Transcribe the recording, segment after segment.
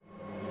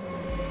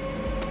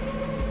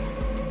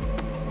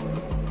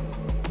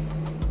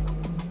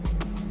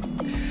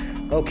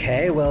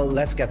Okay, well,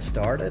 let's get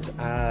started.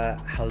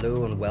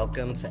 Hello and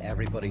welcome to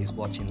everybody who's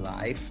watching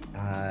live.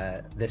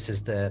 This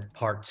is the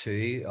part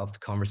two of the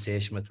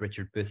conversation with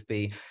Richard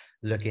Boothby,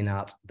 looking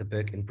at the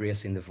book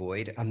Embracing the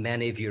Void. And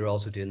many of you are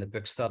also doing the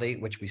book study,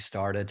 which we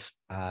started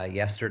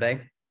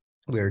yesterday.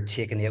 We're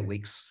taking 8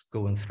 weeks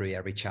going through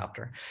every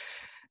chapter.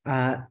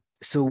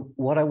 So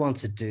what I want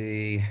to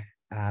do,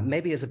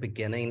 maybe as a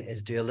beginning,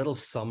 is do a little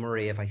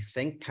summary of, I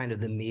think, kind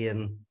of the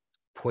main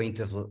point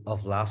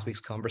of last week's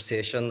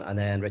conversation. And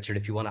then, Richard,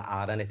 if you want to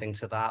add anything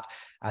to that.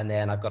 And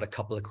then I've got a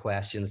couple of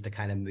questions to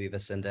kind of move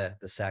us into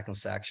the second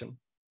section.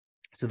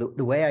 So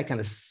the way I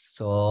kind of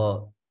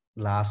saw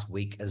last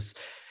week is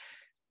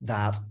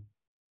that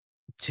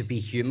to be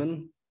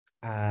human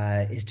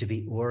is to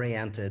be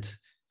oriented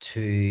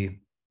to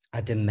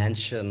a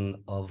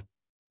dimension of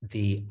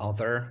the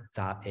other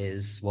that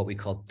is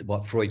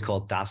what Freud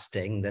called das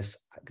Ding, this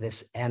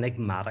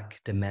enigmatic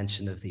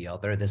dimension of the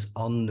other, this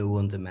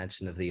unknown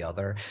dimension of the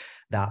other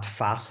that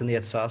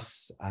fascinates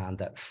us and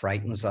that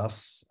frightens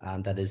us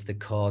and that is the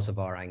cause of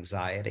our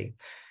anxiety.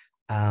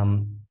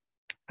 And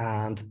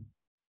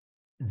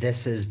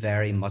this is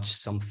very much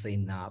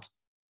something that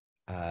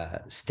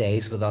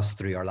stays with us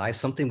through our life,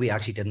 something we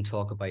actually didn't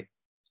talk about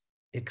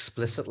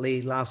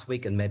explicitly last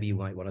week, and maybe you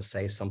might want to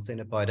say something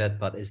about it,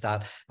 but is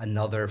that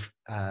another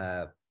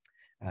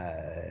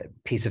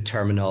piece of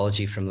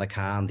terminology from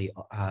Lacan, the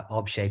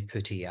objet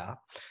putia,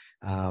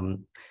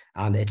 and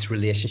its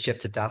relationship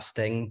to das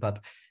Ding,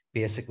 but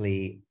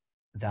basically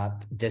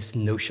that this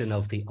notion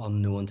of the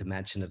unknown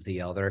dimension of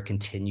the other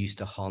continues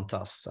to haunt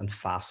us and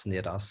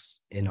fascinate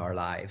us in our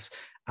lives,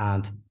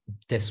 and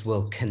this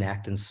will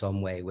connect in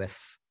some way with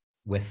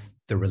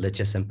the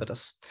religious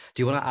impetus.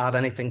 Do you want to add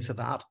anything to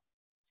that?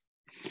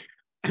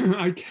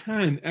 I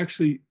can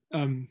actually.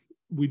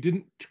 We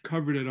didn't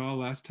cover it at all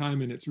last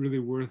time, and it's really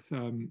worth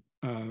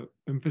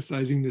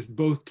emphasizing this,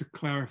 both to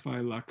clarify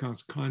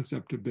Lacan's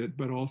concept a bit,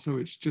 but also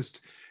it's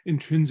just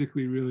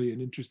intrinsically really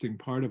an interesting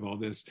part of all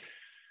this.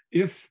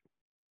 If,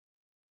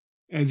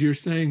 as you're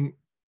saying,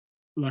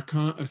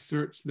 Lacan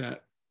asserts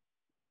that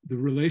the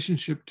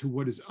relationship to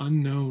what is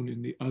unknown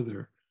in the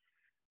other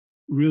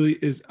really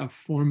is a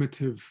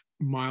formative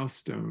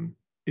milestone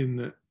in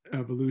the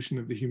evolution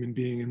of the human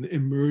being and the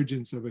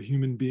emergence of a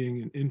human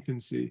being in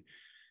infancy,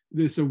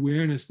 this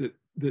awareness that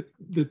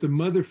the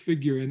mother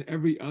figure and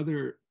every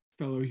other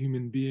fellow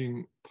human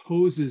being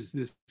poses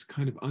this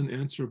kind of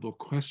unanswerable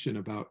question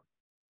about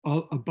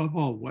above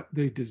all what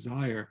they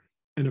desire,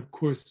 and of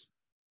course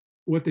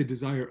what they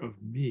desire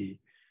of me.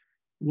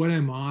 What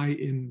am I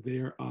in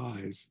their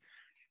eyes?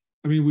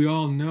 I mean, we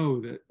all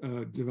know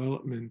that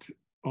development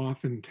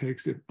often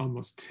takes, it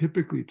almost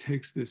typically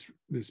takes this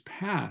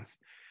path,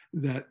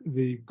 that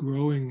the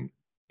growing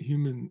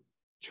human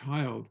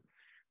child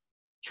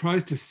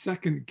tries to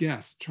second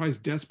guess, tries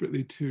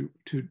desperately to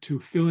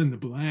fill in the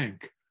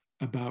blank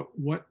about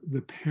what the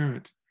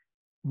parent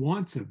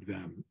wants of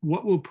them,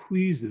 what will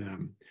please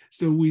them.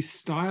 So we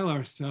style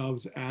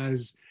ourselves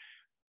as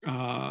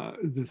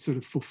the sort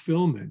of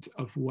fulfillment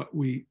of what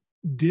we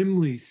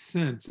dimly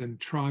sense and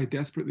try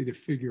desperately to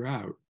figure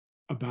out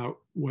about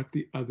what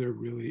the other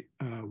really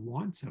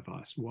wants of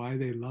us, why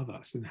they love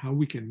us, and how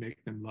we can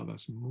make them love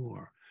us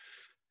more.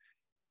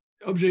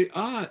 Objet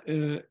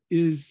A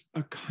is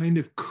a kind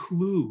of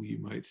clue, you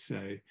might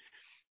say,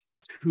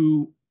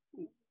 to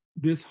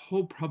this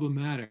whole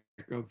problematic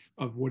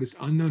of what is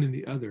unknown in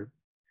the other,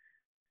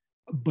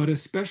 but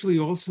especially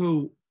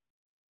also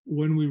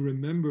when we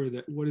remember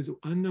that what is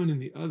unknown in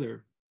the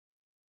other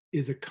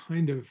is a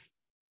kind of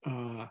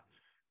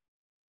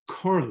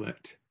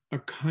correlate, a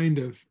kind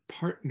of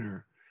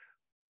partner,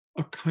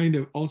 a kind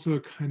of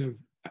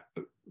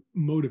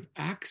mode of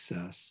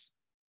access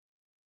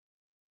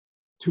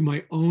to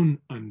my own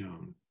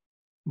unknown,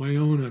 my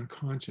own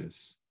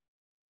unconscious.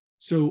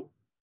 So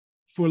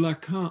for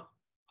Lacan,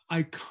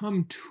 I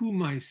come to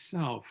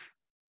myself,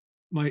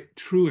 my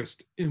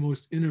truest,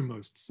 most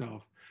innermost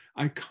self.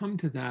 I come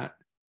to that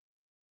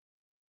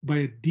by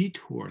a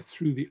detour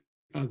through the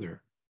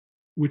other,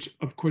 which,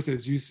 of course,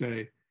 as you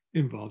say,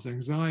 involves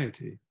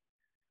anxiety.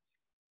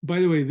 By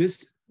the way,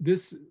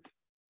 this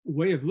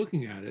way of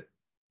looking at it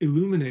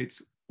illuminates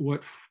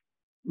what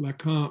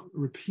Lacan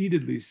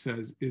repeatedly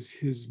says is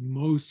his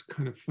most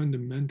kind of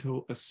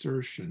fundamental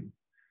assertion.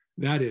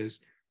 That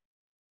is,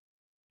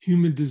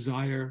 human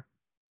desire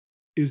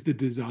is the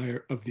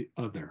desire of the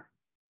other.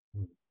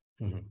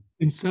 Mm-hmm.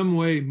 In some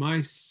way,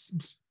 my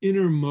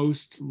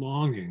innermost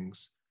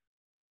longings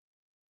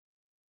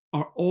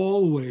are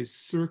always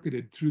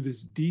circuited through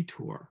this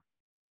detour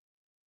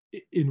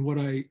in what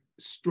I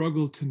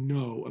struggle to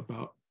know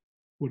about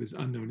what is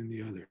unknown in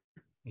the other.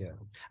 Yeah.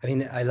 I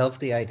mean, I love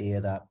the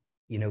idea that,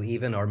 you know,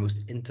 even our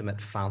most intimate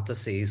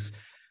fantasies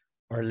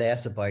are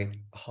less about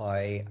how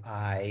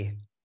I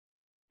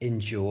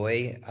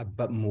enjoy,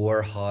 but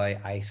more how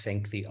I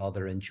think the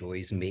other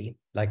enjoys me.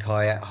 Like how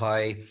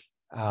I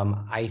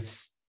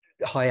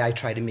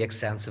try to make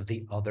sense of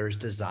the other's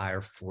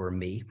desire for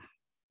me.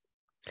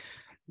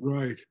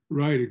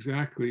 Right,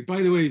 exactly.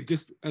 By the way,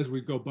 just as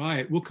we go by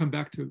it, we'll come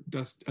back to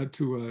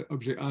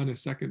Objet A in a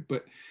second,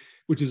 but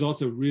which is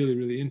also really,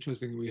 really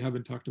interesting. We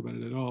haven't talked about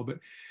it at all. But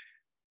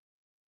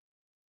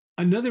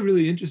another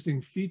really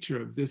interesting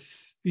feature of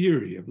this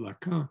theory of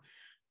Lacan,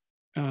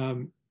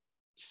 um,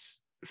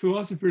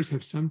 philosophers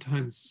have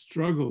sometimes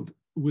struggled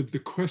with the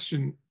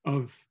question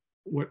of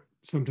what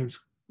sometimes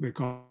they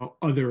call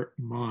other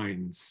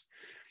minds.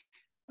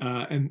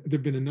 And there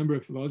have been a number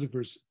of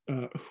philosophers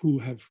who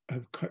have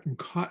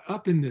caught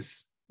up in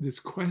this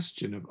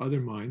question of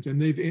other minds,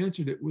 and they've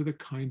answered it with a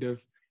kind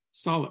of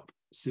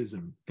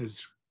solipsism,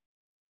 as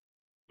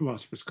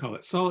philosophers call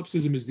it.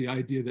 Solipsism is the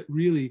idea that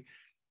really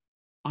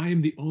I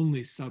am the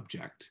only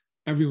subject.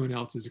 Everyone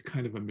else is a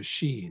kind of a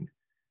machine.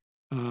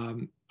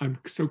 I'm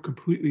so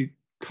completely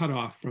cut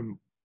off from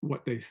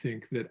what they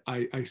think that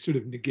I sort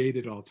of negate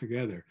it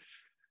altogether.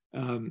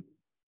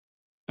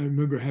 I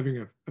remember having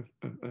a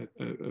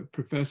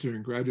professor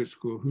in graduate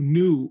school who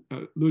knew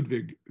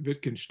Ludwig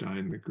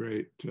Wittgenstein, the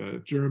great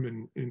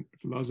German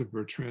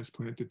philosopher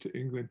transplanted to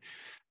England.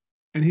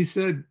 And he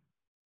said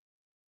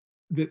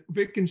that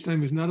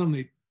Wittgenstein was not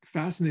only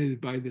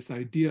fascinated by this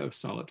idea of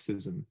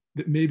solipsism,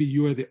 that maybe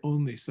you are the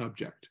only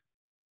subject,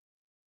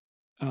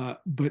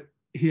 but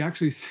he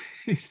actually,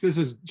 this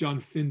was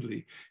John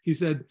Findlay, he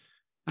said,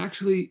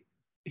 actually,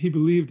 he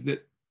believed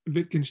that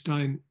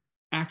Wittgenstein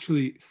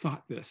actually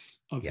thought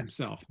this of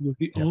himself. He was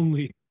the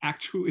only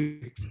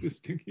actually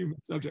existing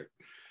human subject.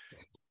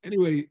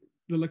 Anyway,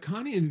 the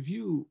Lacanian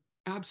view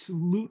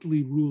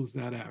absolutely rules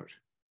that out.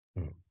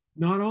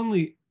 Not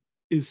only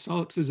is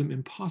solipsism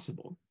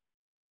impossible,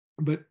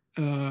 but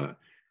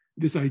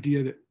this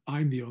idea that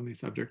I'm the only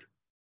subject,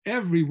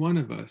 every one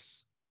of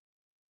us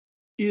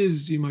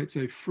is, you might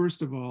say,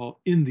 first of all,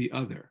 in the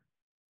other.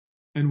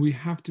 And we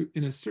have to,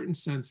 in a certain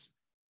sense,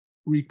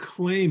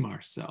 reclaim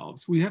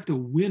ourselves. We have to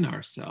win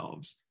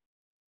ourselves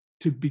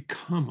to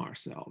become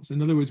ourselves.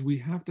 In other words, we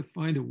have to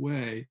find a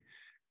way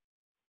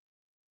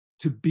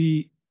to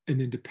be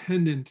an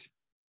independent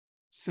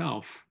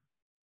self,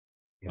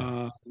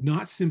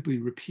 not simply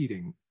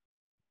repeating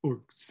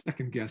or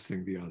second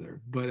guessing the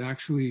other, but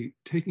actually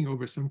taking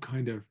over some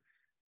kind of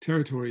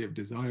territory of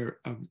desire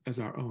as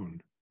our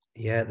own.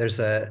 Yeah,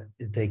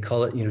 they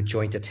call it,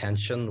 joint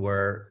attention,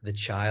 where the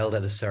child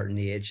at a certain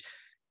age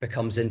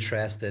becomes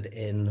interested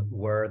in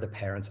where the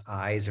parents'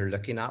 eyes are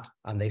looking at,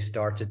 and they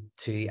start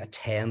to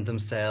attend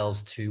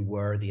themselves to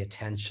where the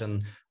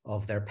attention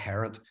of their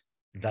parent,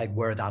 like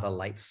where that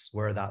alights,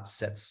 where that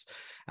sits.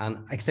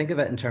 And I think of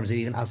it in terms of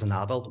even as an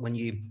adult, when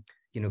you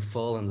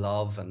fall in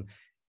love and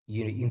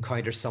you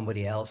encounter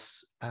somebody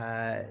else,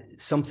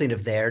 something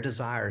of their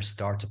desires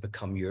start to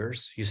become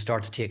yours. You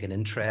start to take an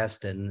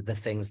interest in the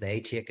things they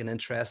take an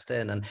interest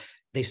in, and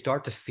they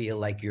start to feel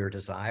like your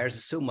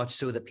desires, so much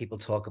so that people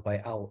talk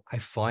about, oh, I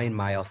find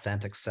my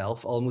authentic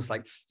self, almost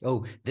like,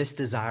 oh, this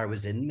desire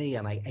was in me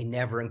and I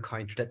never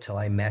encountered it till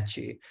I met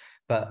you.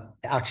 But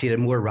actually, at a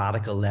more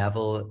radical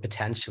level,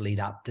 potentially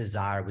that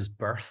desire was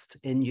birthed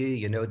in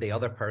you. The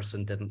other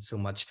person didn't so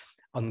much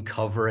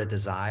uncover a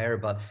desire,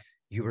 but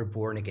you were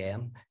born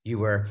again. You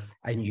were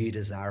a new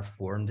desire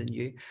formed in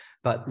you.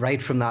 But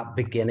right from that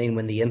beginning,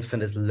 when the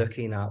infant is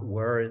looking at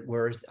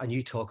where's, and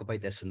you talk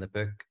about this in the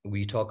book,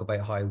 we talk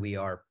about how we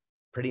are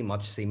pretty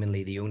much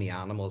seemingly the only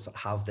animals that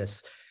have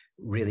this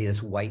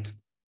white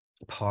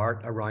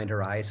part around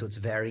our eyes. So it's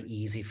very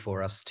easy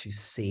for us to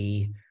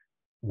see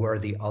where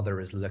the other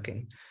is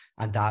looking.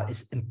 And that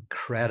is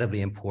incredibly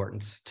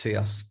important to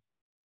us.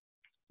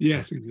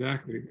 Yes,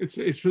 exactly.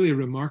 It's really a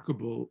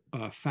remarkable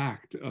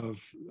fact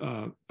of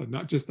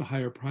not just the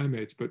higher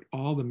primates, but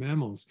all the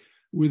mammals.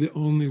 We're the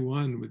only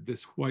one with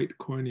this white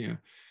cornea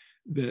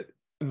that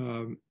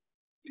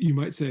you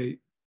might say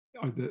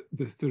are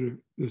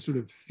the sort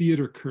of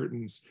theater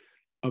curtains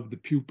of the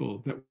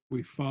pupil that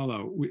we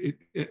follow.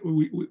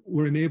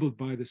 We're enabled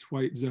by this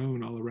white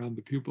zone all around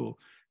the pupil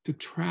to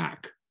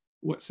track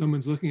what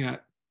someone's looking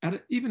at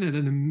even at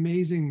an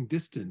amazing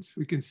distance.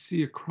 We can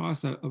see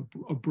across a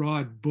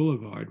broad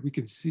boulevard. We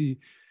can see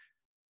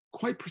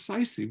quite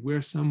precisely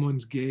where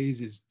someone's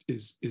gaze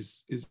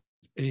is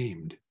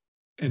aimed,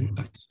 and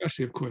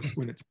especially, of course,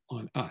 when it's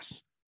on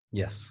us.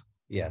 Yes.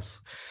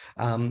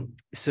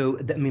 So,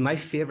 my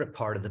favorite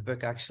part of the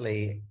book,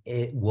 actually,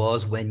 it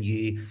was when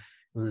you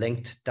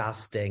linked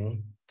Das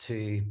Ding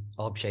to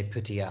Objet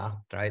Petit A,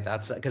 right?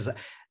 That's because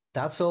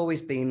that's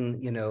always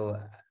been,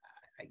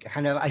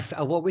 I've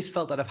always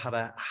felt that I've had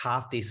a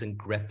half decent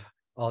grip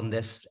on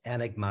this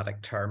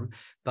enigmatic term,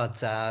 but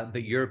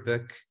your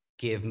book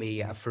gave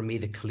me, for me,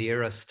 the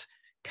clearest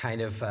kind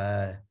of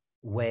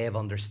way of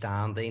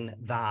understanding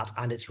that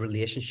and its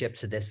relationship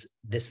to this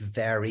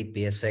very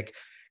basic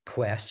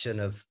question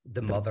of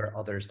the mother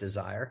other's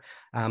desire.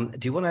 Do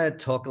you want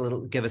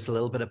to give us a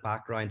little bit of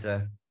background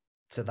to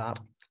that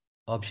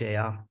Objet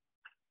A?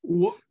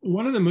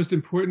 One of the most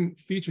important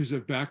features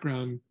of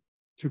background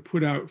to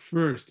put out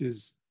first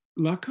is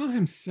Lacan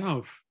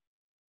himself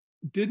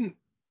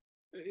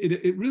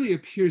it really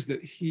appears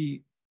that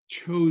he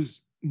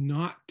chose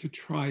not to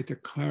try to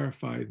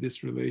clarify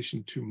this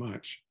relation too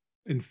much.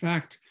 In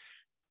fact,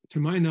 to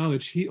my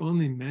knowledge, he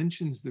only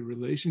mentions the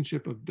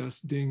relationship of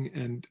das Ding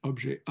and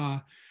objet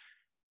A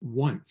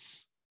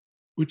once,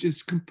 which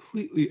is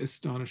completely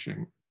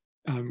astonishing.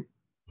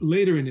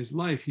 Later in his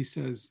life, he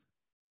says,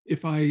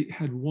 if I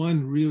had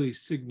one really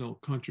signal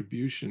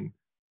contribution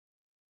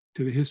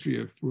to the history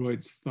of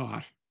Freud's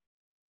thought,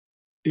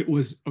 it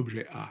was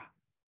objet A.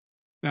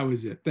 That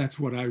was it. That's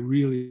what I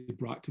really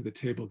brought to the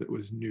table that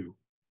was new.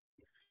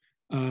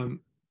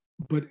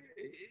 But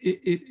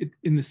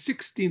in the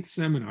 16th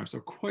seminar, so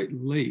quite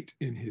late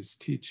in his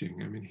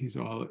teaching, I mean, he's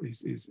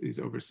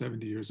over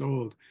 70 years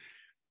old,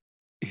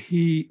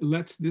 he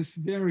lets this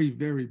very,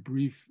 very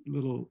brief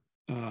little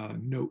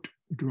note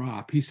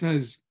drop. He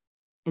says,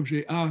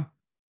 objet A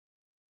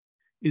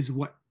is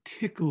what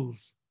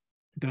tickles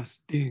das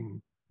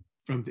Ding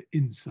from the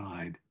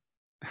inside.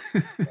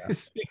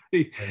 It's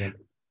really,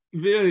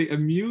 really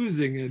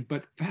amusing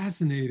but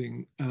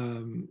fascinating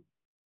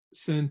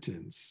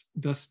sentence.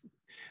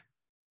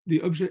 The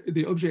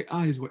objet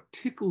A is what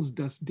tickles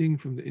das Ding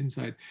from the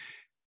inside,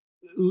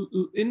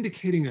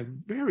 indicating a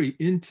very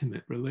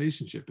intimate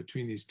relationship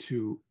between these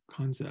two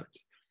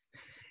concepts.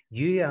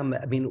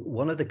 I mean,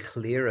 one of the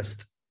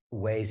clearest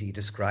ways you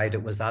described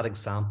it was that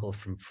example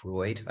from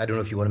Freud. I don't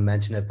know if you want to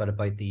mention it, but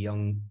about the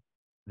young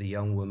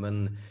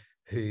woman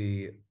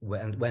who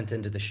went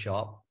into the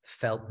shop,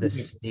 felt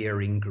this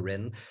sneering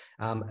grin.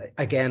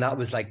 Again, that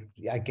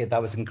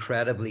was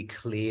incredibly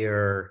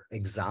clear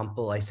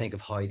example, I think,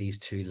 of how these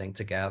two link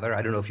together.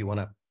 I don't know if you want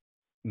to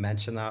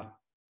mention that.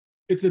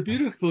 It's a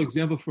beautiful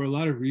example for a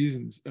lot of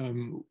reasons,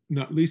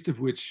 not least of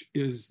which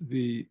is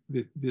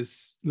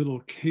this little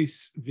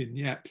case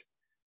vignette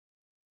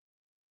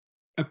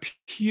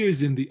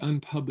appears in the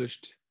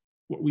unpublished,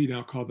 what we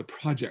now call the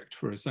Project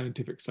for a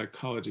Scientific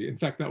Psychology. In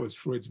fact, that was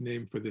Freud's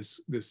name for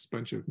this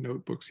bunch of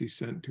notebooks he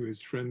sent to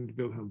his friend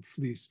Wilhelm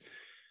Fliess.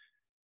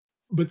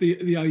 But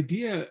the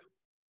idea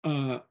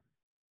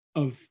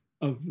of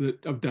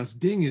Das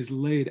Ding is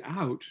laid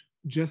out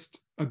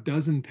just a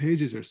dozen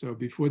pages or so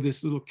before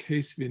this little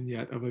case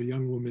vignette of a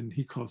young woman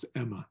he calls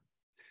Emma.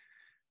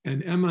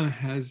 And Emma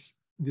has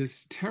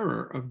this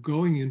terror of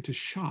going into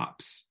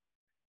shops.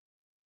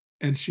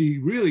 And she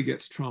really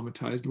gets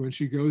traumatized when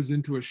she goes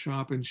into a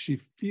shop and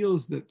she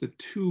feels that the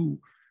two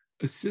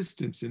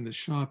assistants in the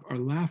shop are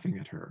laughing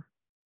at her.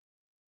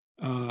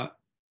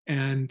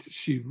 And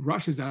she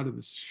rushes out of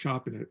the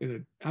shop in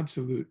an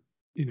absolute,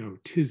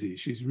 tizzy.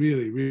 She's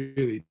really,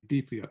 really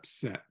deeply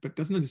upset, but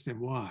doesn't understand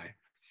why.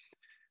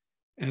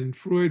 And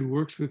Freud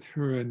works with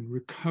her and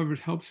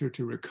helps her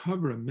to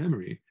recover a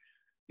memory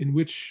in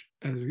which,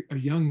 as a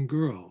young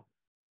girl,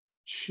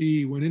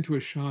 she went into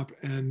a shop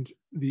and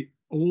the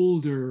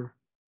older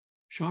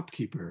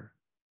shopkeeper,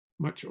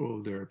 much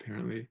older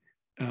apparently,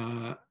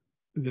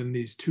 than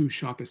these two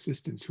shop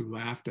assistants who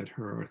laughed at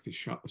her, or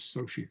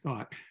so she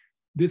thought,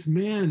 this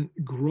man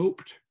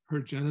groped her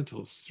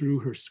genitals through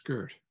her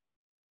skirt.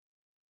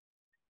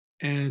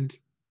 And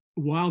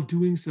while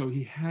doing so,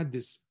 he had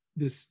this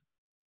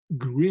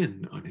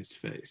grin on his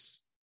face.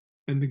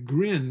 And the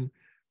grin,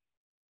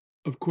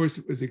 of course,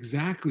 was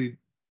exactly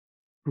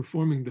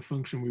performing the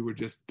function we were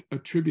just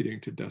attributing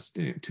to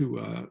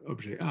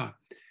objet A.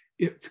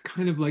 It's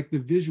kind of like the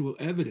visual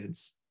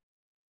evidence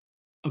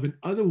of an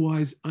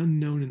otherwise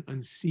unknown and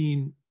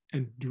unseen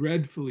and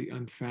dreadfully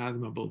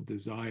unfathomable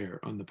desire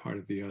on the part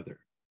of the other.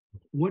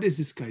 What is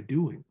this guy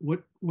doing?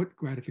 What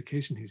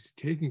gratification he's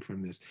taking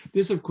from this?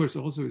 This, of course,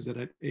 also is at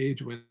an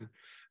age when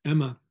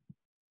Emma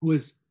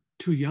was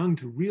too young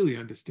to really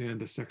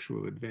understand a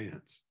sexual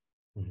advance.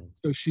 Mm-hmm.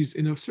 So she's,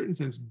 in a certain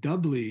sense,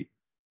 doubly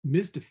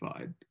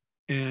mystified,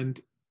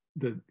 and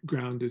the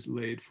ground is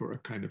laid for a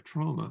kind of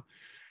trauma,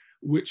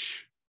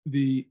 which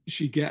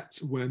she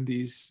gets when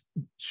these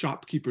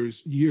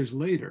shopkeepers years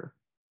later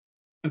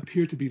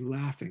appear to be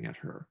laughing at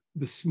her.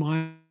 The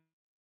smile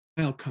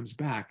comes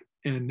back,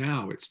 and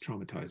now it's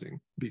traumatizing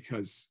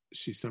because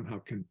she somehow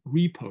can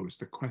repose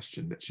the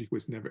question that she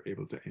was never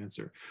able to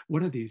answer.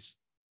 What are these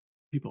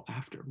people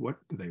after? What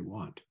do they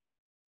want?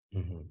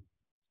 Mm-hmm.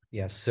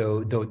 Yeah,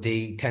 so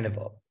the kind of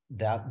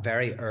that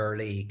very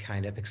early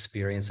kind of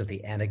experience of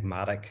the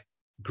enigmatic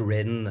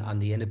grin and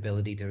the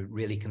inability to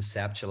really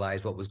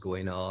conceptualize what was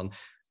going on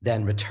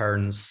then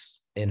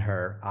returns in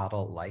her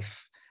adult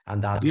life.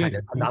 And that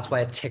and that's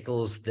why it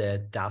tickles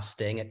the das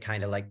Ding. It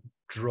kind of like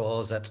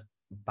draws it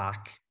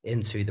back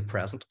into the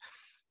present.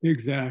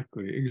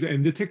 Exactly.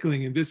 And the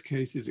tickling in this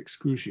case is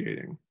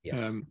excruciating.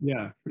 Yes.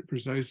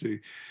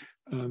 Precisely.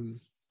 And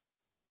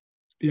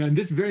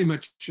this very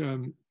much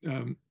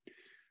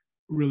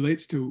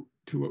relates to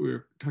what we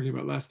were talking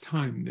about last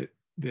time,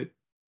 that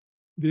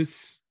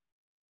this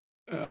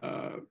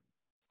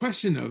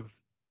question of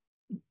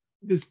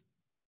this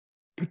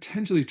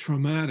potentially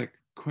traumatic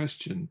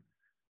question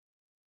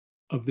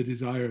of the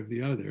desire of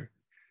the other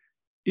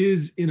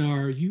is, in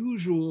our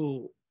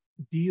usual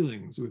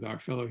dealings with our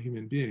fellow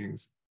human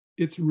beings,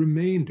 it's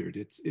remaindered.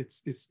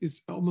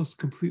 It's almost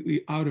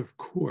completely out of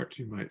court,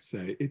 you might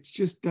say. It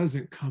just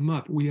doesn't come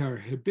up. We are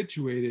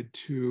habituated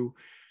to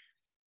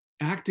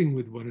acting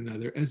with one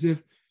another as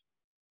if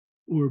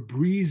we're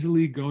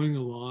breezily going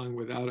along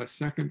without a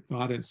second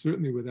thought and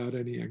certainly without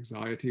any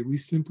anxiety. We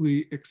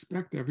simply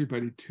expect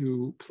everybody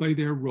to play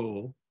their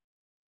role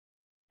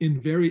in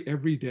very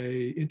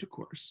everyday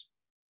intercourse.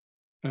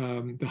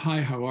 The hi,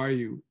 how are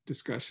you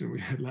discussion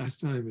we had last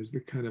time is the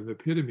kind of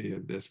epitome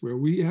of this, where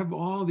we have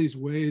all these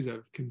ways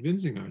of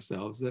convincing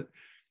ourselves that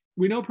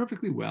we know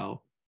perfectly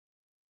well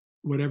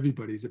what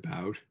everybody's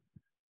about.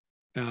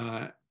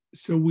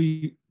 So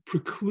we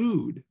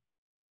preclude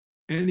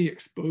any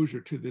exposure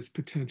to this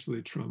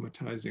potentially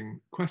traumatizing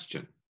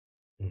question.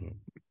 Mm-hmm.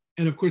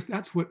 And of course,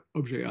 that's what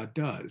Objet A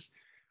does.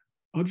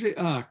 Objet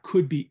A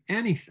could be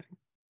anything.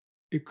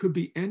 It could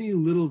be any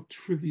little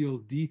trivial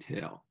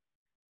detail,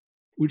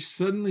 which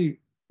suddenly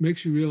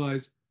makes you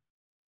realize,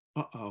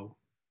 uh-oh,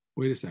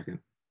 wait a second.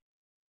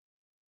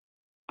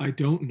 I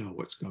don't know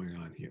what's going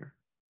on here.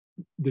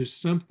 There's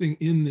something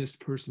in this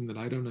person that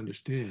I don't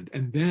understand.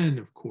 And then,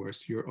 of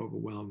course, you're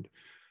overwhelmed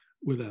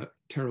with a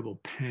terrible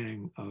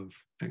pang of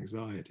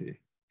anxiety.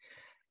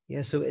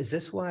 Yeah, so is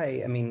this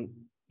why, I mean,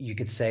 you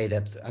could say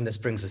that, and this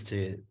brings us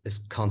to this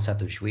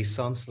concept of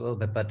jouissance a little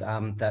bit, but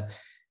that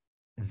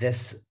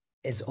this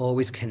is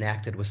always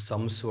connected with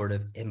some sort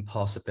of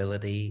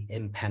impossibility,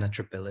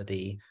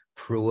 impenetrability,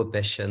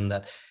 prohibition,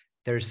 that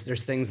there's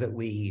things that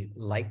we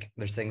like,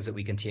 there's things that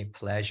we can take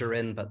pleasure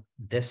in, but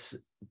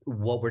this,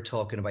 what we're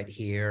talking about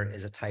here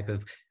is a type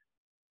of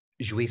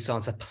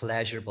jouissance, a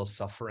pleasurable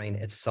suffering.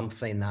 It's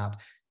something that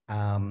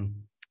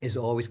is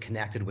always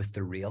connected with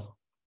the real.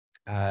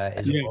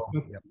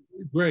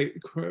 Great.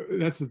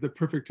 That's the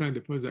perfect time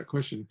to pose that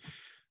question.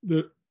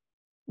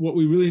 What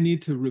we really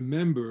need to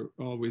remember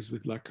always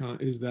with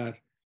Lacan is that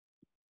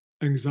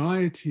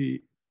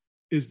anxiety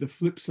is the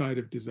flip side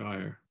of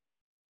desire.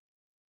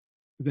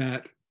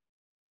 That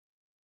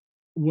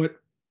what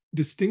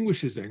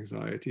distinguishes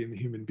anxiety in the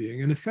human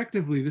being, and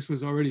effectively this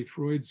was already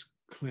Freud's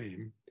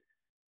claim,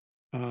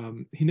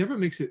 he never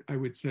makes it, I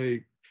would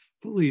say,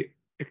 fully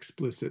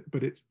explicit,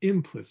 but it's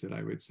implicit,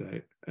 I would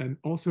say, and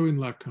also in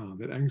Lacan,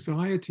 that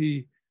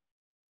anxiety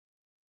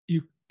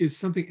is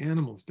something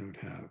animals don't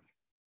have.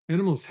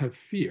 Animals have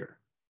fear,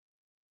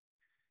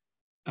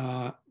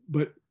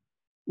 but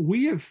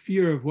we have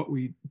fear of what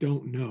we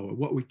don't know,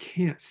 what we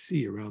can't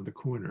see around the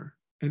corner.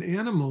 An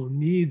animal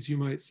needs, you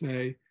might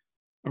say,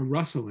 a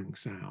rustling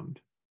sound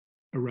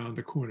around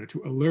the corner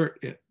to alert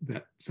it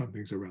that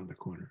something's around the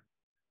corner.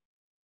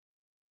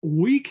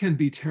 We can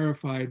be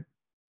terrified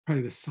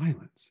by the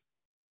silence.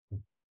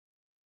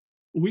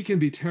 We can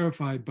be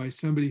terrified by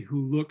somebody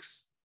who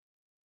looks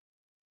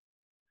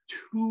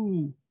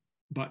too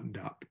buttoned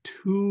up,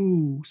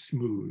 too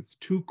smooth,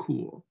 too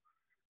cool.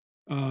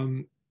 Part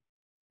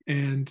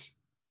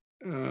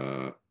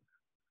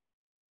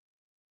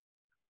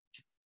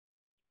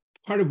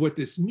of what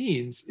this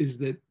means is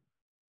that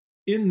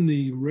in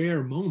the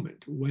rare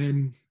moment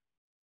when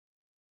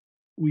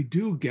we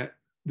do get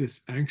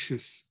this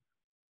anxious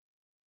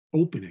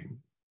opening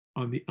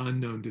on the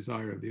unknown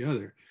desire of the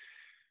other,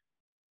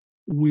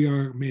 we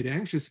are made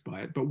anxious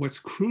by it. But what's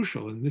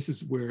crucial, and this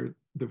is where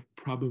the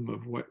problem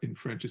of what in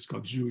French is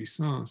called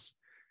jouissance,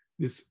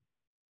 this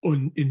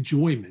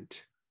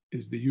enjoyment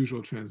is the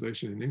usual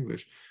translation in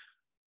English.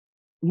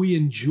 We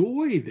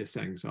enjoy this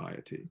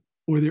anxiety,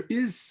 or there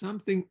is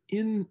something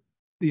in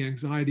the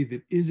anxiety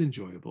that is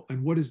enjoyable.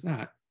 And what is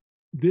that?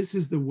 This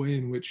is the way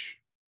in which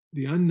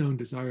the unknown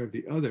desire of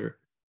the other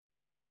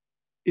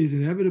is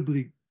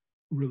inevitably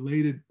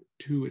related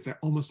to, it's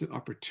almost an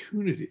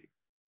opportunity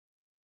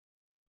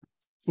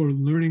for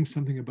learning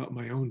something about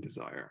my own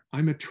desire.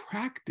 I'm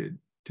attracted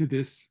to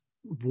this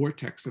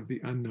vortex of the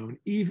unknown,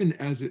 even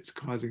as it's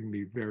causing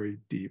me very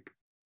deep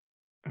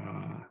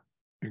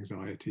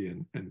anxiety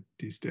and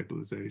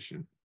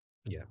destabilization.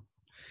 Yeah.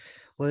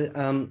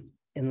 Well,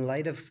 in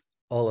light of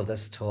all of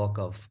this talk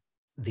of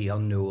the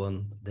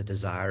unknown, the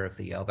desire of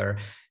the other,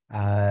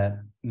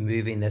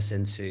 moving this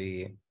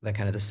into the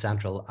kind of the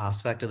central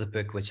aspect of the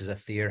book, which is a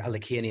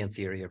Lacanian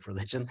theory of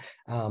religion.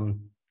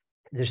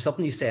 There's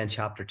something you say in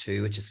chapter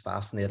 2, which is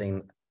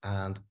fascinating.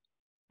 And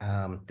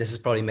this is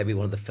probably maybe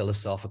one of the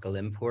philosophical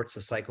imports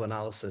of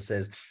psychoanalysis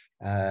is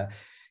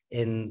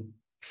in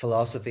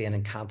philosophy and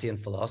in Kantian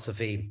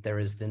philosophy, there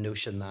is the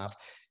notion that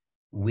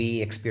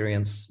we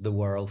experience the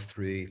world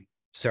through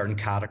certain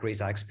categories.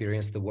 I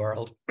experience the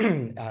world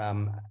through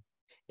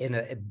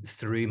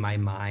my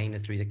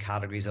mind, through the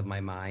categories of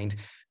my mind.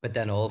 But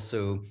then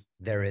also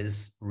there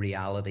is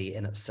reality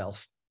in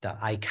itself that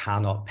I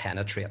cannot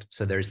penetrate.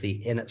 So there's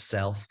the in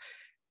itself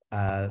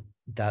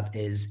that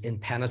is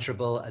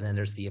impenetrable, and then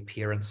there's the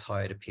appearance, how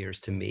it appears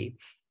to me.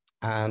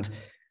 And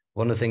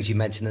one of the things you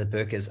mentioned in the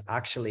book is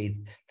actually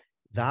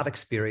that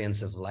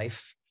experience of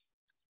life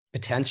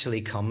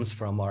potentially comes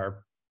from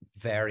our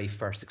very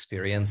first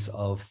experience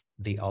of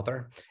the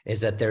other, is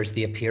that there's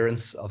the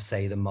appearance of,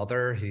 say, the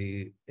mother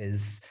who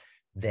is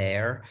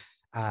there,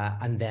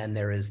 and then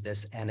there is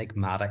this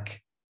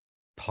enigmatic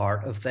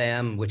part of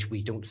them which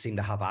we don't seem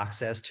to have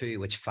access to,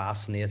 which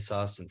fascinates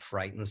us and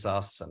frightens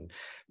us, and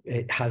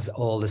it has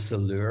all this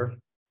allure.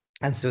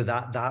 And so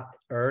that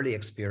early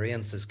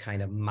experience is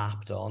kind of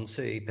mapped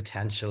onto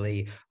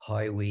potentially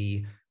how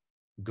we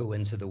go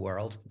into the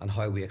world and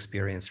how we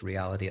experience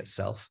reality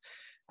itself.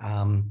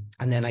 And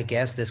then I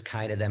guess this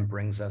kind of then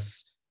brings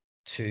us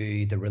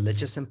to the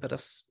religious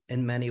impetus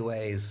in many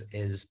ways.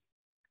 Is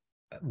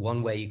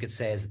one way you could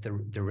say is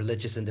that the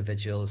religious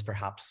individual is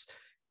perhaps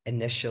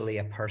initially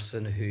a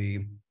person who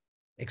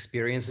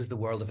experiences the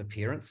world of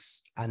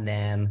appearance and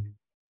then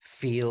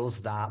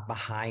feels that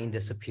behind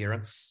this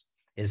appearance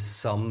is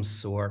some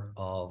sort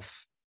of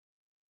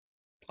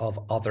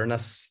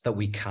otherness that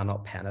we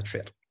cannot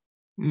penetrate.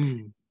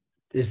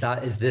 Is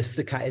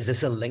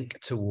this a link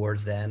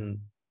towards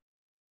then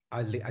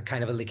a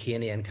kind of a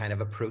Lacanian kind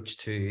of approach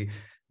to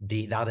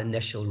that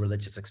initial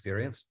religious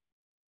experience?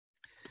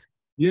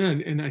 Yeah,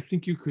 and I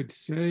think you could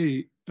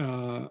say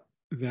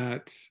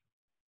that,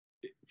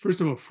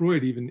 first of all,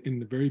 Freud, even in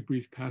the very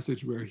brief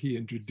passage where he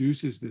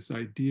introduces this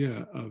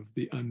idea of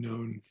the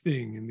unknown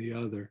thing in the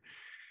other,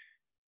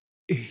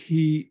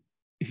 he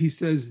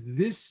says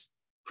this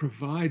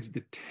provides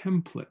the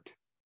template.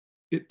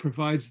 It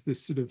provides the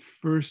sort of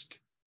first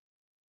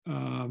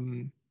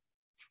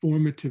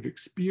formative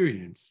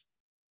experience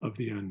of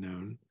the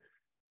unknown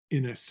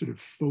in a sort of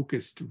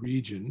focused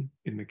region.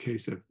 In the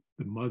case of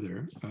the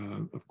mother,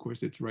 of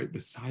course, it's right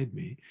beside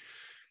me.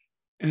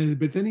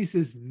 But then he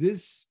says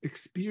this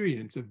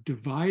experience of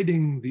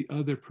dividing the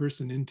other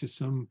person into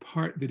some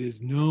part that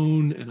is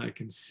known and I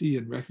can see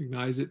and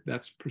recognize it,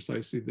 that's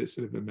precisely this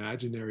sort of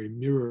imaginary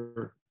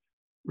mirror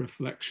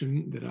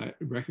reflection that I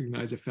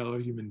recognize a fellow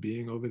human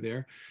being over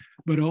there,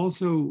 but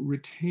also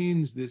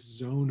retains this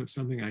zone of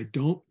something I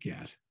don't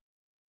get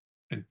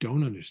and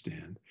don't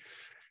understand.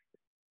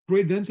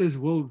 Freud then says,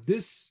 well,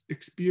 this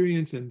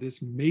experience and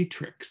this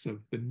matrix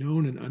of the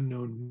known and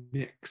unknown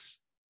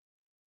mix,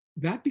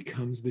 that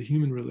becomes the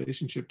human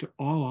relationship to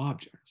all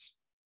objects.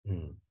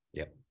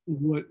 Yep.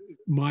 What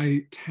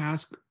my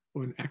task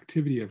or an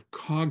activity of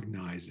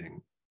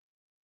cognizing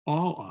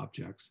all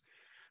objects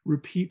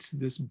repeats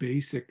this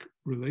basic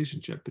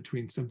relationship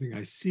between something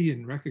I see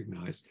and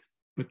recognize,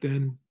 but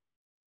then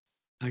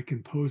I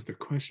can pose the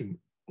question,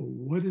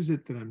 what is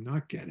it that I'm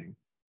not getting?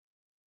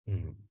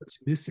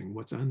 What's missing?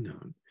 What's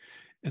unknown?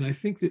 And I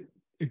think that,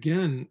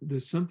 again,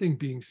 there's something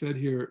being said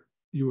here.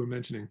 You were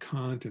mentioning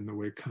Kant and the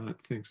way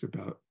Kant thinks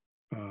about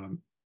the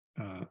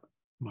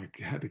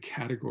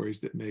categories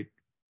that make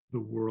the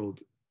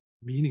world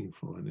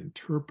meaningful and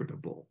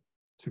interpretable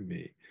to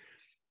me.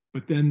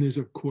 But then there's,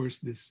 of course,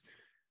 this,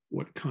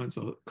 what Kant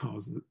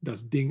calls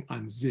das Ding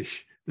an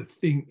sich, the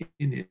thing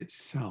in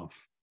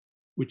itself,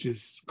 which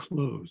is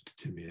closed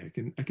to me.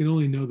 I can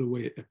only know the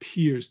way it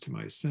appears to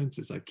my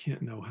senses. I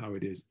can't know how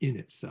it is in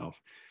itself.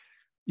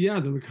 Yeah,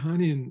 the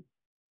Lacanian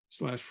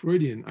 /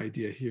 Freudian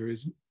idea here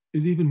is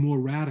even more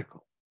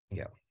radical.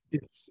 Yeah,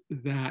 it's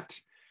that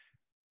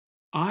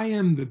I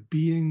am the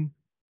being,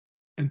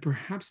 and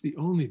perhaps the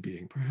only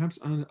being. Perhaps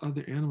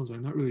other animals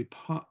are not really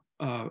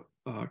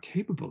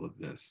capable of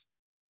this.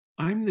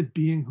 I'm the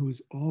being who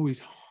is always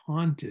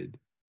haunted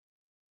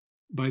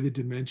by the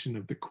dimension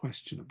of the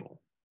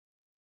questionable.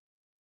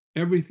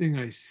 Everything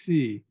I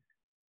see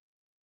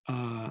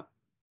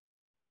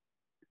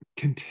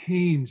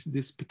contains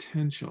this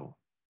potential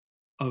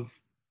of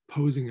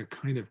posing a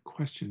kind of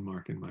question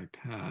mark in my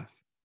path.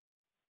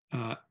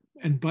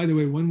 And by the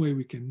way, one way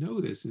we can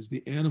know this is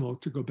the animal,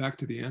 to go back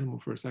to the animal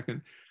for a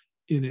second,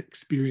 in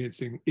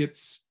experiencing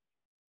its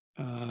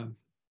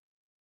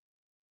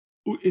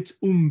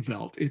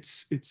Umwelt,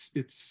 its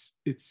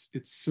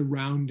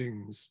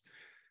surroundings.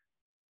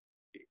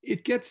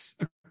 It gets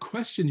a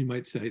question, you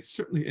might say. It's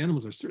certainly,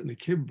 animals are certainly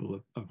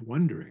capable of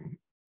wondering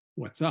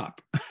what's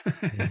up,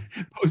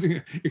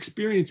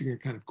 experiencing a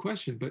kind of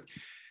question, but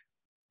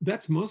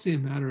that's mostly a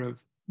matter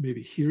of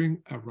maybe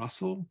hearing a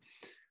rustle,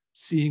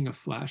 seeing a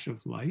flash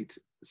of light,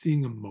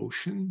 seeing a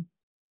motion,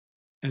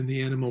 and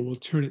the animal will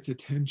turn its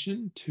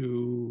attention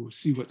to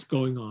see what's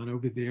going on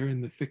over there in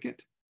the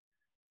thicket.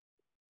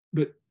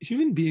 But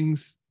human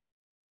beings,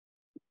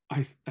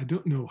 I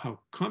don't know how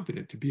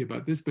confident to be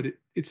about this, but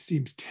it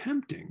seems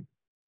tempting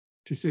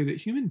to say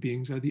that human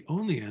beings are the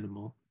only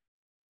animal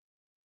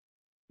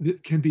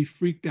that can be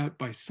freaked out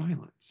by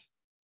silence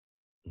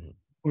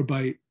or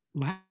by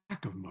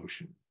lack of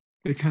motion.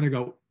 They kind of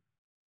go,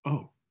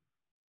 oh,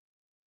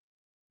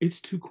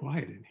 it's too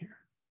quiet in here.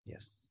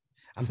 Yes.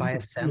 And by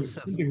a sense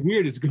of something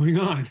weird is going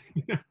on.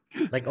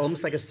 Like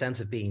almost like a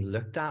sense of being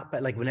looked at.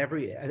 But like whenever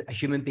a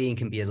human being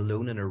can be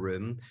alone in a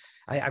room,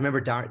 I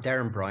remember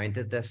Darren Brown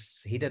did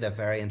this. He did a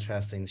very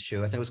interesting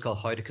show. I think it was called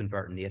How to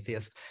Convert an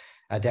Atheist.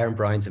 Darren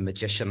Brown's a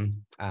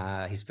magician.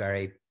 He's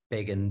very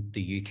big in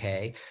the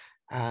UK.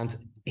 And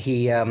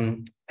he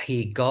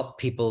got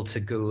people to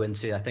go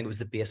into, I think it was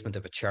the basement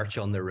of a church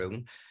on their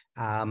own,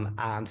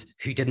 and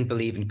who didn't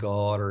believe in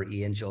God or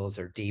angels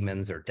or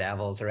demons or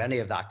devils or any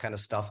of that kind of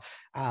stuff,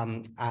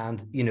 and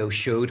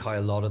showed how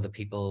a lot of the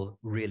people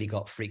really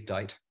got freaked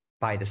out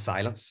by the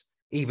silence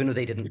even though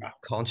they didn't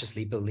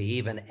consciously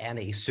believe in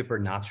any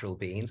supernatural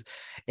beings.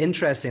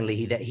 Interestingly,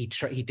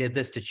 he did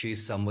this to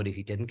choose somebody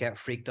who didn't get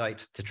freaked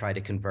out to try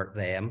to convert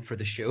them for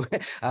the show.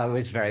 It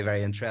was very,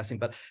 very interesting.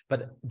 But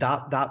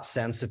that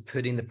sense of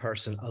putting the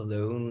person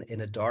alone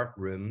in a dark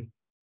room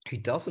who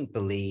doesn't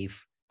believe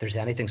there's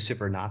anything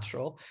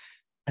supernatural,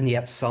 and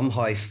yet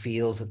somehow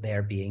feels that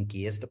they're being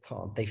gazed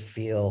upon. They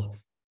feel,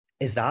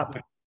 is that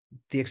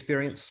the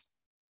experience?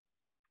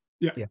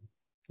 Yeah. Yeah.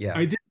 Yeah.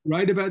 I did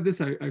write about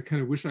this. I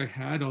kind of wish I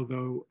had,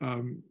 although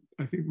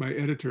I think my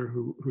editor,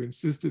 who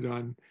insisted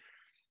on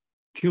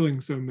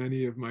killing so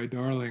many of my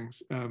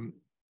darlings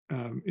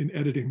in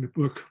editing the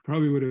book,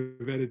 probably would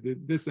have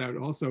edited this out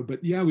also.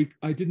 But yeah,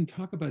 I didn't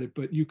talk about it,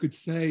 but you could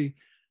say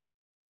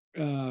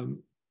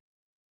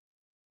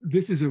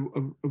this is a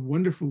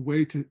wonderful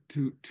way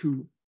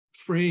to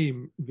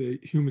frame the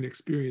human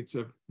experience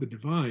of the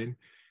divine.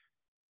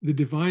 The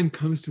divine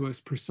comes to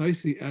us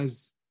precisely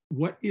as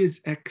what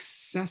is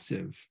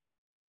excessive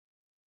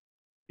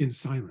in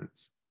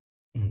silence,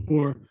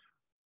 or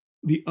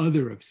the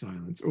other of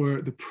silence,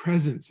 or the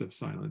presence of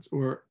silence,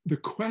 or the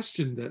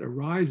question that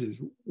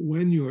arises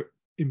when you're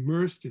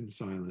immersed in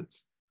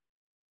silence.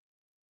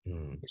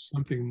 There's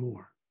something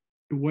more.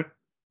 What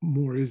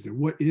more is there?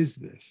 What is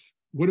this?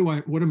 What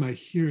am I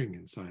hearing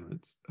in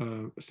silence?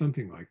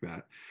 Something like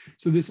that.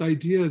 So this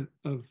idea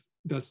of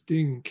Das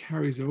Ding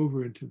carries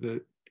over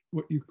into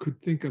what you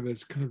could think of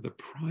as kind of the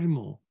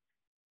primal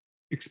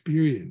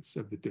experience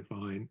of the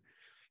divine,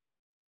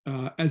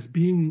 as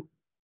being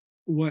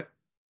what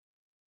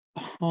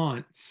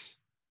haunts.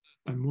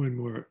 I'm more and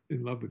more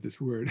in love with this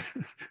word,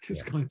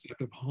 this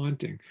concept of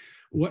haunting.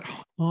 What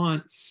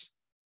haunts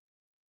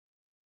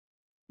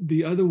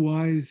the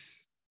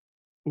otherwise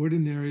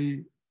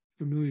ordinary,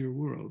 familiar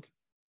world.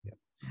 Yeah.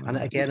 And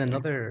again,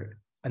 another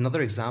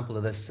example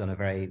of this on a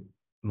very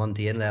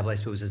mundane level, I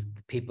suppose, is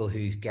the people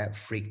who get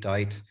freaked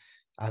out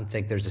and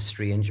think there's a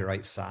stranger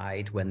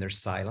outside when there's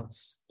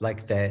silence.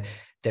 Like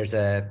there's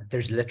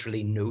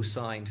literally no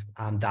sound,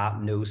 and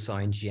that no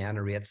sound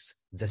generates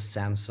the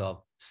sense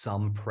of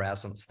some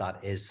presence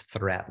that is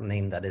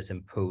threatening, that is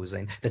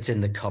imposing, that's in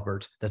the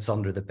cupboard, that's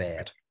under the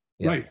bed.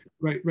 Yeah.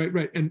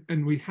 Right.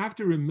 And we have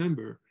to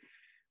remember,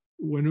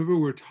 whenever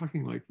we're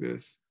talking like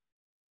this,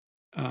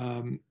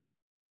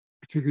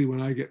 particularly when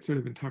I get sort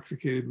of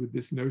intoxicated with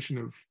this notion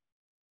of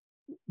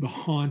the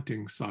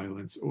haunting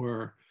silence,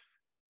 or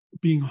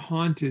being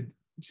haunted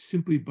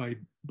simply by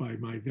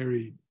my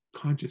very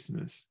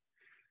consciousness,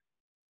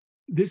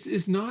 this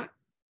is not,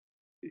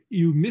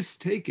 you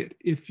mistake it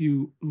if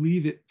you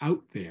leave it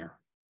out there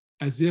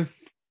as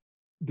if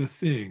the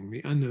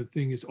unknown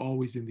thing, is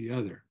always in the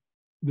other.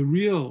 The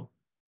real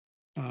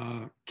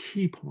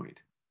key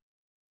point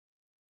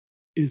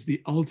is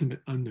the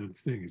ultimate unknown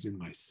thing is in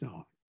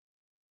myself.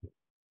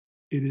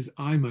 It is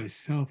I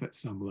myself at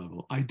some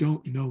level. I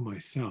don't know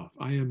myself.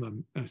 I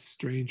am a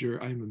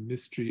stranger. I'm a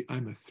mystery.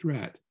 I'm a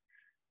threat.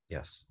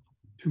 Yes.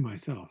 To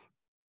myself.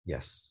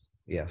 Yes.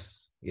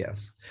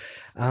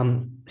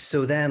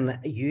 So then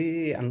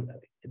and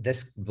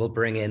this will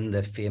bring in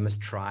the famous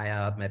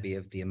triad, maybe,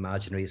 of the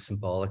imaginary,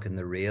 symbolic, and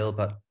the real.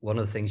 But one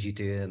of the things you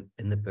do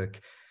in the book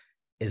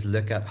is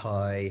look at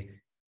how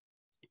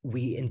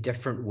we, in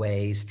different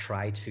ways,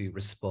 try to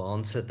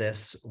respond to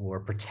this or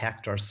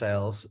protect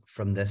ourselves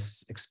from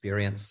this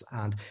experience.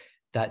 And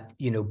that,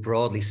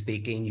 broadly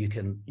speaking, you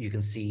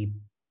can see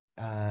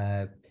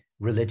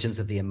religions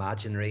of the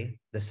imaginary,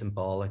 the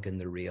symbolic, and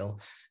the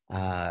real,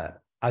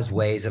 as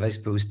ways of, I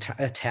suppose,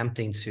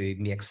 attempting to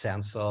make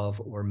sense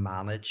of, or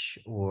manage,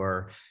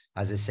 or,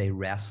 as I say,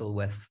 wrestle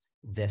with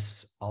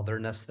this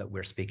otherness that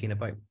we're speaking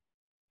about.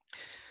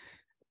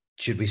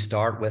 Should we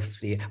start with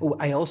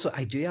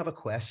I do have a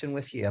question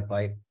with you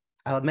about,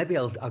 maybe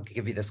I'll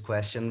give you this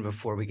question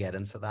before we get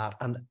into that.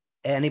 And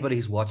anybody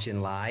who's watching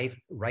live,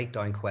 write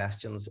down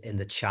questions in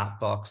the chat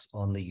box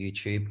on the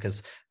YouTube,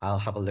 because I'll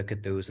have a look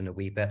at those in a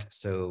wee bit.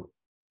 So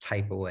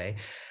type away.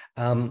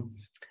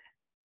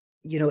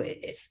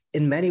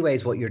 In many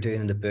ways, what you're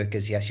doing in the book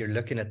is, yes, you're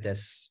looking at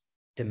this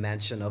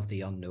dimension of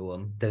the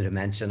unknown, the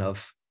dimension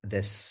of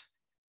this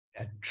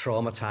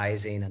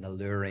traumatizing and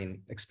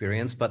alluring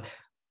experience. But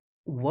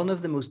one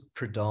of the most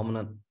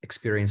predominant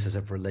experiences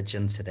of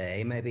religion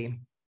today, maybe,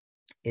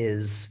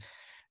 is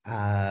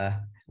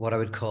what I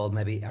would call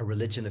maybe a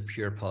religion of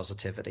pure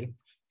positivity,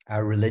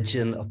 a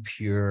religion of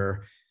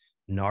pure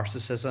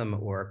narcissism,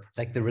 or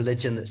like the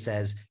religion that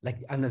says, like,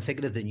 and I'm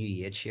thinking of the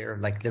New Age here,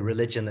 like the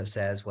religion that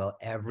says, well,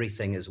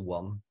 everything is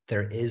one,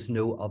 there is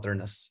no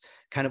otherness,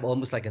 kind of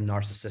almost like a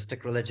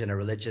narcissistic religion, a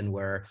religion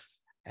where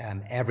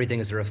everything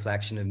is a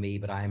reflection of me,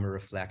 but I am a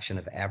reflection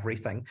of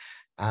everything.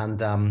 And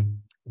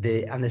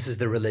this is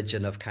the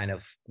religion of kind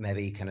of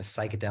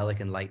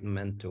psychedelic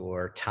enlightenment,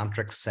 or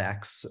tantric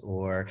sex,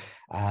 or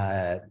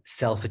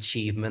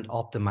self-achievement,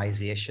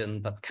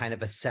 optimization, but kind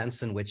of a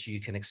sense in which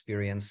you can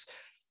experience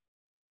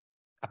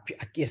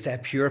a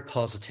pure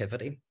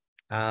positivity.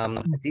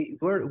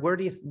 Where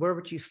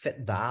would you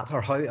fit that,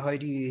 or how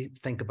do you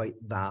think about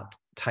that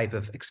type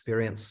of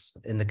experience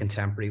in the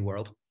contemporary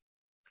world?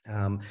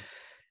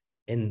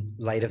 in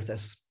light of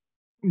this?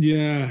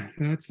 Yeah,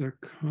 that's a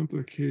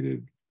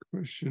complicated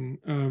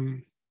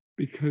question,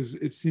 because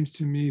it seems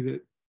to me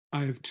that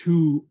I have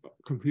two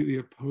completely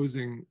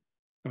opposing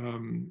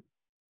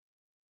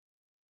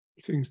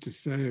things to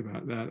say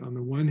about that. On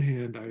the one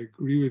hand, I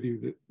agree with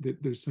you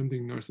that there's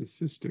something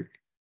narcissistic.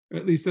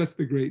 At least that's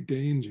the great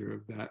danger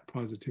of that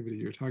positivity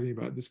you're talking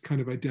about, this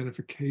kind of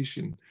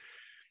identification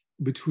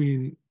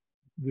between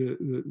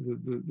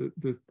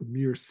the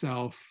mere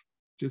self,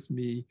 just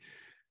me,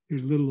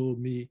 here's little old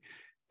me,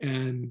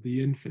 and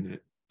the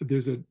infinite.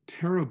 There's a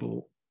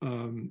terrible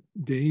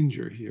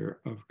danger here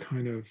of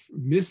kind of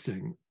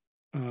missing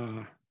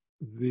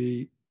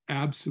the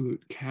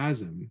absolute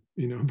chasm,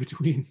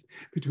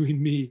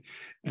 between me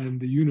and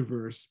the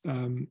universe,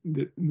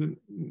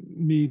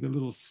 me, the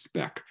little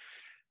speck.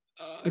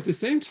 At the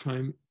same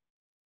time,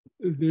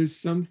 there's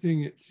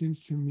something, it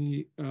seems to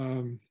me,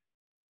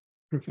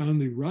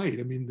 profoundly right.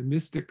 I mean, the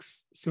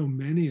mystics, so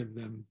many of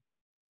them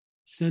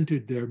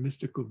centered their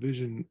mystical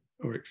vision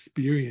or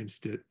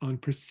experienced it on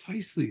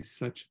precisely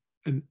such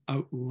an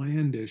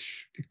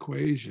outlandish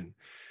equation.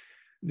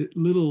 That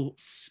little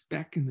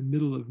speck in the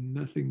middle of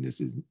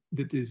nothingness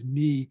that is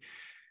me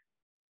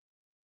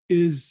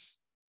is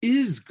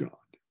God.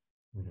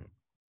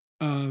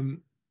 Mm-hmm.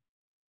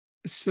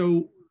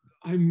 So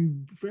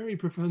I'm very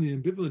profoundly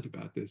ambivalent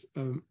about this.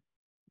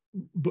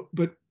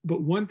 But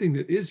one thing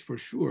that is for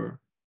sure,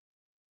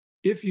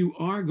 if you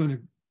are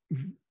going to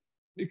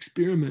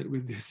experiment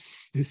with this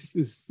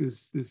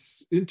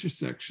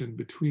intersection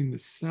between the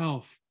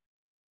self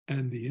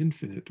and the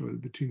infinite, or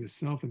between the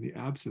self and the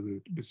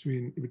absolute,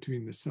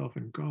 between the self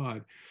and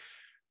God,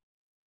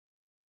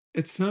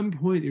 at some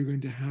point you're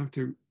going to have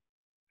to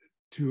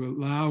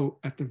allow,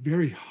 at the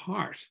very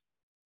heart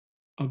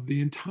of the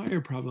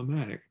entire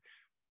problematic,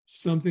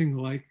 something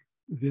like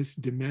this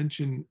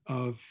dimension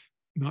of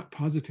not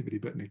positivity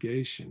but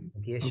negation,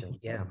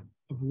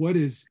 of what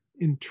is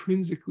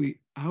intrinsically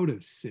out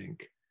of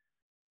sync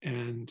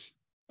and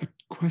a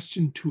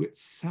question to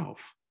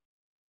itself.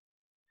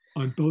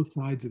 On both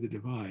sides of the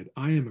divide,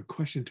 I am a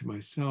question to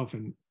myself,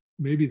 and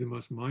maybe the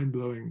most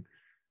mind-blowing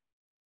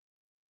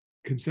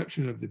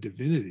conception of the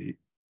divinity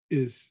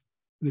is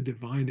the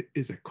divine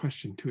is a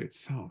question to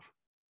itself.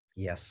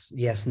 Yes,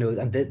 no,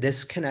 and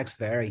this connects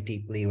very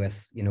deeply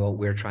with what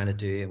we're trying to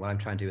do, and what I'm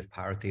trying to do with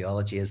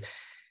paratheology is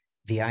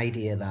the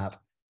idea that,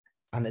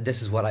 and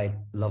this is what I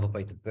love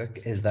about the book,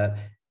 is that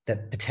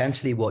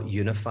potentially what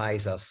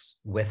unifies us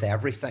with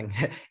everything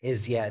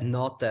is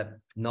not the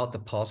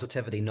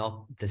positivity,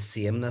 not the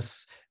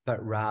sameness,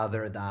 but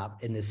rather that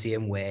in the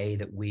same way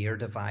that we are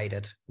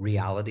divided,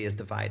 reality is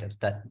divided,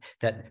 that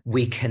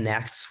we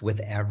connect with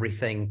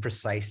everything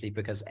precisely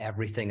because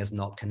everything is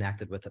not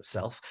connected with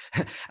itself.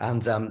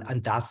 And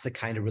that's the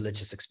kind of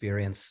religious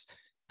experience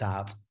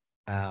that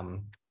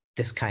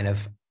this kind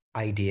of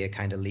idea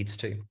kind of leads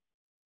to.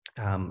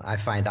 I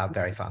find that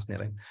very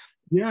fascinating.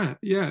 Yeah.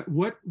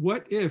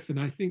 What if, and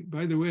I think,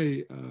 by the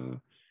way,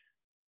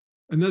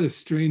 another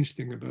strange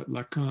thing about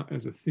Lacan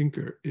as a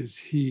thinker is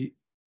he,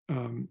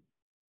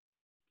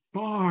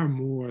 far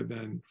more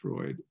than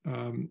Freud,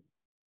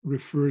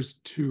 refers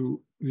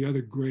to the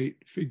other great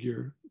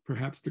figure,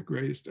 perhaps the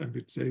greatest, I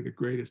would say the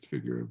greatest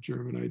figure of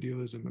German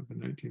idealism of the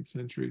 19th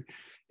century,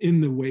 in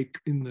the wake,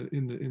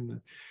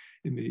 in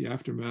the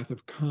aftermath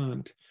of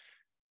Kant,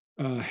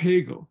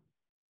 Hegel,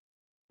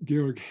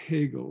 Georg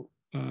Hegel,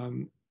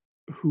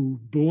 who,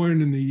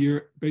 born in the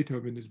year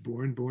Beethoven is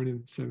born in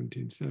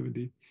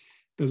 1770,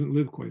 doesn't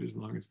live quite as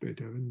long as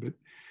Beethoven, but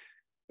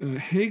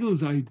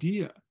Hegel's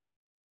idea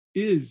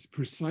is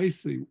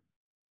precisely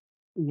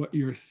what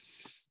you're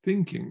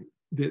thinking,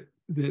 that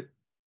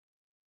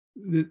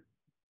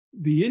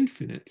the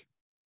infinite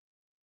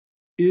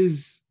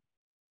is,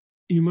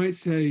 you might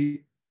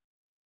say,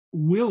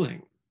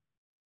 willing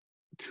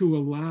to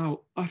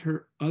allow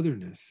utter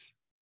otherness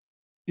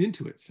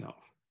into itself.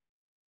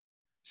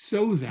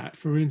 So that,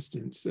 for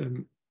instance,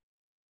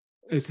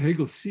 as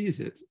Hegel sees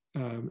it,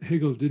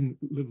 Hegel didn't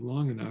live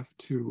long enough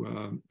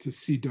to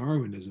see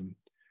Darwinism.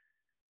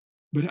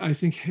 But I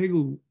think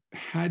Hegel,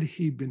 had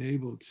he been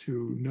able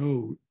to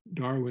know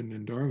Darwin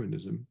and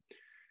Darwinism,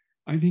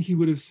 I think he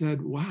would have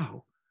said,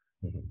 wow,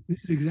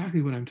 this is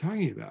exactly what I'm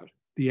talking about.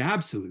 The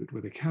absolute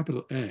with a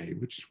capital A,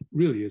 which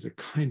really is a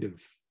kind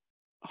of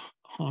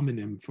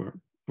homonym for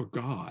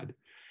God.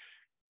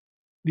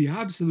 The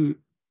absolute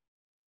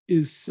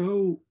is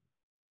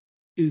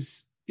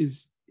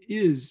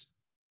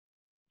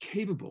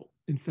capable.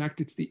 In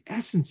fact, it's the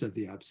essence of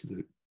the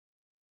absolute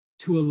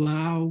to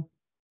allow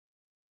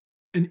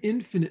an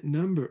infinite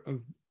number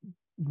of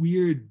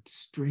weird,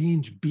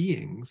 strange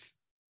beings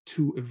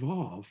to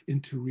evolve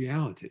into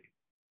reality.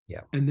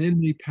 Yeah. And then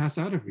they pass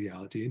out of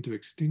reality into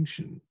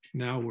extinction.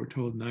 Now we're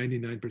told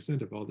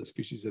 99% of all the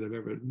species that have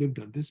ever lived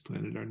on this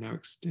planet are now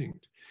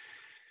extinct.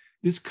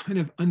 This kind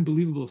of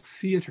unbelievable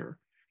theater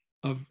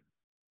of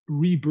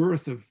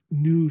rebirth of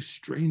new,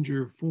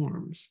 stranger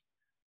forms.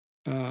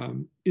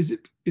 Is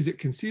it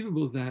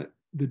conceivable that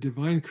the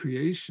divine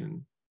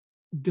creation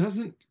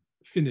doesn't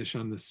finish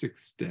on the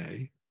sixth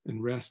day,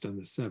 and rest on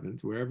the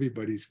seventh, where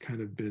everybody's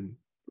kind of been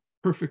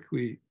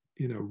perfectly,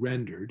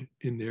 rendered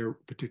in their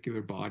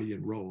particular body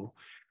and role.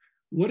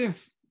 What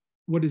if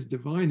what is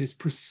divine is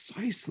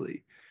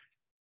precisely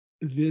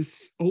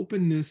this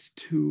openness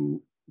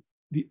to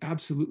the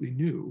absolutely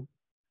new,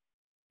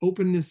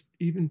 openness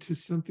even to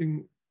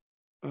something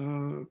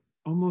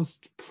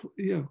almost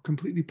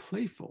completely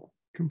playful,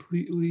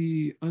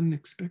 completely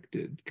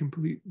unexpected,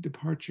 complete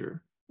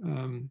departure,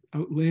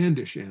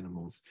 outlandish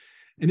animals.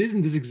 And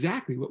isn't this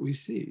exactly what we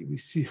see? We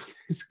see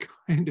this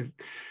kind of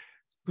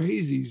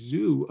crazy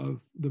zoo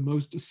of the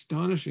most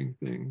astonishing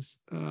things.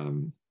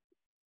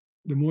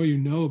 The more you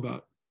know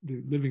about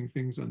the living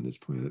things on this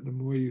planet, the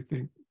more you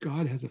think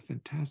God has a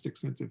fantastic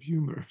sense of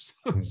humor.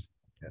 So, yes.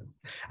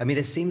 I mean,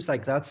 it seems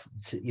like that's,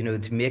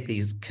 to make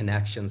these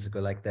connections, go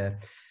like the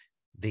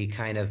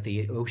kind of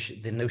the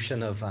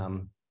notion of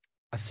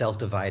a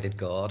self-divided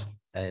God,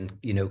 and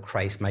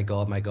Christ, my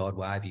God,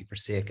 why have you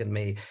forsaken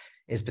me,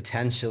 is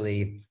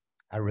potentially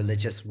a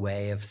religious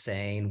way of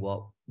saying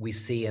what we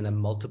see in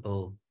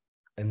multiple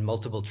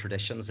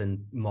traditions.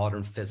 In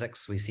modern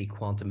physics, we see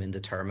quantum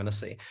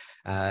indeterminacy.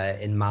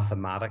 In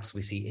mathematics,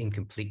 we see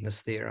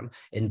incompleteness theorem.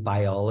 In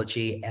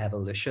biology,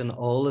 evolution.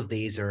 All of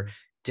these are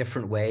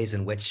different ways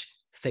in which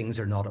things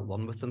are not at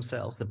one with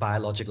themselves. The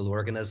biological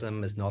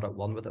organism is not at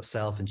one with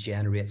itself and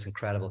generates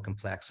incredible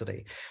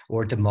complexity.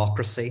 Or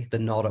democracy, the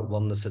not at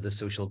oneness of the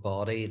social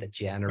body that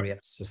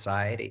generates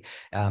society.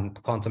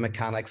 Quantum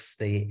mechanics,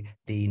 the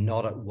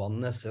not at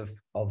oneness of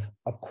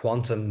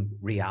quantum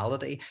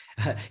reality,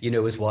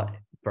 is what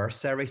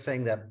births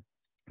everything.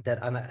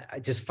 And I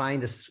just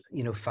find this,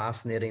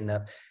 fascinating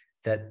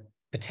that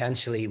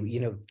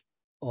potentially,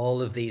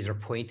 all of these are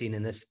pointing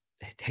in this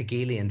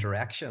Hegelian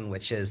direction,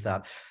 which is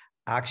that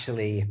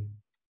actually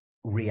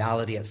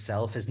reality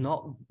itself is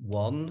not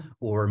one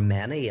or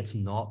many. It's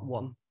not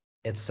one.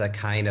 It's a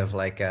kind of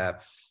like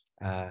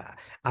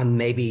and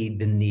maybe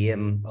the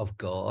name of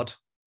God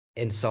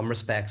in some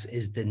respects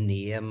is the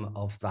name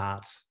of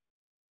that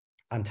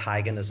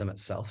antagonism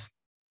itself.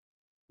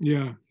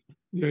 Yeah.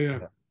 I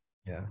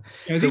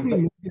think we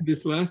mentioned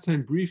this last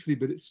time briefly,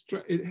 but it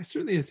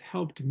certainly has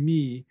helped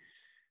me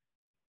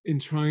in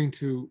trying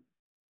to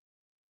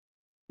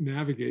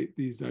navigate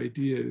these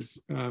ideas.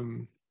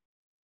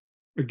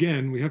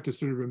 Again, we have to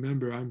sort of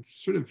remember I'm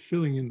sort of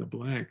filling in the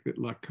blank that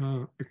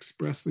Lacan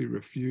expressly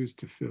refused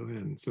to fill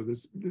in. So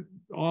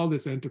all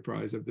this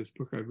enterprise of this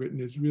book I've written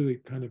is really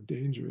kind of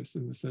dangerous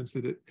in the sense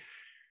that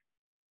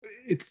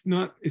it's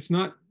not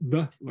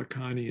the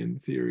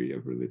Lacanian theory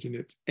of religion.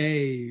 It's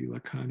a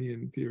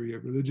Lacanian theory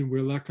of religion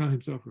where Lacan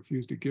himself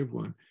refused to give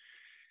one.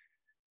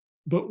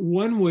 But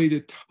one way to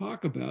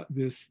talk about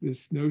this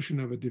notion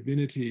of a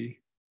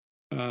divinity,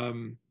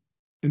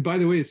 and by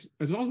the way, it's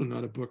also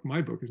not a book. My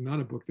book is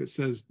not a book that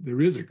says there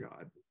is a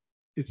God.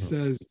 It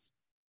says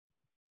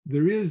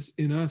there is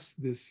in us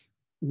this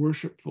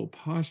worshipful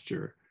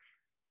posture,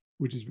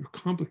 which is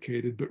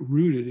complicated, but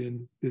rooted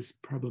in this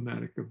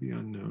problematic of the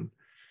unknown.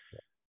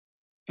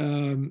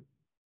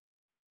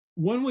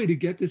 One way to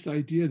get this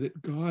idea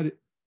that God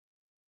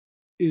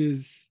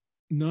is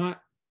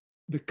not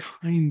the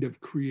kind of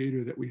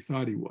creator that we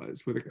thought he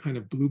was, with a kind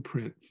of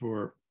blueprint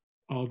for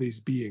all these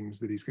beings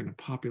that he's going to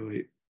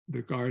populate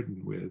the garden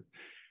with,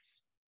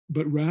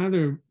 but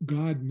rather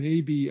God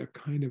may be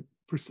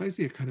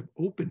precisely a kind of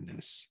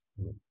openness,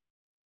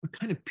 a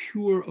kind of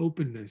pure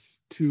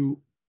openness to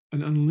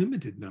an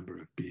unlimited number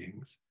of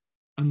beings,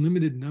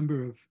 unlimited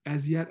number of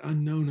as yet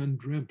unknown,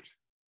 undreamt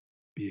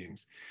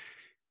beings.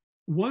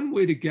 One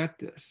way to get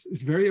this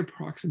is very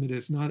approximate.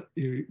 It's not,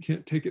 you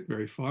can't take it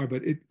very far,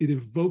 but it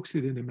evokes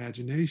it in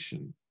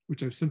imagination,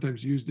 which I've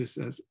sometimes used this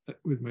as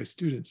with my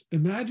students.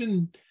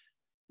 Imagine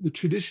the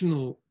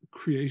traditional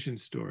creation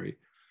story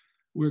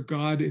where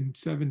God in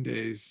 7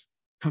 days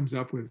comes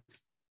up with,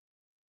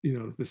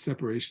 the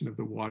separation of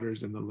the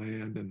waters and the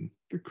land and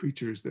the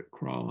creatures that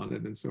crawl on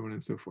it and so on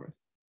and so forth.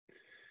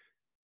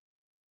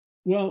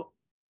 Well,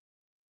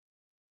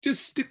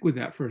 just stick with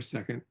that for a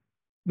second.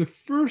 The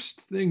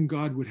first thing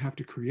God would have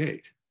to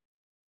create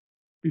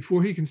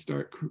before he can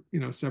start,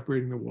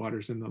 separating the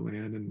waters and the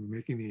land and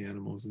making the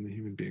animals and the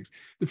human beings,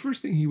 the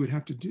first thing he would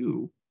have to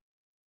do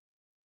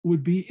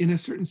would be, in a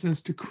certain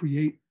sense, to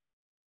create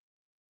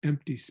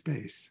empty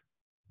space.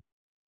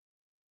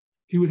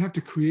 He would have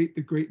to create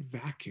the great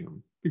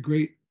vacuum, the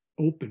great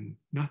open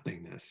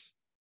nothingness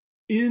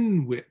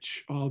in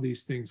which all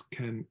these things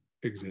can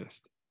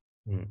exist.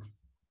 Mm.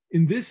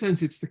 In this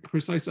sense, it's the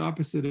precise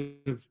opposite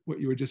of what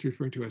you were just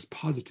referring to as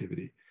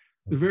positivity.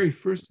 The very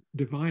first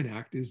divine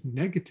act is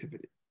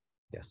negativity.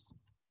 Yes.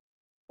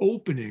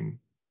 Opening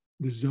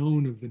the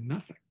zone of the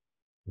nothing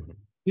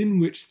in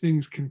which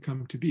things can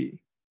come to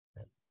be.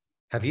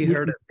 Have you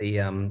heard of the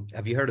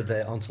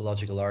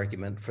ontological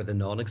argument for the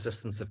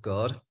non-existence of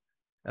God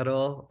at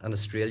all? An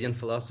Australian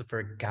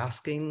philosopher,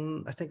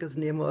 Gaskin, I think his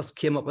name was,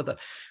 came up with it,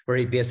 where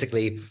he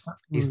basically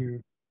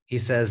he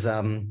says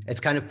it's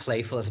kind of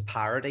playful as a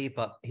parody,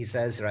 but he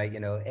says, right,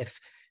 if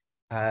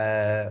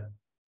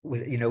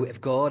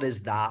God is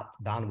that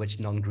than which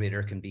none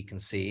greater can be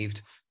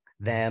conceived,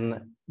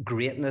 then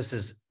greatness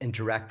is in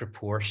direct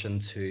proportion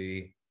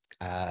to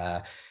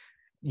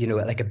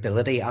like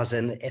ability, as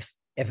in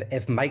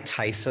if Mike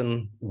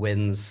Tyson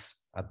wins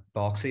a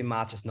boxing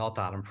match, it's not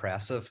that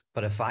impressive.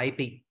 But if I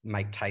beat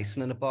Mike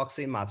Tyson in a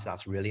boxing match,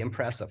 that's really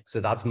impressive.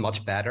 So that's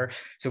much better.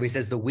 So he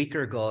says the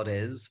weaker God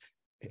is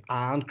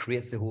and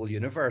creates the whole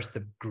universe,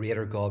 the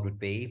greater God would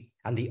be.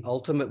 And the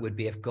ultimate would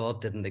be if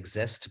God didn't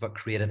exist but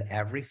created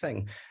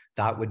everything.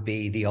 That would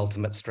be the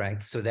ultimate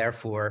strength. So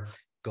therefore,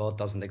 God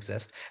doesn't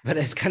exist. But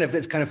it's kind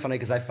of funny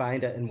because I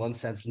find it in one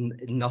sense,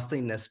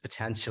 nothingness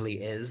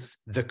potentially is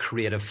the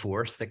creative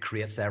force that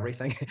creates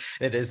everything.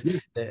 It is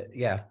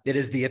it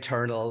is the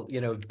eternal,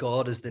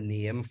 God is the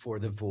name for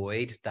the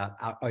void that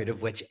out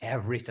of which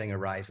everything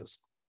arises.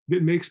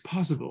 It makes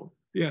possible.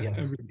 Yes.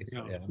 Everything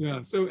else.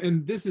 Yeah. So,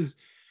 and this is,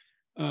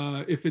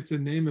 if it's a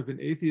name of an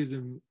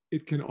atheism,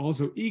 it can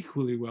also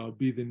equally well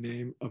be the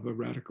name of a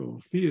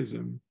radical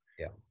theism.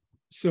 Yeah.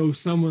 So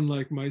someone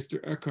like Meister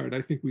Eckhart,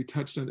 I think we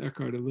touched on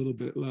Eckhart a little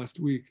bit last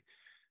week,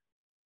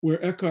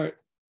 where Eckhart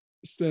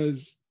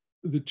says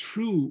the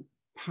true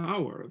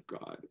power of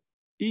God,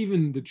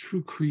 even the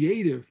true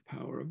creative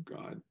power of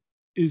God,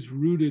 is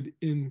rooted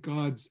in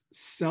God's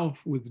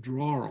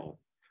self-withdrawal,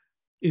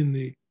 in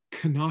the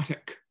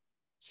kenotic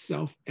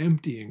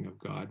self-emptying of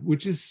God,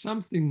 which is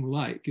something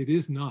like, it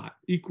is not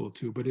equal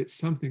to, but it's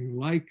something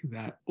like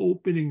that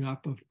opening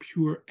up of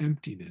pure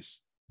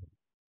emptiness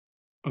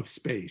of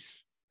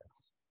space.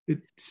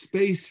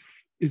 Space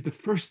is the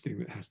first thing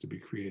that has to be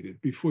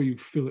created before you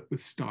fill it with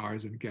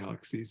stars and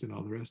galaxies and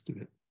all the rest of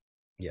it.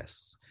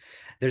 Yes.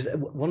 There's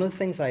one of the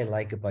things I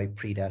like about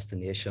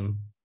predestination,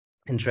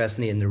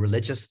 interestingly, in the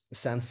religious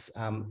sense.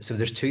 So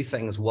there's two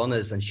things. One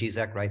is, and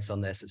Zizek writes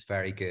on this, it's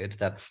very good,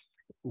 that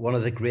one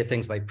of the great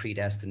things about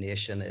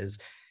predestination is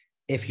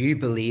if you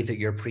believe that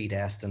you're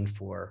predestined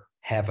for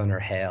heaven or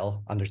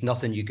hell, and there's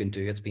nothing you can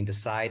do, it's been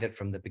decided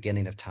from the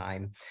beginning of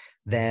time,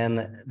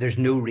 then there's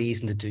no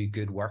reason to do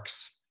good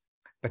works,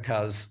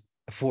 because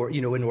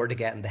in order to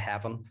get into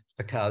heaven,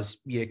 because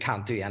you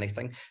can't do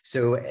anything.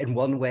 So in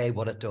one way,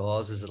 what it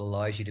does is it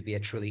allows you to be a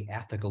truly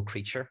ethical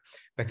creature,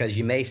 because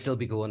you may still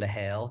be going to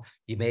hell,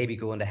 you may be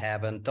going to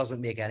heaven,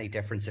 doesn't make any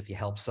difference if you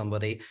help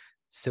somebody.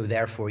 So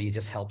therefore you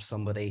just help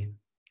somebody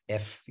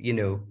if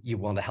you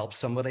want to help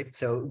somebody.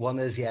 So one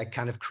is,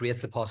 kind of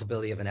creates the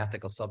possibility of an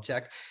ethical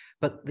subject.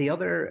 But the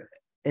other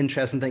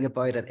interesting thing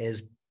about it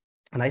is,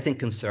 and I think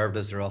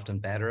conservatives are often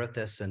better at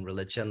this in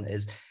religion,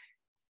 is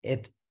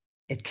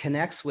it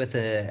connects with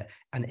an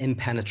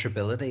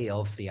impenetrability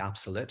of the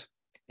absolute.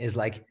 Is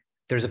like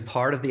there's a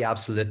part of the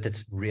absolute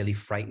that's really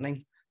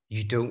frightening.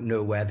 You don't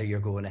know whether you're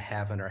going to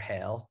heaven or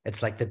hell.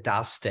 It's like the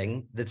Das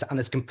Ding, and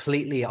it's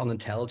completely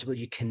unintelligible.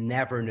 You can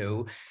never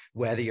know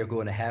whether you're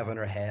going to heaven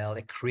or hell.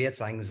 It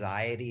creates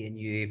anxiety in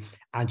you,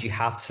 and you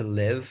have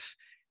to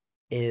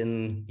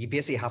you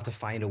basically have to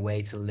find a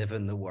way to live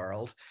in the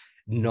world,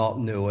 not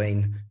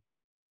knowing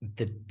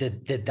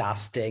the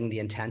Das Ding, the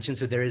intention.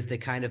 So there is the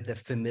kind of the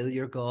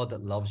familiar God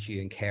that loves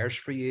you and cares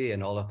for you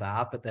and all of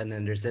that. But then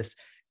there's this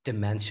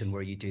dimension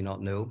where you do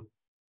not know.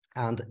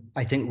 And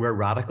I think where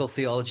radical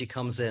theology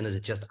comes in is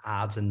it just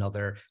adds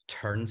another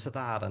turn to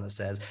that. And it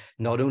says,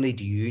 not only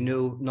do you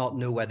not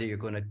know whether you're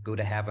going to go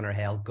to heaven or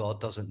hell,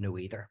 God doesn't know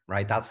either,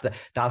 right? That's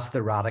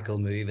the radical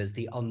move, is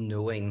the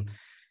unknowing.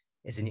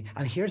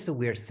 And here's the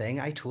weird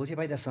thing. I told you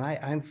about this, and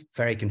I'm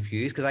very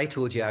confused, because I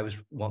told you I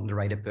was wanting to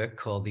write a book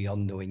called The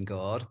Unknowing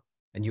God.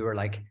 And you were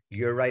like,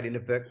 you're writing a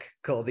book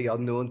called The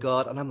Unknown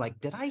God. And I'm like,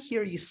 did I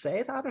hear you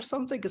say that or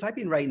something? Because I've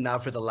been writing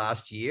that for the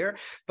last year.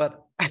 But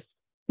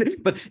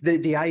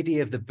the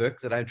idea of the book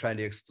that I'm trying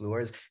to explore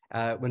is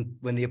when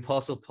the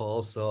Apostle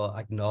Paul saw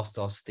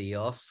agnostos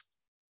theos,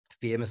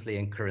 famously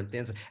in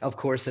Corinthians, of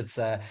course, it's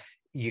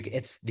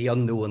the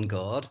unknown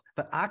God.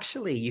 But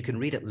actually, you can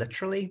read it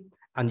literally.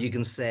 And you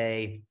can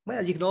say,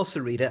 well, you can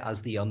also read it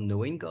as the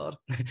unknowing God,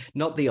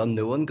 not the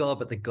unknown God,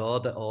 but the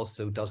God that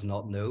also does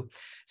not know.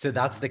 So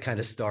that's the kind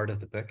of start of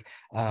the book.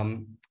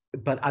 And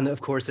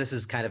of course, this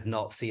is kind of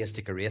not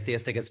theistic or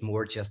atheistic. It's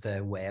more just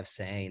a way of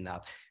saying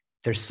that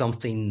there's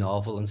something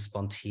novel and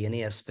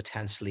spontaneous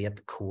potentially at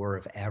the core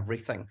of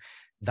everything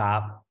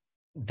that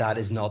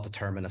is not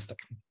deterministic.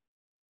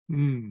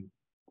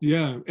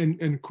 Yeah,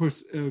 and of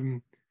course,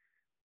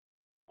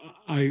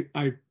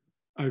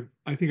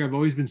 I think I've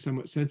always been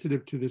somewhat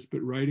sensitive to this,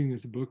 but writing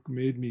this book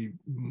made me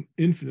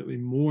infinitely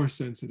more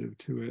sensitive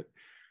to it.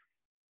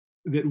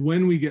 That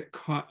when we get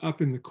caught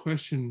up in the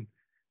question,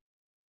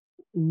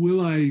 will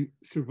I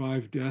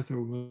survive death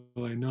or will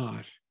I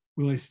not?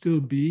 Will I still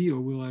be or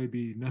will I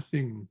be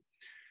nothing?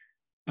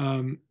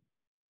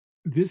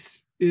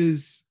 This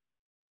is,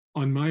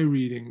 on my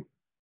reading,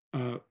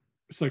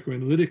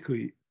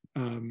 psychoanalytically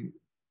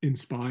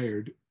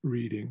inspired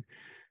reading.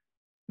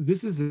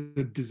 This is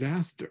a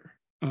disaster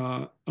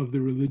of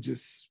the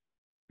religious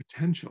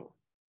potential.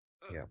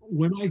 Yeah.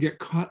 When I get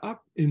caught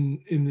up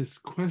in this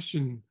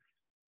question,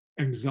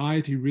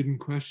 anxiety-ridden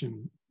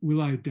question,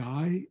 will I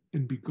die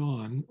and be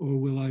gone, or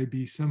will I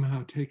be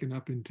somehow taken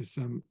up into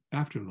some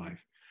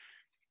afterlife?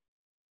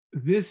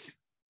 This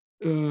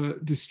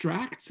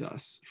distracts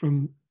us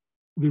from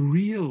the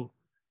real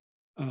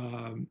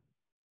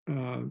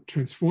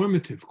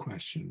transformative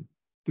question,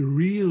 the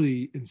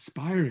really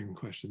inspiring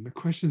question, the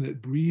question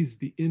that breathes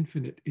the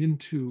infinite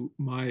into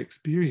my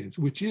experience,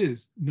 which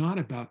is not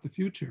about the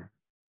future.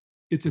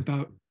 It's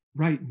about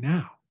right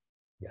now.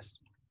 Yes.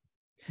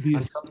 The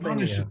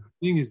astonishing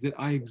thing is that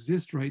I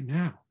exist right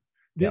now.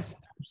 This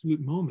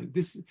absolute moment,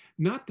 this,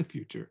 not the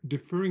future.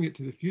 Deferring it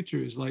to the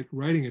future is like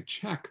writing a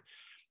check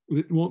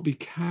that won't be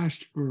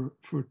cashed for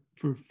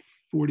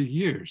 40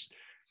 years.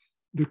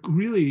 The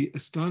really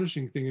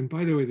astonishing thing, and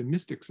by the way, the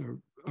mystics are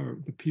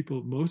the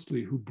people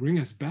mostly who bring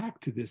us back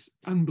to this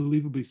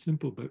unbelievably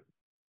simple but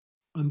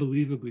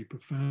unbelievably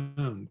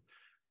profound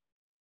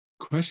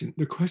question.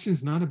 The question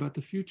is not about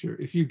the future.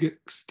 If you get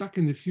stuck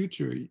in the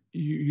future,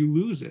 you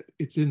lose it.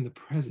 It's in the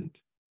present.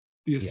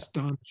 The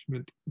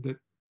astonishment that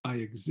I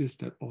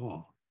exist at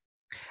all.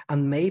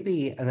 And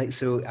maybe, and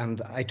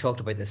I talked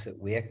about this at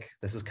Wake.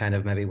 This is kind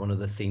of maybe one of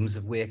the themes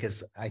of Wake,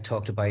 is I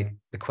talked about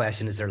the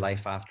question, is there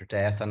life after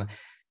death? And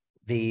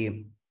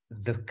the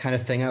kind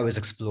of thing I was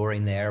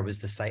exploring there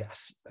was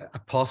a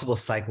possible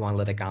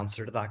psychoanalytic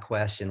answer to that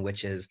question,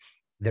 which is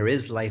there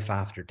is life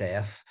after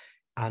death,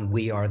 and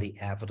we are the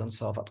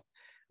evidence of it.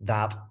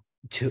 That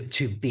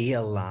to be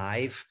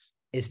alive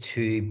is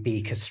to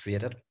be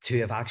castrated, to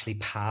have actually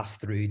passed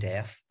through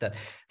death. That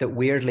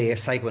weirdly, a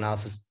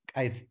psychoanalysis,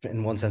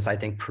 in one sense, I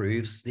think,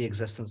 proves the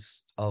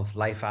existence of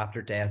life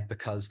after death,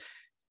 because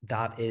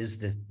that is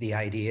the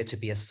idea. To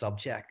be a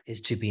subject is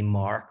to be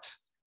marked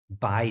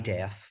by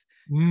death,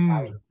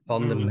 by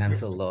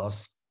fundamental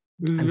laws.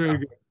 This is very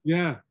good.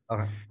 Yeah.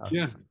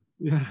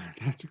 Yeah,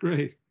 that's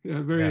great.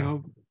 Yeah, very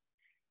helpful.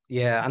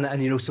 Yeah,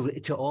 and so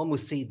to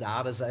almost see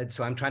that as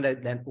so I'm trying to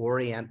then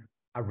orient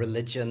a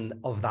religion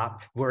of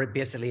that, where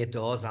it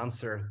does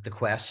answer the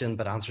question,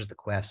 but answers the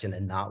question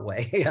in that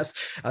way. Yes,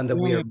 and that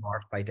we are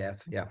marked by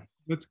death. Yeah,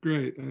 that's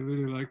great. I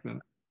really like that.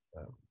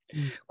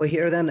 Well,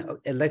 here then,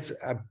 let's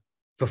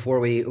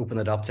before we open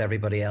it up to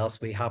everybody else,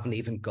 we haven't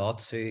even got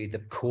to the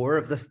core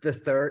of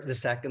the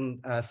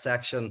second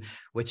section,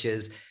 which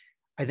is,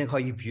 I think, how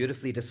you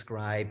beautifully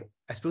describe,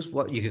 I suppose,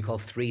 what you could call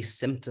 3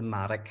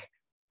 symptomatic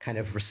kind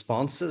of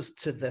responses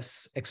to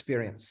this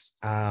experience.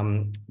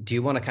 Do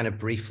you want to kind of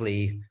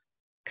briefly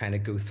kind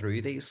of go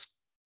through these?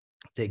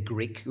 The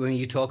Greek, when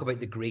you talk about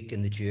the Greek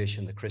and the Jewish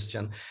and the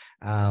Christian,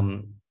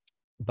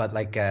 but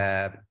like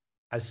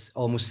as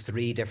almost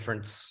 3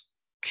 different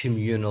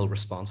communal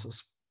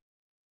responses.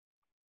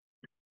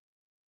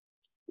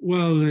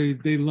 Well,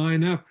 they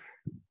line up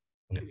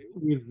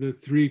with the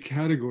 3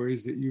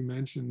 categories that you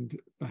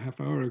mentioned a half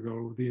hour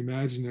ago: the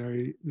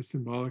imaginary, the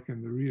symbolic,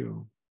 and the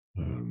real.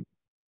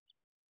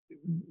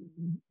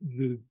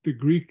 The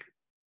Greek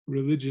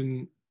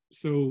religion,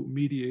 so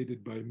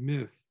mediated by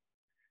myth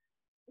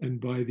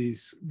and by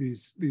these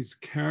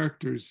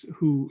characters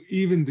who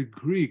even the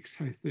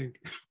Greeks, I think,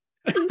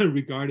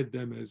 regarded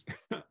them as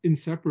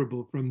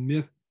inseparable from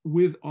myth,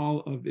 with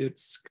all of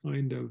its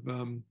kind of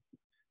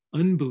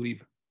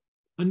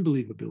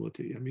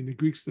unbelievability. I mean, the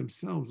Greeks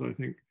themselves, I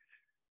think,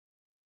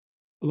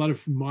 a lot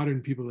of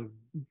modern people have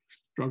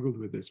struggled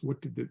with this.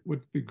 What did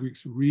the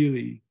Greeks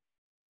really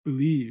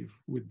believe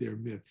with their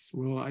myths?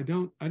 Well, I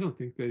don't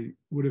think they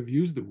would have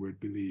used the word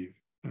believe.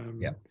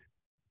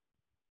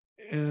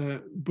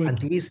 But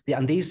these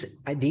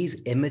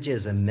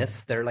images and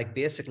myths, they're like,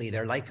 basically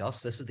they're like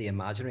us. This is the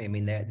imaginary. I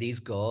mean, these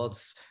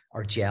gods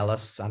are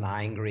jealous and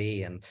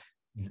angry, and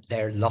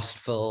they're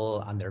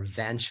lustful and they're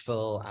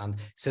vengeful, and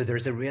so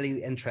there's a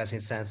really interesting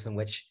sense in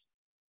which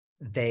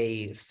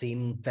they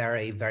seem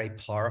very, very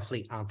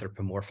powerfully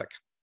anthropomorphic.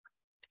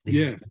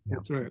 Yes,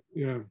 that's right.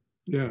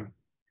 Yeah.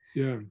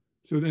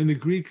 So then the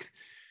Greek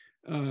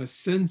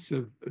sense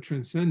of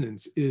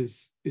transcendence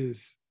is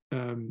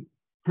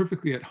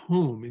perfectly at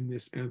home in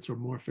this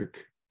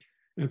anthropomorphic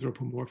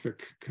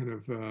kind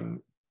of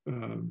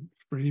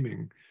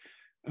framing.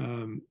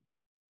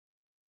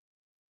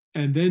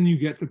 And then you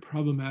get the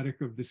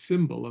problematic of the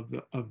symbol, of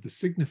the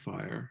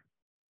signifier,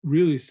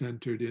 really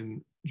centered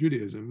in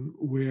Judaism,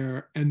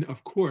 and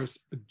of course,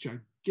 a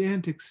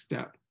gigantic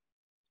step,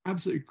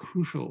 absolutely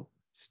crucial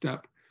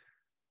step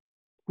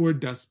toward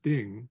Das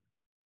Ding.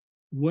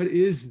 What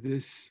is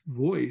this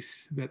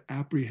voice that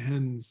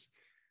apprehends,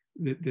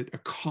 that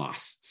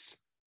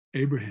accosts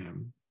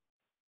Abraham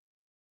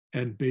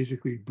and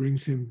basically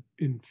brings him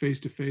in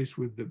face to face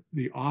with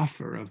the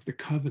offer of the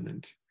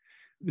covenant?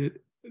 That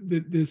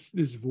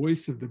this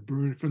voice of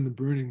from the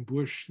burning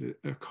bush that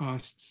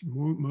accosts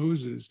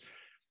Moses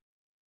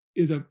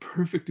is a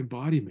perfect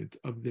embodiment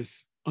of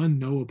this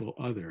unknowable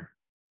other.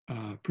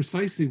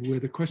 Precisely where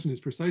the question is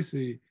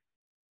precisely,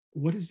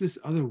 what does this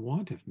other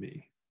want of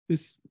me?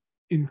 This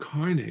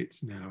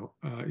incarnates now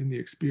in the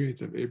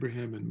experience of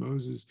Abraham and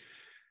Moses,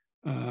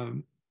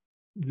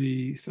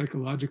 the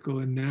psychological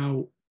and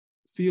now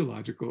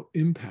theological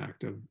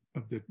impact of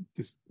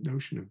this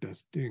notion of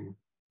Das Ding.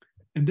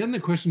 And then the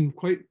question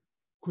quite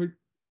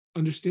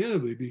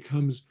understandably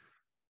becomes,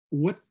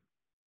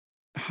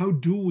 how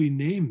do we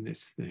name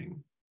this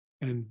thing?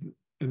 And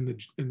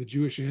the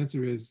Jewish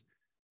answer is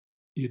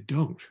you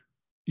don't.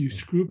 You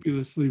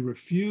scrupulously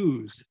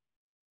refuse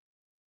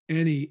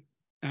any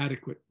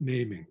adequate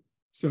naming.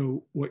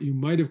 So what you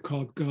might have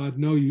called God,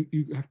 no, you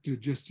have to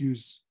just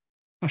use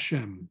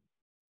Hashem,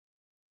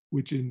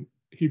 which in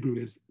Hebrew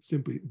is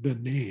simply the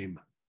name.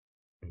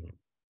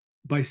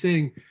 By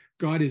saying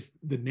God is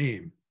the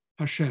name,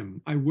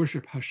 Hashem, I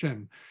worship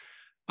Hashem,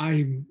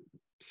 I'm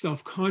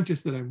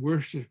self-conscious that I'm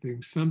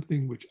worshiping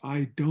something which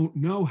I don't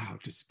know how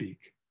to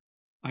speak.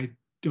 I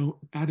don't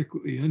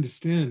adequately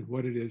understand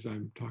what it is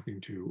I'm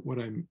talking to, what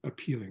I'm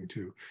appealing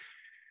to.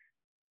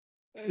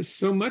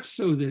 So much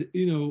so that,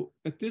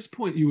 at this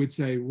point you would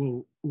say,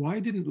 well, why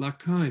didn't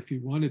Lacan, if he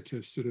wanted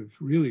to sort of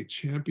really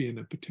champion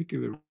a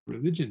particular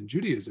religion,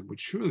 Judaism would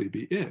surely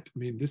be it. I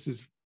mean, this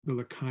is the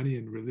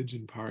Lacanian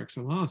religion par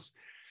excellence,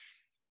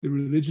 the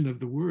religion of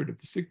the word, of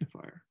the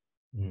signifier,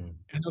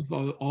 and of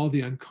all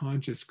the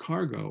unconscious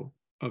cargo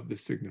of the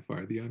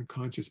signifier, the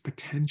unconscious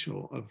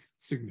potential of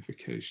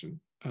signification,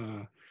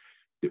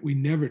 that we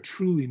never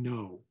truly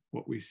know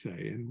what we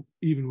say. And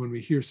even when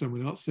we hear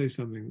someone else say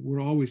something,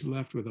 we're always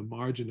left with a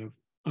margin of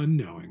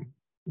unknowing.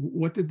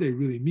 What did they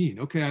really mean?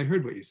 Okay, I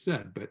heard what you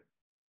said, but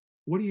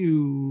what are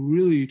you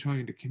really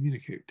trying to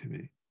communicate to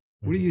me?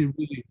 What are you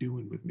really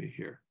doing with me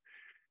here?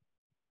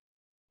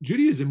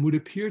 Judaism would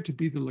appear to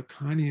be the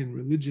Lacanian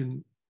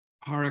religion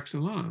par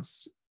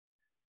excellence.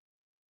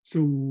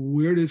 So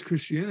where does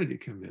Christianity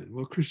come in?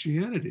 Well,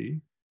 Christianity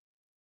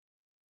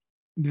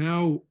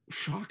now,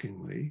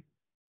 shockingly,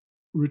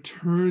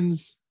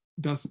 returns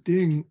Das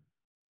Ding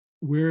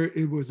where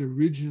it was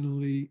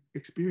originally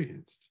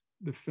experienced.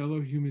 The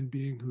fellow human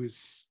being who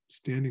is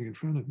standing in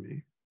front of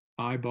me,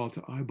 eyeball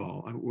to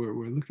eyeball,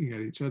 we're looking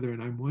at each other,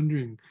 and I'm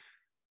wondering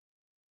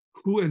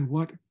who and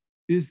what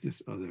is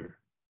this other,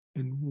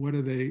 and what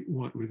do they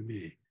want with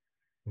me?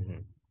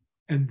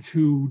 And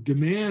to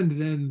demand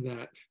then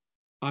that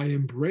I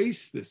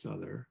embrace this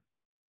other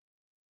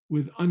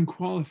with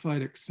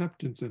unqualified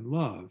acceptance and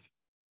love,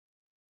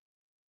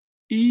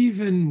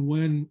 even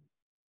when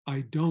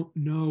I don't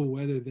know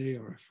whether they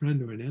are a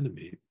friend or an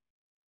enemy,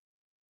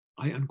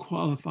 I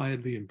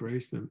unqualifiedly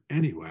embrace them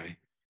anyway.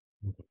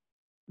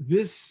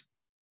 This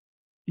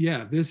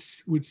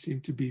would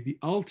seem to be the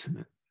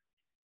ultimate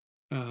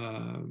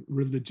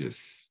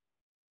religious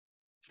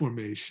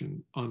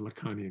formation on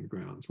Lacanian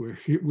grounds, where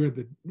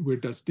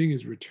Das Ding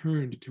is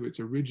returned to its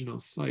original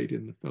site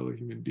in the fellow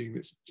human being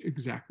that's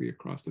exactly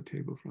across the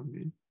table from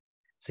me.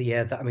 So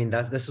yeah,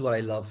 this is what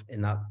I love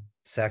in that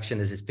section.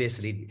 Is it's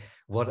basically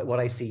what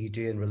I see you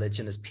do in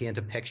religion is paint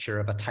a picture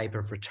of a type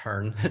of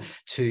return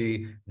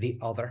to the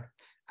other,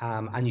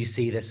 and you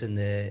see this in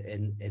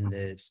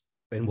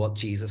what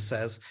Jesus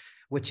says.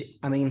 Which,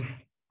 I mean,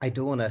 I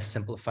don't want to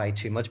simplify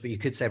too much, but you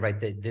could say, right,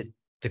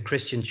 the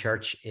Christian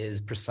church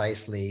is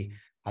precisely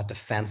a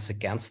defense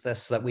against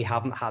this. That we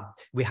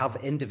have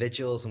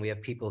individuals and we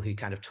have people who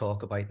kind of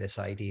talk about this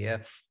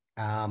idea,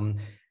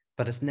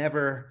 but it's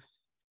never.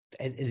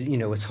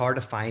 It's hard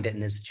to find it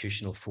in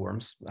institutional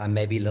forms,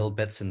 maybe little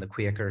bits in the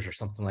Quakers or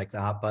something like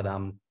that. But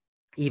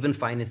even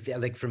finding,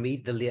 like for me,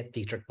 the late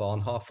Dietrich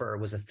Bonhoeffer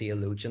was a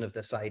theologian of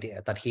this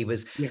idea that he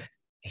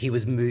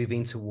was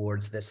moving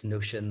towards this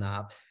notion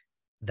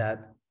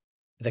that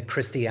the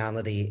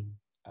Christianity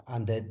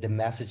and the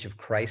message of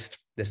Christ,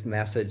 this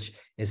message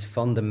is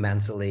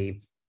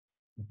fundamentally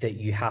that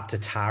you have to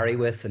tarry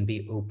with and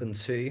be open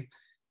to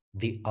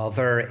the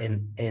other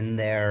in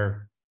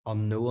their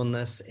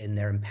unknownness, in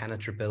their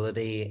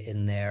impenetrability,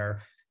 in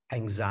their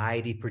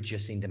anxiety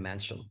producing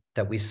dimension,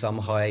 that we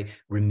somehow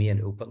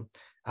remain open,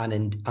 and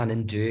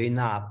in doing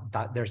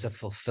that there's a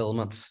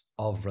fulfillment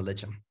of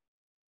religion.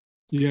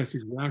 Yes,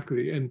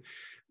 exactly. And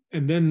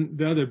then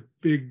the other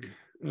big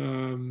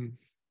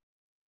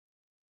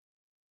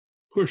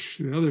push,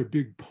 the other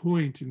big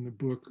point in the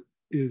book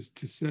is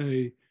to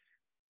say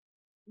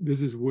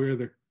this is where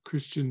the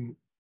Christian,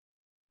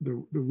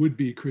 the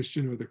would-be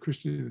Christian or the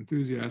Christian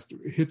enthusiast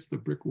hits the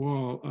brick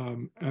wall,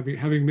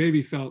 having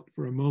maybe felt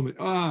for a moment,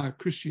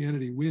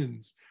 Christianity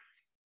wins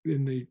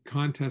in the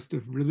contest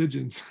of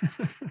religions.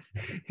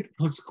 It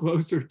comes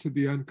closer to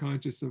the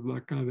unconscious of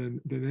Lacan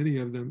than any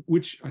of them,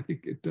 which I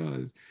think it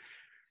does.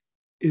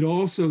 It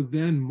also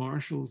then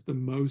marshals the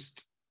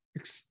most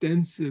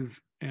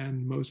extensive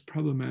and most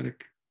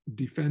problematic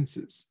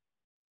defenses,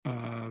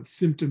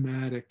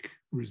 symptomatic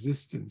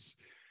resistance.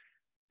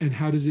 And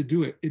how does it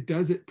do it? It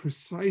does it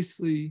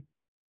precisely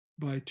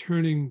by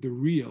turning the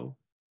real.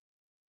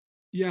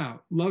 Yeah,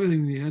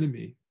 loving the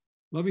enemy,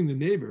 loving the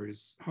neighbor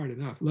is hard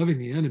enough. Loving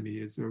the enemy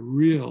is a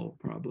real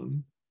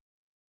problem.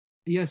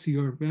 Yes,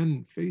 you are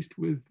then faced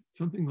with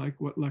something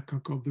like what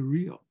Lacan called the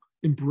real,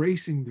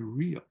 embracing the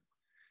real.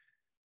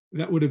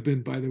 That would have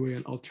been, by the way,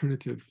 an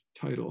alternative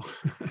title.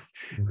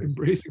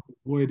 Embracing the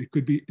void, it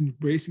could be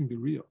embracing the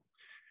real.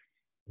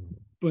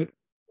 But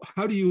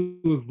how do you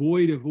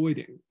avoid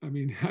avoiding? I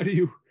mean, how do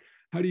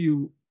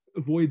you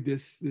avoid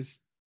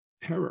this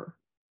terror?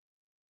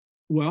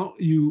 Well,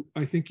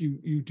 I think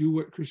you do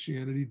what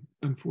Christianity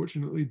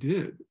unfortunately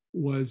did,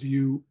 was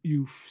you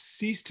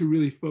cease to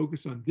really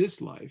focus on this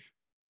life.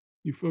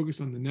 You focus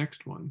on the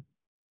next one.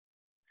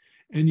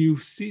 and you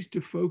cease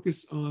to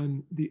focus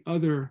on the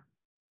other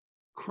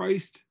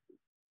Christ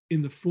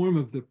in the form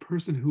of the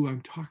person who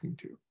I'm talking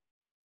to,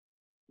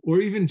 or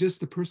even just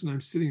the person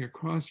I'm sitting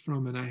across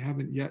from and I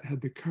haven't yet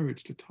had the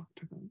courage to talk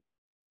to them.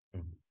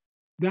 Mm-hmm.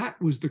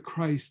 That was the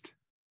Christ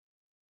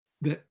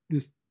that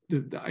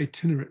the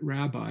itinerant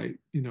rabbi,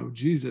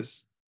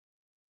 Jesus,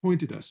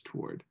 pointed us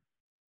toward.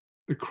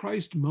 The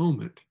Christ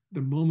moment,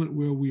 the moment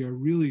where we are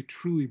really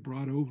truly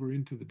brought over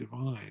into the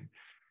divine,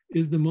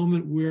 is the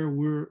moment where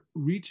we're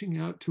reaching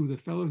out to the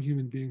fellow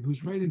human being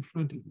who's right in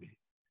front of me.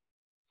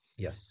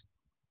 Yes.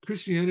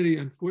 Christianity,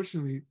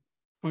 unfortunately,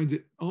 finds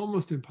it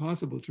almost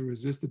impossible to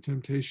resist the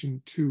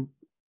temptation to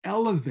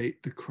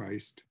elevate the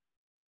Christ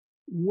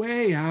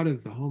way out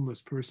of the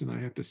homeless person I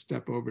have to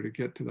step over to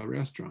get to the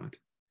restaurant.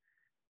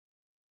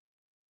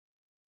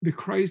 The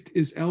Christ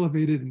is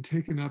elevated and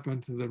taken up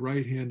onto the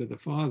right hand of the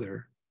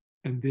Father,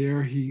 and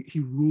there he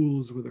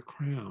rules with a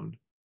crown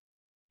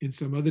in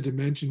some other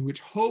dimension,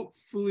 which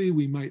hopefully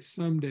we might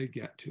someday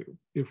get to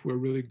if we're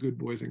really good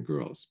boys and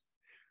girls.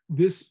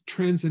 This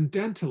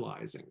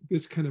transcendentalizing,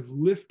 this kind of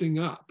lifting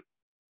up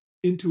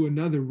into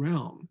another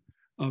realm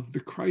of the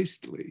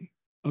Christly,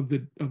 of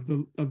the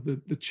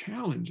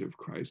challenge of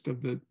Christ,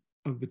 of the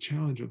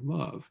challenge of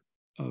love,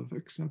 of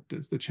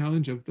acceptance, the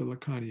challenge of the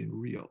Lacanian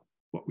real,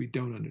 what we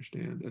don't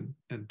understand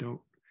and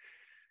don't,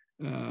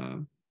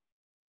 in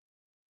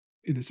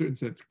a certain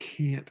sense,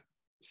 can't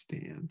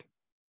stand.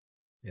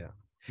 Yeah.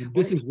 And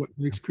this is what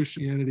makes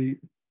Christianity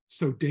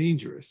so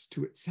dangerous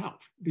to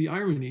itself. The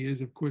irony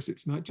is, of course,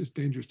 it's not just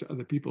dangerous to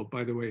other people.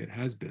 By the way, it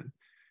has been.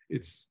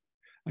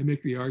 I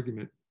make the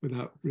argument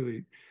without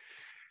really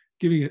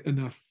giving it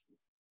enough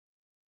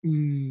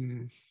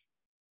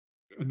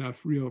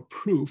real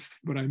proof,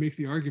 but I make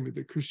the argument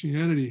that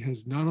Christianity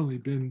has not only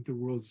been the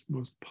world's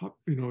most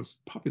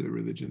popular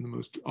religion, the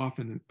most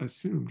often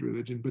assumed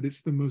religion, but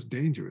it's the most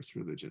dangerous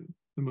religion,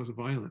 the most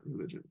violent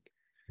religion.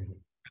 Mm-hmm.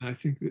 And I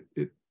think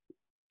that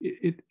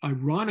it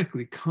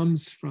ironically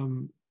comes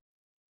from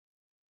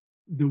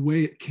the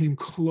way it came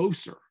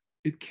closer.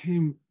 It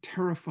came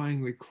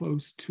terrifyingly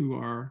close to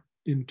our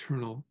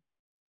internal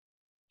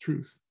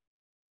truth.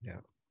 Yeah.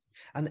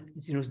 And,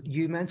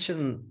 you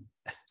mentioned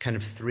kind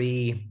of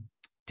three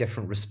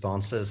different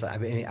responses. I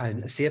mean, I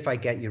see if I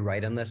get you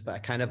right on this, but I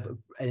kind of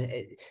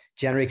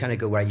generally kind of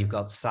go where you've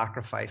got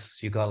sacrifice.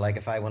 You've got, like,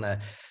 if I want to,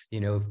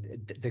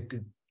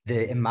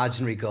 the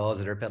imaginary gods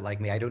that are a bit like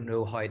me, I don't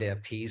know how to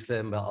appease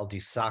them, but I'll do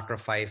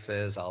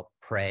sacrifices, I'll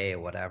pray or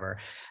whatever.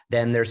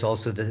 Then there's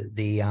also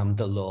the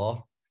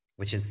law,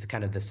 which is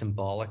kind of the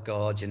symbolic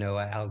God.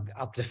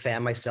 I'll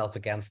defend myself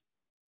against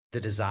the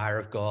desire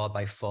of God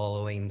by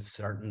following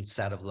certain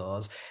set of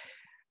laws.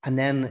 And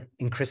then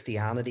in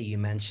Christianity, you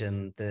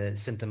mentioned the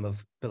symptom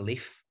of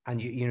belief,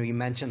 and you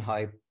mentioned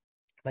how,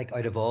 like,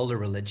 out of all the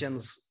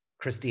religions,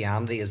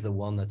 Christianity is the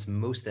one that's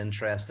most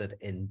interested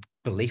in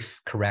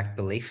belief, correct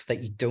belief,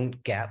 that you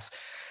don't get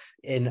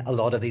in a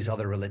lot of these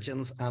other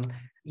religions.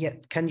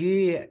 Can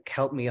you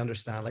help me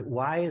understand, like,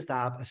 why is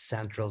that a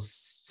central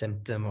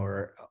symptom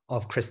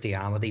of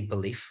Christianity,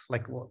 belief?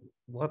 Like,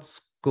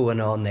 what's going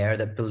on there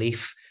that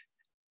belief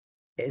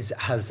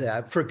has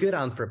for good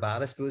and for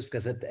bad, I suppose,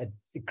 because it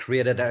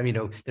created,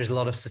 there's a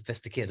lot of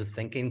sophisticated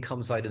thinking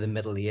comes out of the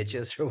Middle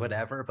Ages or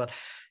whatever, but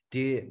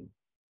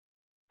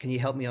can you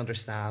help me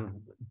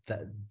understand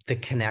the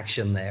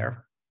connection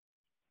there?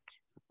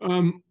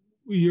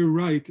 You're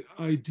right.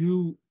 I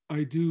do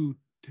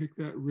take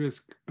that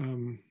risk.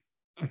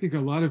 I think a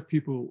lot of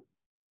people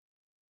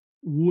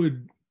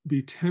would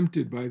be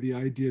tempted by the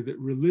idea that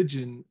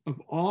religion of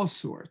all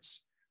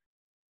sorts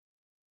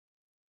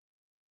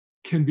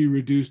can be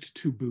reduced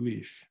to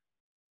belief.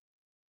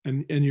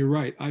 And you're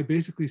right. I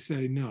basically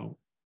say, no,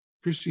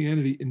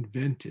 Christianity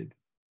invented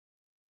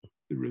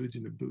the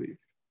religion of belief.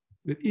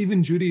 That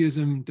even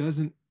Judaism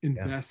doesn't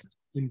invest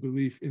in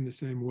belief in the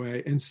same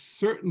way, and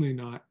certainly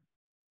not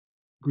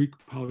Greek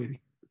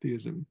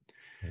polytheism.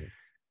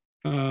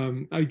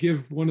 Right. I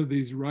give one of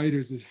these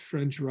writers, a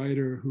French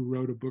writer who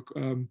wrote a book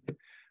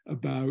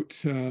about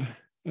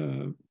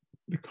the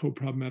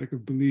co-problematic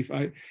of belief.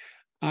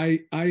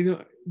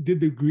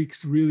 Did the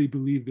Greeks really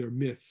believe their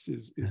myths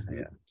is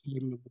the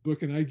title of the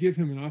book. And I give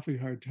him an awfully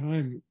hard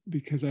time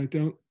because I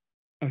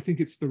think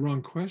it's the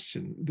wrong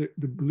question.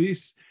 The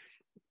beliefs,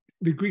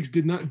 the Greeks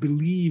did not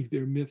believe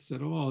their myths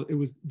at all.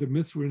 The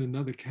myths were in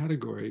another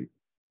category,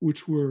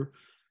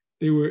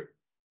 they were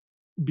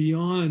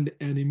beyond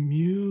and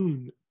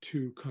immune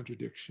to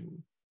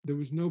contradiction. There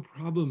was no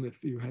problem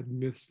if you had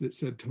myths that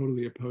said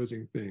totally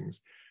opposing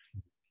things,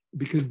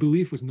 because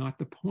belief was not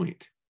the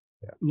point.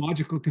 Yeah.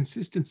 Logical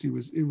consistency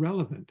was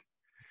irrelevant.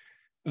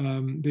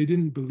 They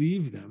didn't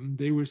believe them.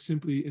 They were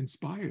simply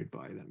inspired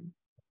by them.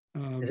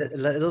 Is it a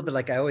little bit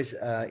like, I always,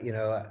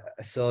 I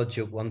saw a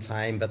joke one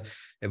time, but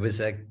it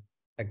was a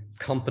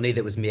company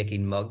that was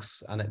making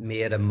mugs, and it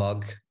made a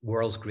mug,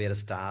 World's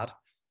Greatest Dad.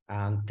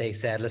 And they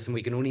said, listen,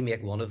 we can only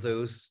make one of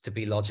those to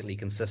be logically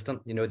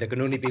consistent. There can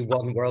only be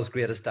one world's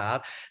greatest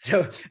dad.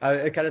 So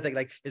I kind of think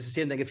like it's the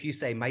same thing. If you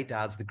say my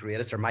dad's the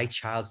greatest or my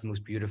child's the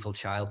most beautiful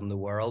child in the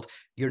world,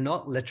 you're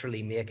not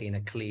literally making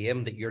a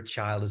claim that your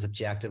child is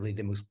objectively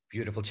the most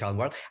beautiful child in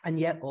the world. And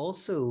yet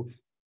also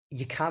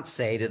you can't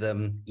say to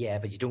them, yeah,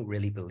 but you don't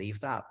really believe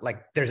that.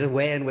 Like there's a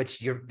way in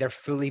which they're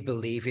fully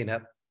believing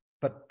it,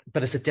 but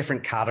it's a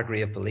different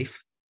category of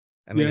belief.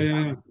 I mean,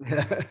 yeah.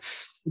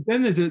 But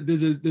then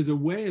there's a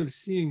way of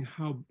seeing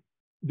how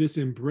this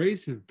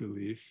embrace of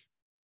belief,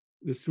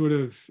 this sort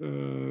of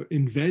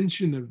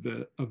invention of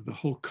the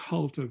whole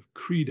cult of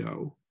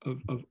credo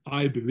of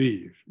I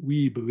believe,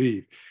 we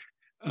believe,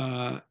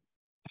 how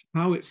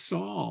it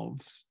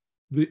solves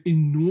the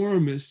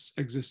enormous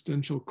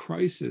existential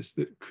crisis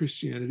that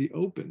Christianity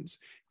opens.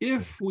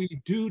 If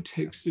we do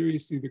take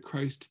seriously the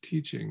Christ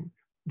teaching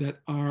that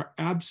our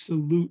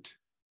absolute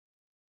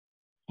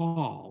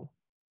call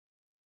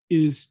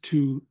is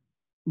to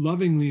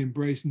lovingly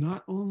embrace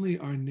not only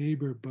our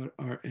neighbor, but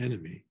our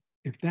enemy.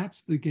 If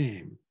that's the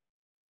game,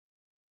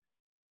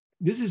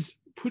 this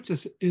puts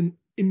us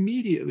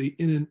immediately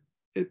in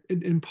an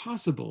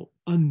impossible,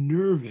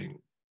 unnerving,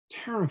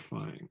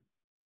 terrifying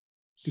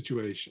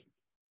situation.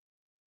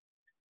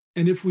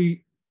 And if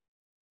we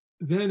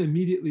then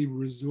immediately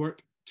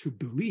resort to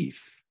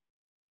belief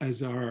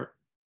as our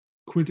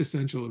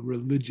quintessential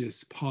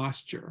religious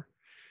posture,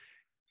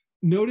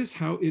 notice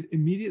how it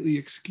immediately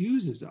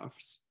excuses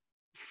us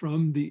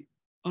from the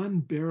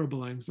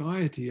unbearable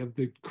anxiety of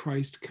the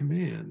Christ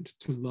command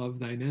to love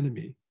thine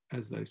enemy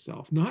as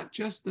thyself, not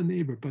just the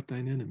neighbor, but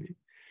thine enemy.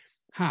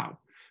 How?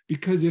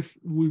 Because if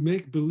we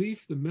make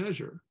belief the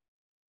measure,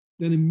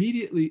 then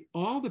immediately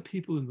all the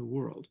people in the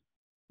world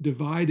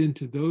divide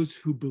into those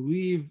who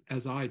believe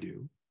as I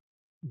do.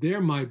 They're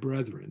my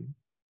brethren.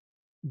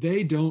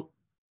 They don't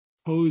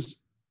pose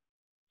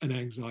an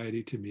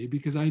anxiety to me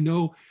because I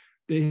know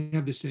they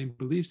have the same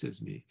beliefs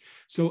as me.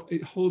 So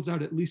it holds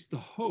out at least the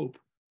hope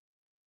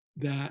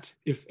that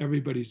if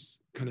everybody's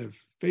kind of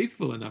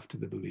faithful enough to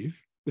the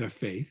belief, their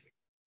faith,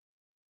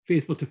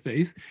 faithful to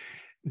faith,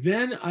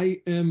 then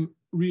I am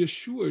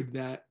reassured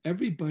that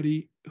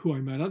everybody who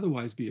I might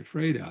otherwise be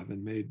afraid of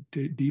and made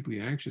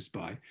deeply anxious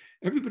by,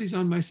 everybody's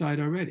on my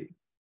side already.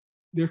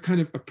 They're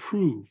kind of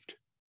approved.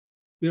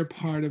 They're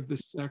part of the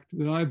sect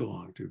that I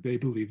belong to. They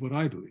believe what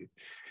I believe.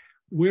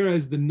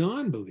 Whereas the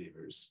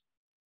non-believers,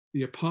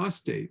 the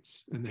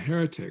apostates and the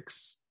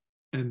heretics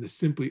and the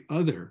simply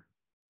other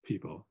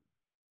people,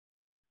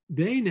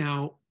 they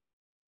now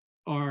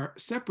are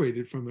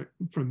separated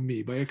from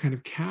me by a kind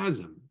of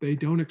chasm. They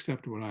don't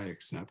accept what I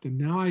accept. And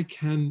now I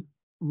can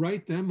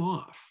write them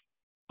off.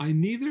 I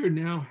neither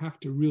now have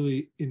to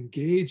really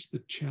engage the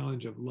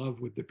challenge of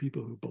love with the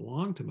people who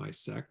belong to my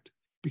sect,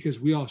 because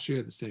we all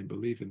share the same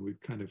belief and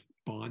we've kind of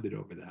bonded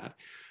over that.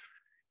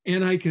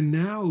 And I can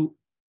now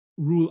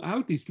rule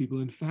out these people.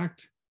 In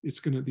fact,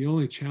 the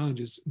only challenge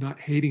is not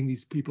hating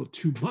these people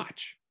too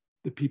much,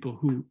 the people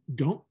who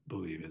don't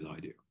believe as I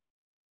do.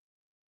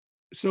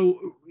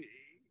 So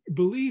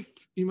belief,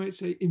 you might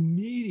say,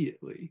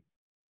 immediately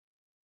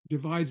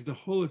divides the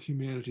whole of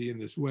humanity in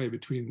this way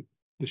between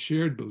the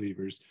shared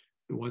believers,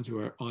 the ones who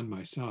are on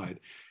my side,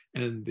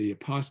 and the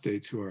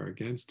apostates who are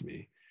against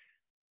me.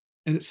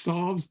 And it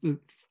solves the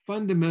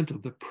fundamental,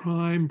 the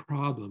prime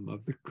problem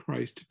of the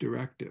Christ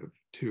directive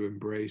to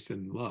embrace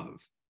and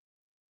love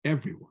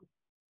everyone.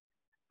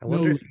 I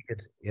wonder if you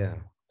could, yeah.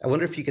 I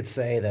wonder if you could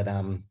say that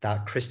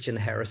that Christian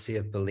heresy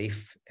of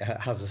belief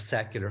has a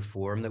secular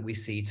form that we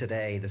see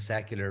today, the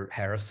secular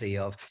heresy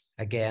of,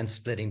 again,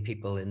 splitting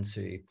people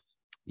into,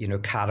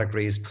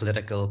 categories,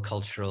 political,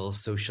 cultural,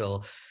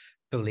 social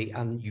belief.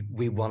 And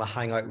we want to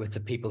hang out with the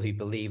people who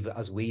believe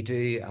as we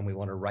do, and we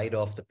want to write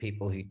off the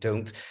people who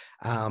don't.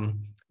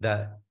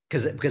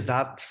 Because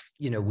that,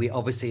 we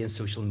obviously in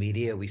social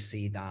media, we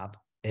see that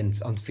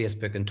on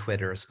Facebook and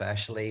Twitter,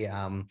 especially.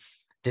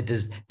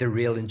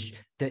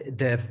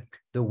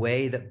 The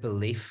way that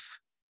belief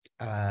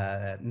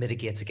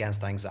mitigates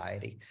against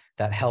anxiety,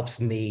 that helps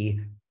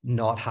me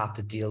not have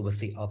to deal with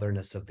the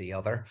otherness of the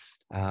other.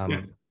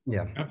 Yes,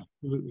 yeah,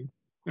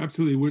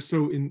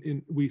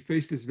 absolutely. We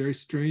face this very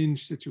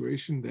strange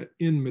situation that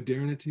in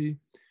modernity,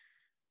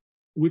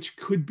 which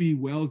could be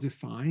well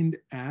defined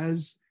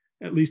as,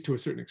 at least to a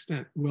certain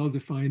extent, well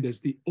defined as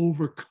the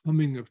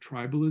overcoming of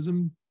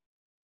tribalism,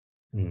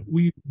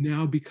 we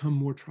now become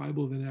more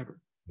tribal than ever.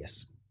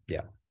 Yes.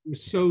 Yeah. We're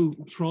so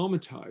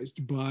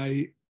traumatized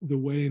by the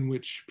way in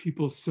which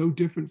people so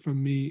different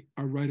from me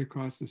are right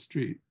across the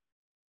street,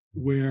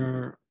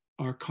 where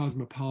our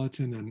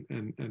cosmopolitan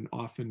and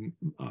often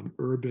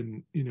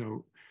urban,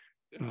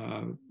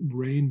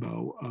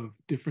 rainbow of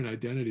different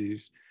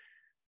identities,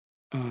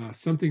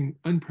 something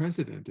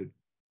unprecedented,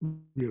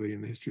 really,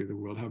 in the history of the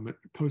world. How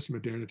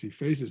postmodernity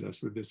faces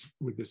us with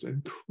this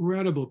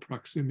incredible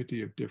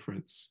proximity of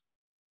difference.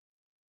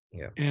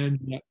 Yeah.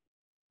 And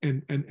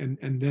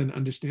then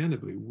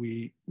understandably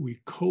we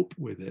cope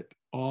with it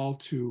all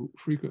too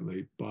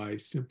frequently by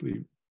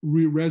simply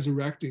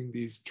resurrecting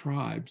these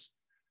tribes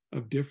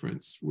of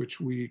difference, which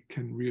we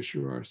can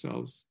reassure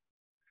ourselves,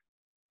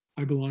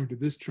 I belong to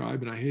this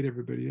tribe and I hate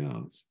everybody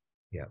else.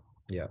 Yeah,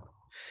 yeah.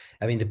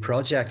 I mean, the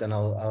project, and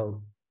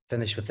I'll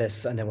finish with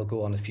this, and then we'll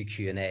go on a few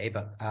Q&A.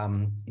 But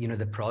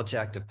the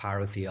project of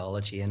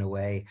parotheology, in a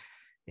way,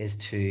 is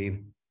to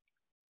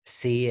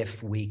see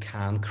if we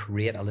can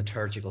create a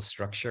liturgical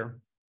structure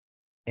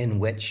in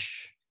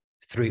which,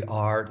 through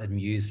art and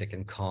music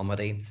and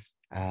comedy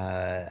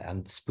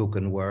and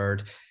spoken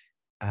word,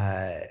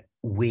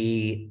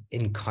 we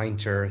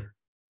encounter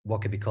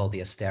what could be called the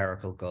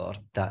hysterical God,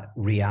 that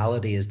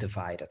reality is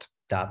divided,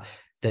 that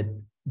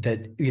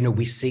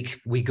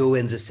we go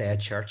into, say, a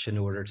church in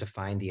order to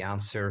find the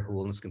answer,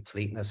 wholeness,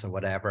 completeness, and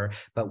whatever,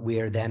 but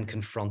we are then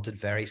confronted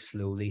very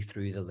slowly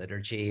through the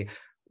liturgy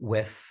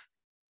with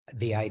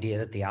the idea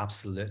that the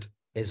absolute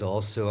is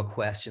also a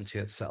question to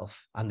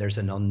itself, and there's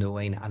an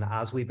unknowing. And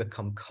as we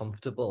become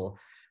comfortable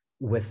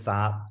with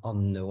that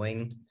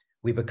unknowing,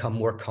 we become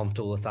more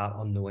comfortable with that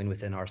unknowing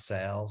within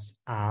ourselves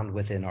and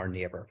within our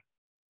neighbor.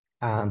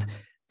 And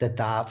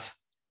that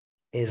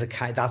is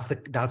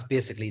that's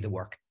basically the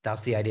work.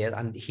 That's the idea.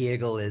 And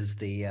Hegel is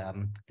the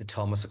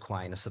Thomas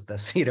Aquinas of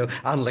this,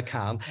 and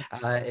Lacan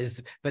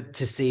but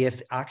to see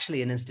if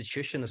actually an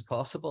institution is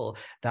possible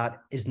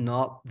that is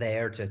not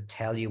there to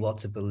tell you what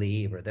to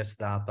believe or this,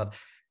 that,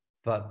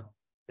 but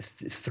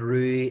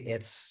through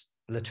its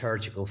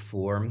liturgical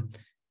form,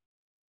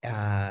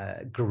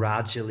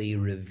 gradually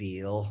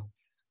reveal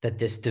that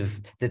this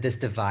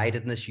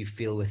dividedness you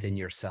feel within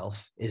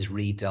yourself is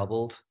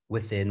redoubled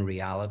within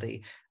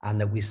reality, and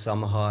that we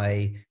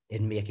somehow,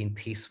 in making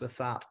peace with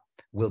that,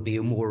 will be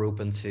more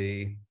open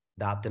to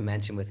that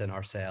dimension within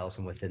ourselves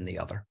and within the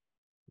other.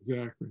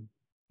 Exactly.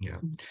 Yeah.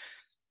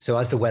 So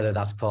as to whether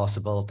that's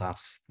possible,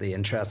 that's the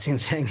interesting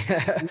thing.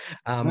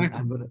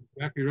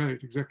 Exactly right.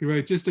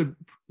 Just a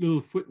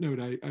little footnote.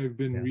 I've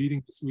been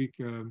reading this week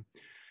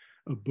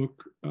a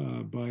book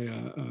by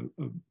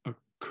a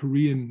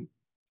Korean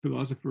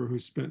philosopher who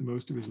spent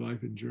most of his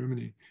life in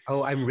Germany.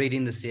 Oh, I'm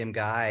reading the same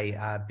guy,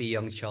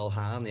 Byung-Chul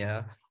Han.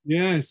 Yeah.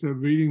 Yeah. So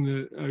reading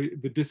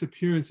the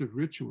Disappearance of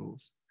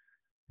Rituals,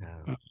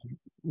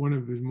 one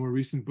of his more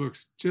recent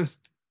books.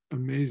 Just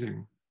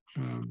amazing.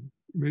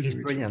 He's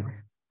brilliant.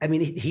 I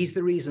mean, he's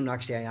the reason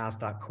actually I asked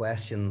that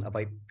question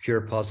about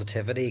pure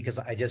positivity, because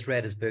I just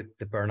read his book,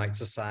 The Burnout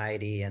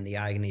Society and the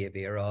Agony of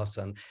Eros,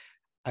 and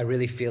I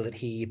really feel that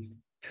he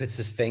puts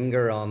his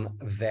finger on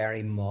a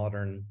very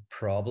modern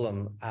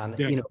problem. And,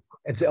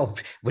 it's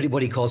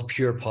what he calls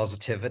pure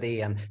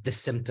positivity and the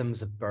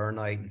symptoms of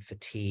burnout and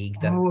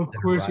fatigue. Of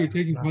course, you're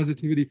taking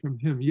positivity from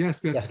him. Yes,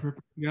 that's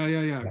perfect.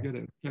 Yeah. I get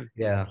it. Okay.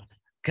 Yeah.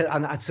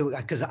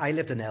 Because I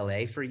lived in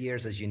LA for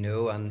years, as you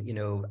know, and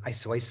I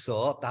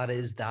saw that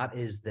is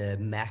the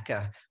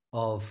mecca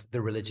of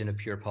the religion of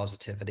pure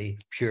positivity,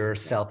 pure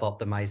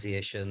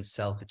self-optimization,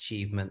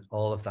 self-achievement,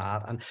 all of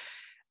that,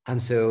 and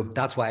so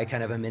that's why I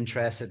kind of am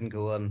interested in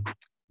going,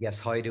 yes,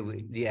 how do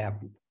we,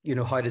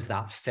 how does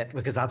that fit?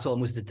 Because that's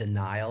almost the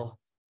denial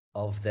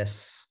of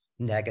this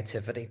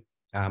negativity.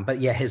 But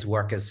yeah, his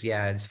work is,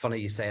 it's funny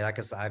you say that,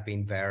 because I've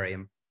been very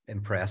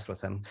impressed with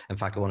him. In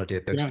fact, I want to do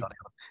a book study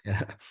on him.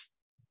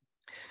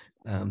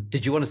 Yeah.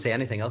 Did you want to say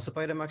anything else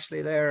about him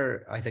actually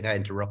there? I think I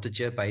interrupted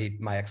you by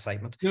my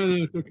excitement. No,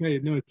 it's okay.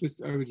 No, it's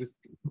just, I was just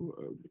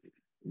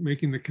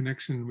making the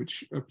connection,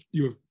 which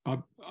you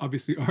have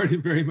obviously already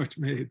very much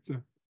made. So.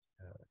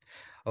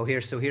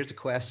 Here's a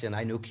question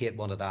I know Kate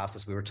wanted to ask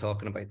us. We were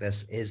talking about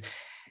this.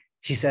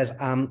 She says,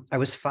 I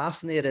was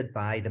fascinated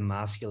by the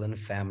masculine and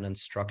feminine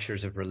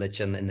structures of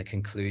religion in the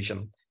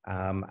conclusion.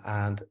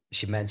 And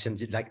she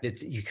mentioned like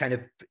that you kind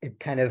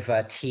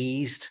of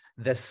teased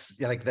this,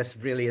 like this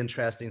really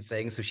interesting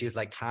thing. So she was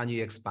like, can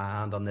you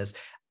expand on this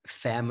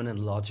feminine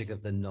logic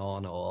of the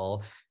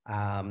non-all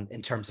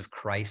in terms of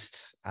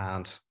Christ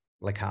and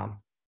Lacan?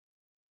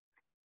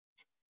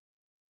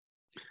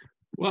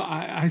 Well,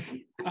 I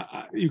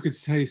you could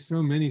say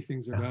so many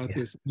things about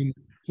this. I mean,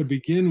 to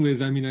begin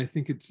with, I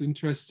think it's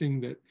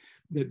interesting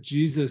that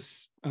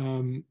Jesus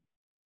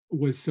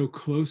was so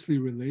closely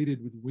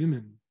related with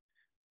women,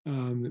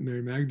 that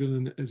Mary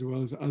Magdalene as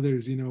well as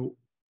others.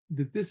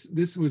 That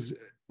this was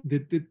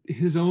that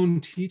his own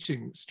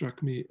teaching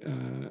struck me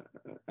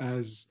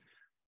as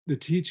the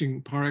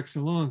teaching par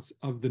excellence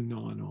of the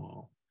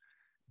non-all.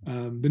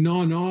 The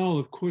non-all,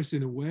 of course,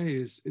 in a way,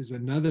 is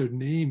another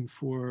name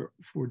for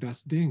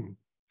das Ding.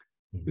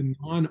 The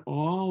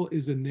non-all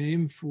is a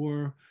name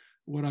for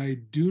what I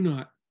do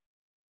not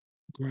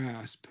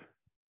grasp,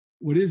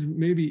 what is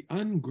maybe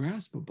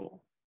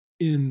ungraspable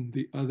in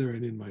the other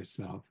and in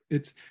myself.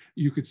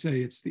 You could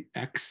say it's the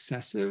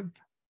excessive,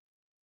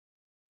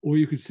 or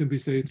you could simply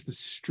say it's the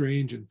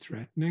strange and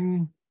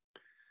threatening.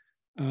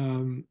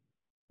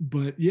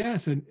 But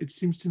yes, and it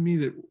seems to me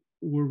that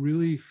we're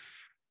really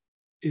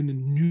in a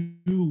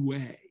new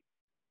way.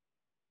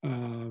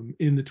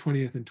 In the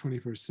 20th and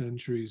 21st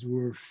centuries,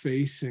 we're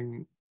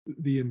facing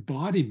the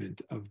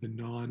embodiment of the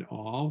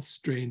non-all,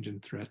 strange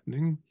and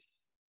threatening,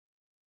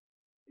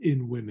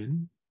 in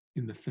women,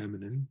 in the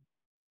feminine,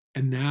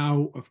 And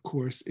now, of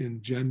course,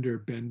 in gender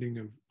bending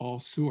of all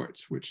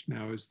sorts, which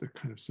now is the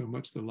kind of so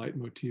much the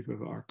leitmotif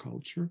of our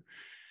culture,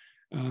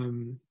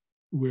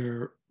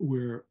 where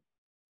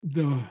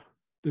the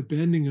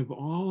bending of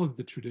all of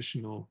the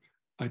traditional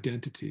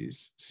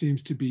identities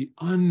seems to be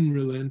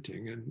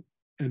unrelenting,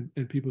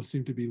 and people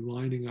seem to be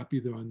lining up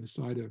either on the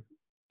side of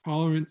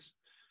tolerance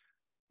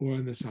or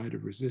on the side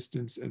of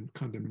resistance and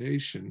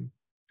condemnation.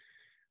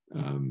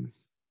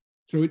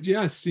 So it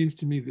just seems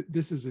to me that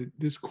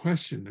this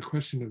question, the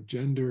question of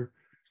gender,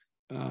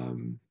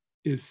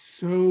 is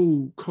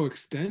so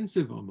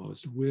coextensive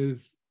almost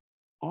with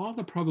all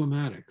the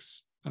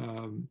problematics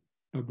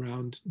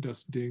around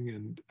Das Ding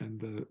and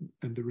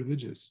the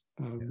religious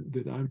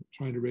that I'm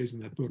trying to raise in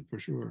that book, for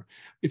sure.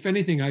 If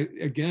anything, I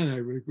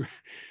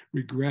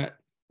regret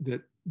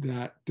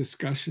that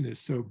discussion is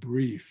so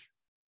brief.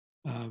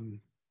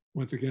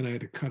 Once again, I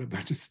had to cut a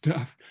bunch of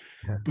stuff,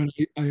 but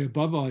I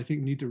above all, I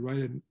think, need to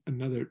write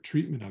another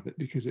treatment of it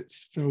because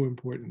it's so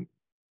important.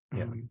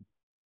 Yeah.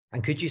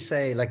 And could you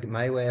say, like,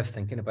 my way of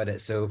thinking about it,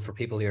 so for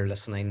people who are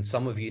listening,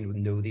 some of you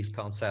know these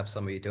concepts,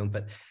 some of you don't,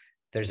 but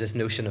there's this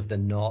notion of the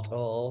not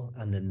all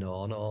and the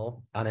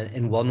non-all. And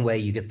in one way,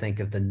 you could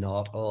think of the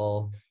not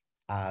all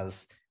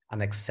as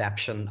an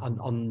exception, an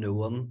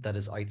unknown that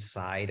is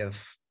outside of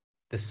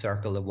the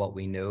circle of what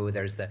we know.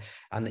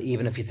 And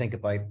even if you think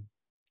about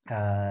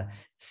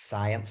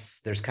science,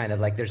 there's kind of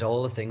like, there's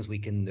all the things we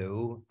can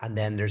know, and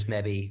then there's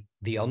maybe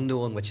the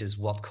unknown, which is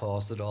what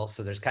caused it all.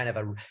 So there's kind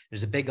of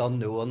there's a big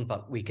unknown,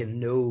 but we can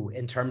know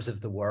in terms of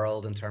the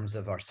world, in terms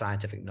of our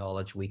scientific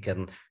knowledge, we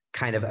can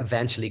kind of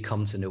eventually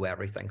come to know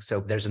everything. So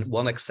there's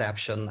one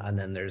exception, and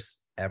then there's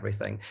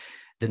everything.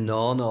 The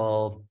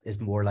non-all is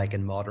more like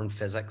in modern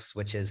physics,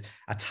 which is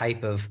a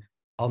type of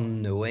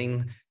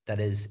unknowing that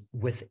is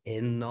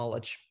within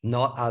knowledge,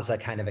 not as a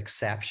kind of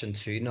exception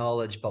to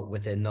knowledge, but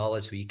within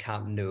knowledge, where you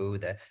can't know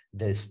the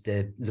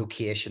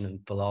location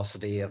and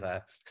velocity of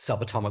a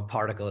subatomic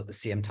particle at the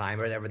same time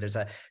or whatever. There's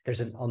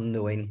an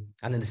unknowing.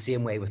 And in the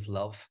same way with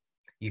love,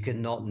 you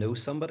can not know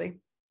somebody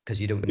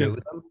because you don't know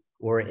them,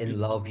 or in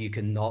love, you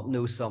cannot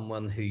know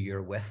someone who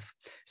you're with.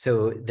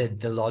 So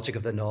the logic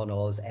of the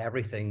non-all is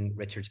everything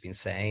Richard's been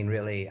saying,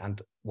 really,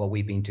 and what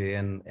we've been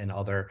doing in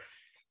other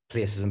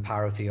places in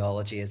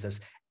parotheology is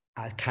this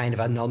a kind of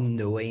an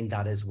unknowing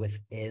that is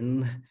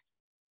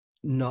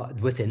not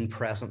within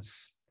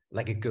presence,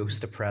 like a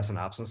ghost of present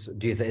absence.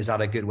 Is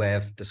that a good way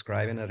of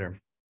describing it? Or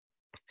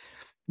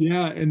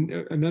yeah, and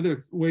another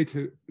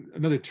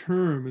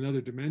term,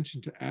 another dimension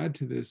to add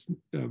to this,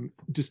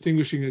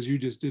 distinguishing, as you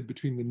just did,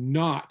 between the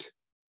not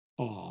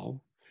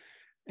all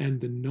and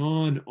the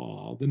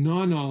non-all. The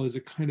non-all is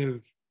a kind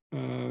of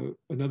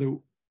another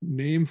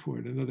name for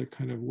it, another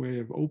kind of way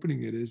of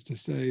opening it is to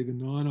say the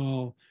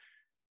non-all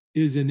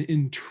is an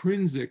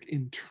intrinsic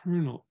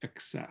internal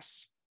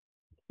excess.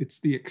 It's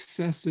the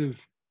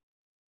excessive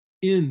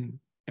in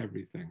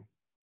everything.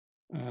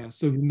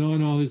 So the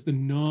non-all is the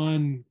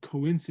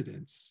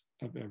non-coincidence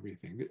of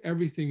everything, that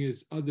everything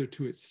is other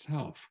to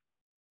itself.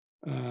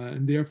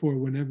 And therefore,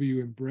 whenever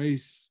you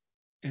embrace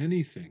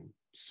anything,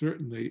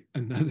 certainly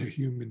another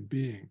human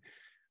being,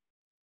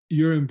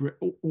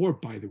 or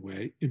by the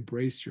way,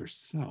 embrace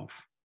yourself.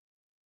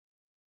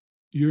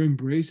 You're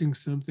embracing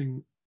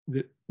something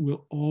that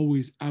will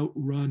always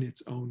outrun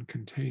its own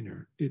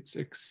container. It's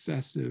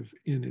excessive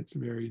in its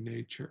very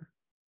nature.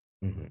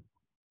 Mm-hmm.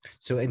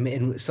 So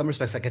in some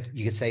respects, like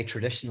you could say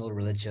traditional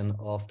religion,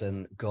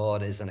 often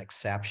God is an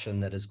exception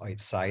that is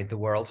outside the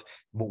world.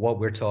 But what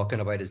we're talking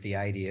about is the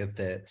idea of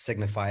the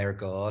signifier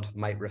God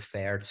might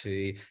refer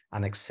to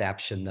an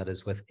exception that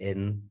is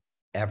within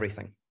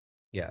everything.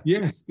 Yeah.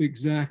 Yes,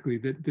 exactly.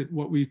 That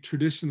what we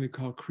traditionally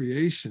call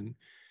creation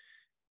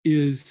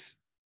is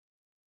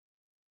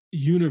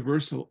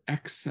universal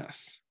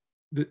excess,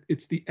 that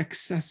it's the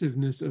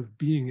excessiveness of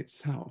being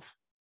itself,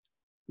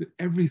 that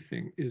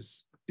everything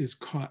is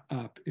caught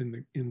up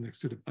in the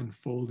sort of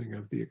unfolding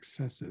of the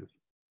excessive.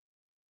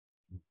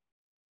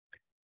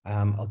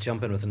 I'll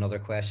jump in with another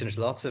question. There's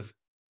lots of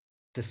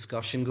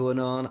discussion going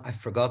on. I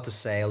forgot to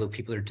say, although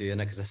people are doing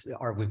it, because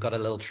we've got a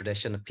little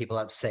tradition of people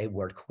have to say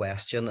word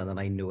question, and then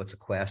I know it's a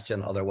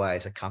question.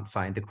 Otherwise, I can't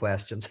find the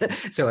questions.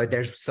 So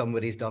there's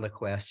somebody's done a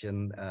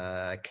question.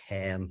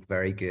 Ken,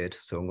 very good.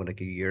 So I'm going to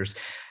give you yours.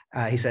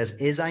 He says,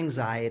 is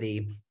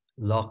anxiety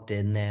locked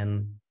in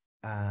then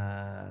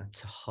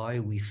to how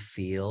we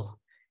feel?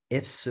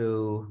 If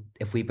so,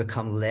 if we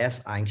become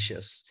less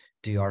anxious,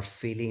 do our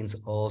feelings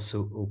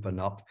also open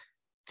up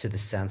to the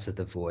sense of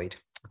the void?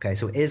 Okay,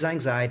 so is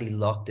anxiety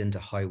locked into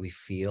how we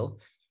feel?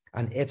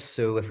 And if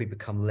so, if we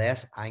become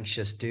less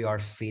anxious, do our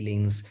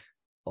feelings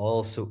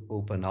also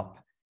open up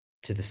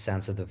to the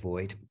sense of the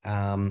void?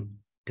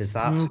 Does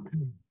that? Okay.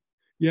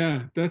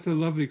 Yeah, that's a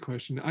lovely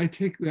question. I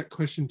take that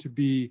question to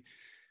be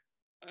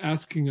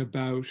asking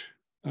about,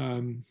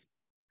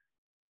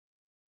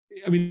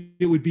 I mean,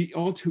 it would be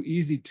all too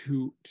easy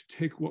to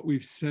take what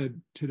we've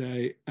said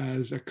today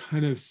as a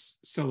kind of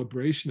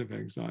celebration of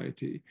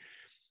anxiety,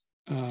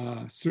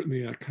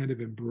 certainly a kind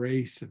of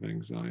embrace of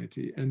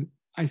anxiety. And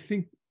I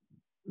think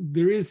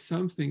there is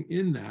something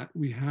in that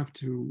we have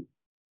to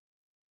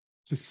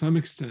some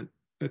extent,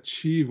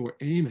 achieve or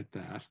aim at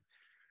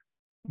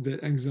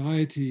that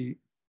anxiety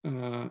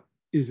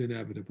is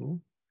inevitable,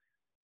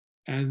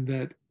 and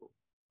that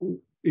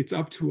it's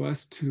up to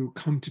us to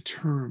come to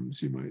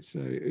terms, you might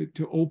say,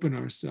 to open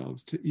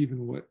ourselves to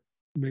even what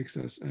makes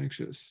us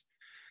anxious.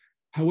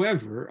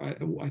 However,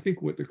 I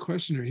think what the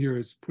questioner here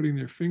is putting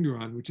their finger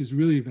on, which is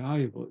really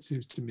valuable, it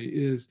seems to me,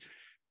 is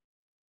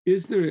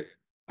there,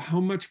 how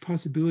much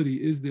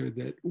possibility is there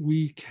that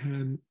we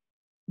can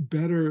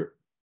better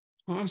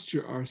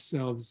posture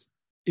ourselves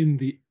in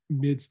the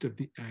midst of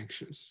the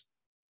anxious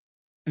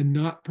and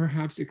not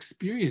perhaps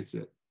experience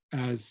it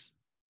as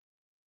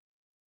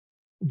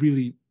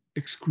really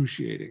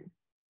excruciating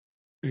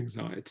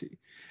anxiety?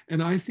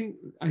 And I think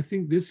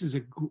this is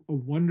a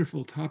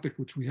wonderful topic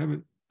which we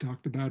haven't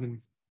talked about,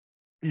 and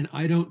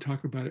I don't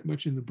talk about it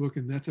much in the book,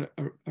 and that's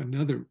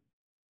another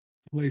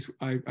place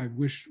I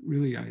wish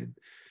really I had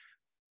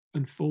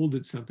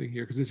unfolded something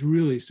here, because it's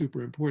really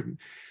super important.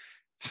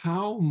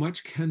 How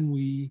much can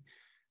we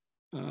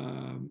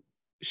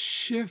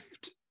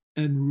shift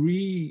and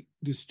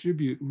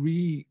redistribute,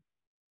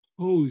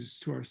 repose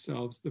to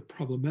ourselves the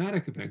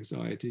problematic of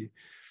anxiety,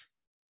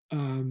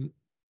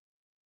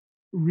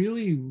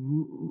 really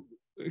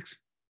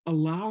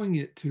allowing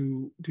it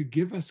to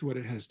give us what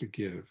it has to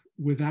give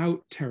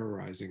without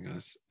terrorizing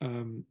us.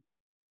 And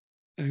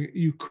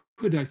you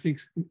could, I think,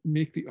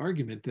 make the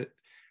argument that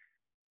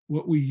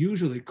what we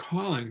usually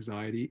call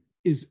anxiety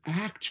is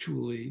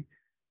actually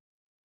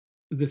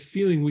the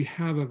feeling we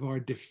have of our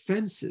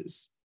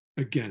defenses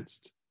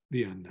against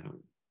the unknown.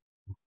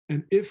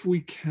 And if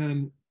we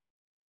can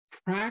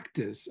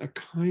practice a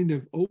kind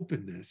of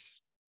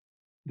openness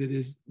that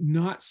is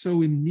not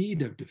so in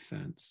need of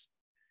defense,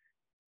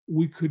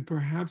 we could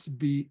perhaps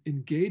be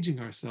engaging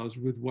ourselves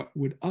with what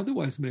would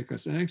otherwise make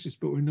us anxious,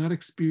 but we're not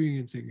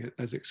experiencing it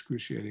as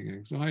excruciating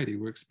anxiety.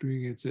 We're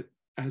experiencing it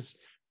as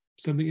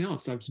something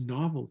else, as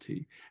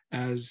novelty,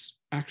 as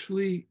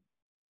actually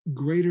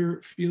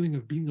greater feeling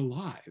of being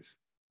alive,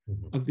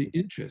 of the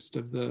interest,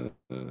 of the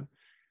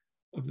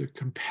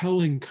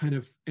compelling kind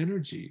of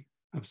energy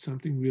of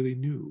something really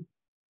new.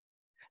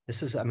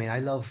 This is, I mean, I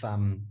love,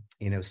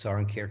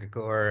 Søren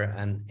Kierkegaard,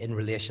 and in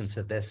relation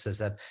to this is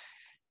that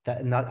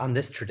not on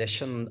this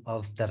tradition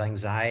of that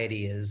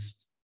anxiety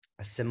is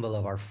a symbol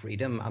of our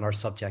freedom and our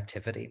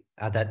subjectivity,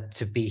 that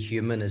to be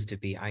human is to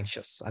be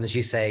anxious. And as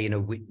you say,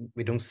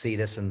 we don't see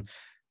this in,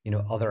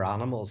 other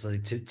animals,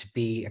 to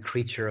be a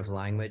creature of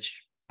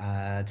language,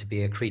 to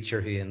be a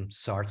creature who in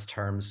Sartre's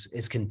terms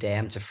is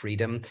condemned to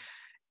freedom.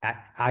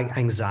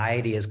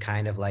 Anxiety is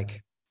kind of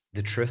like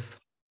the truth.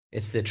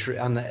 It's the truth.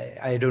 And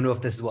I don't know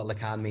if this is what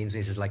Lacan means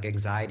when he says, like,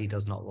 anxiety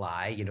does not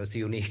lie. It's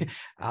the only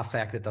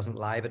affect that doesn't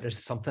lie, but there's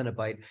something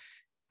about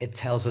it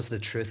tells us the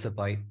truth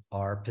about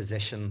our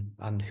position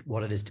and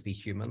what it is to be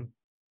human.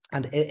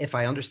 And if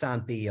I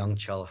understand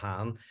Byung-Chul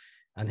Han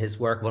and his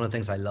work, one of the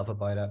things I love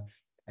about it,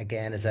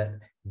 again, is that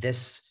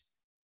this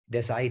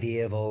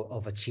idea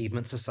of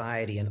achievement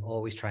society and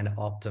always trying to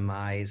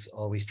optimize,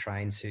 always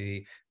trying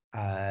to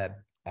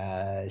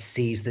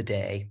seize the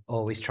day,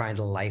 always trying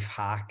to life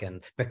hack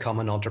and become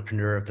an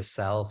entrepreneur of the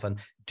self and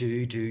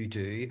do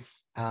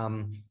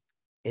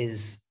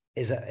is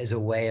a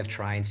way of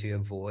trying to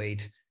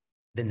avoid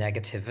the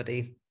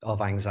negativity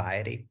of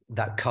anxiety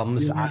that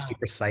comes actually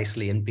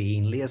precisely in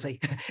being lazy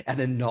and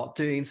in not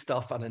doing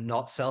stuff and in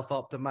not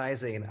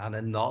self-optimizing and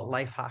in not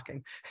life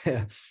hacking.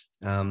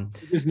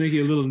 Just making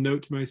a little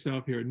note to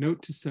myself here,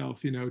 note to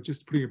self,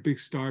 just putting a big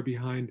star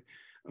behind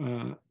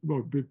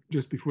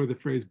just before the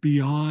phrase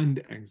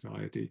beyond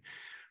anxiety.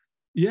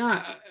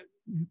 Yeah.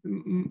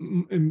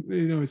 And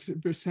it's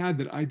sad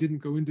that I didn't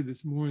go into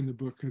this more in the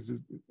book,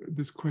 because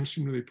this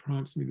question really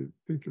prompts me to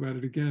think about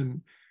it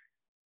again.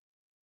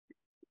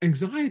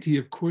 Anxiety,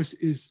 of course,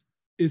 is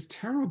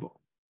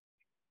terrible.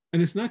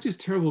 And it's not just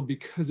terrible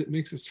because it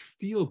makes us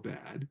feel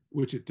bad,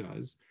 which it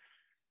does,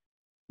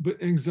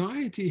 but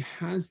anxiety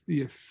has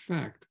the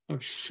effect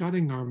of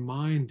shutting our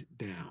mind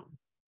down.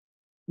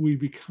 We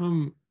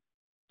become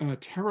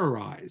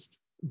terrorized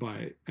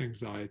by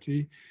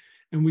anxiety,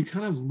 and we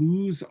kind of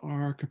lose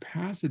our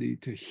capacity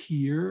to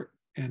hear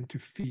and to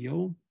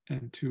feel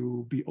and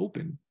to be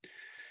open.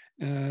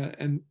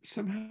 And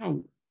somehow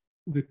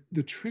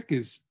the trick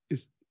is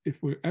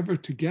if we're ever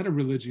to get a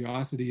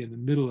religiosity in the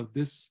middle of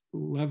this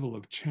level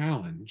of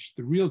challenge,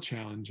 the real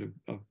challenge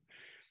of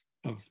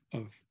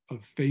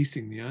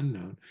facing the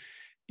unknown,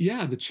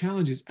 the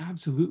challenge is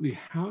absolutely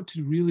how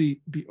to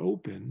really be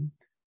open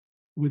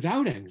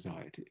without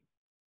anxiety.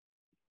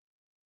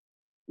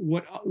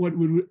 What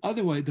would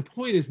otherwise, the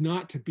point is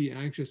not to be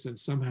anxious and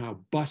somehow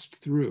bust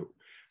through.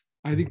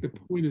 I think the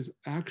point is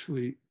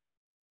actually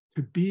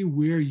to be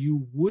where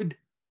you would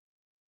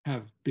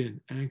have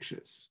been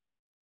anxious,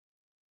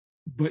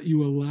 but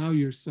you allow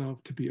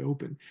yourself to be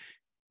open.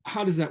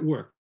 How does that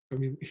work? I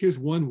mean, here's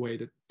one way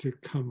to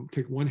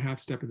take one half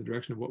step in the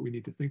direction of what we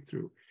need to think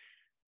through.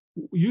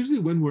 Usually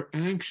when we're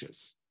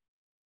anxious,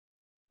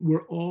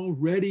 we're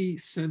already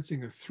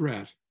sensing a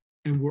threat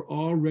and we're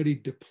already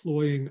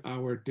deploying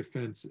our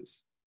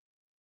defenses.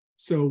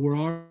 So we're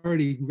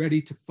already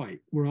ready to fight.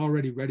 We're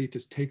already ready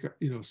to take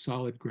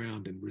solid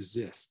ground and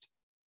resist.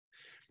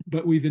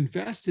 But we've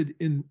invested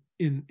in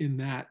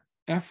that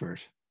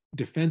effort,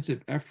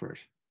 defensive effort,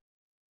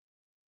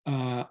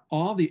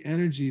 all the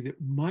energy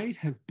that might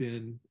have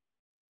been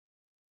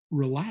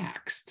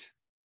relaxed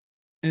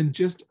and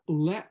just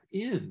let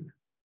in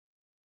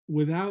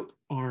without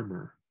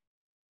armor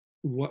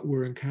what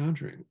we're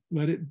encountering.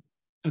 Let it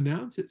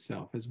announce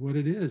itself as what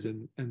it is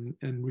and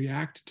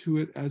react to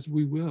it as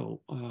we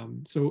will.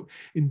 So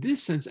in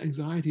this sense,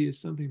 anxiety is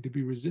something to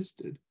be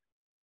resisted.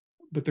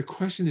 But the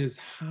question is,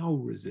 how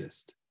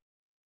resist?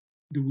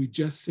 Do we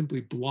just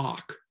simply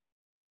block,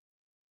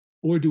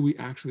 or do we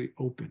actually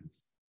open?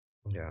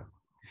 Yeah.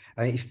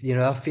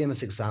 A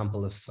famous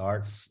example of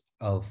Sartre's,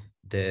 of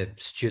the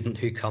student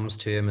who comes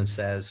to him and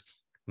says,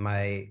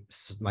 my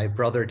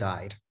brother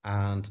died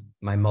and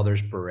my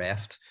mother's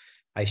bereft.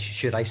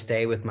 Should I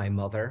stay with my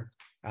mother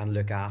and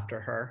look after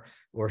her,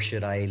 or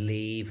should I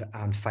leave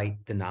and fight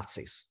the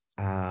Nazis?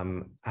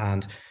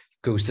 And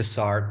goes to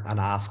Sartre and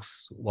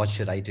asks, what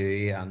should I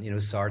do? And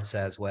Sartre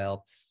says,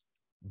 well,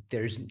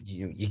 there's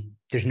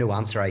no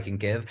answer I can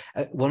give.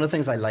 One of the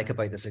things I like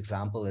about this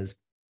example is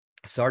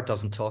Sartre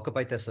doesn't talk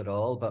about this at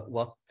all, but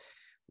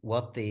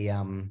what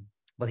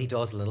he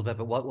does a little bit,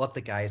 but what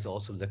the guy is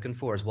also looking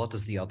for is, what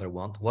does the other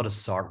want? What does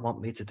Sartre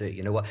want me to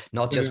do? What,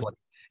 not just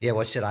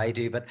what should I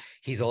do, but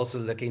he's also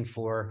looking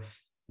for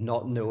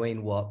not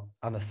knowing what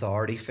an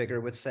authority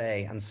figure would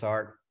say. And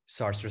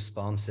Sartre's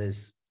response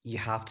is, you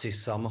have to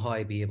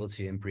somehow be able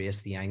to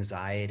embrace the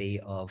anxiety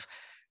of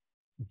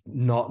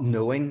not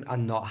knowing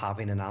and not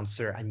having an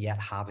answer, and yet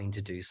having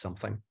to do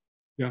something.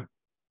 Yeah.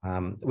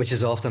 Which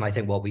is often, I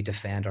think, what we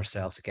defend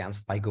ourselves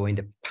against by going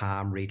to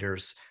palm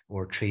readers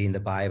or treating the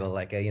Bible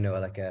like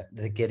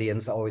the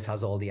Gideon's always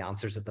has all the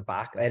answers at the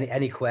back.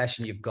 Any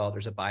question you've got,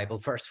 there's a Bible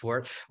verse for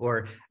it.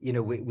 Or,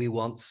 we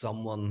want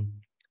someone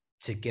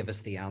to give us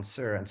the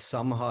answer, and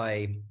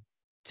somehow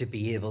to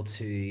be able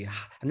to,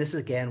 and this is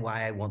again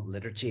why I want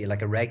liturgy,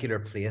 like a regular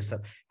place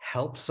that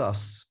helps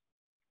us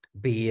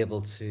be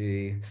able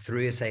to,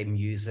 through, say,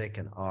 music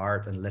and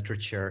art and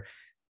literature,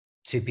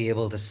 to be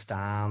able to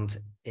stand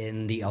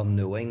in the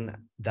unknowing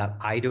that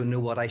I don't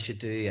know what I should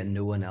do and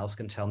no one else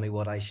can tell me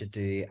what I should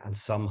do, and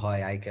somehow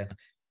I can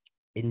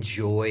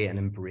enjoy and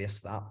embrace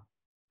that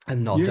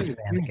and not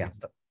defend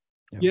against it.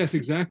 Yeah. Yes,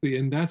 exactly.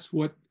 And that's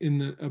what,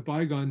 in a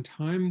bygone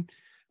time,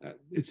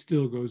 it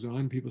still goes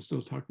on. People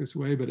still talk this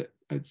way, but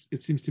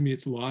it seems to me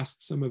it's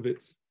lost some of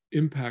its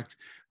impact.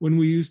 When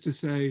we used to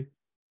say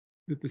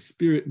that the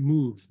Spirit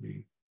moves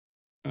me,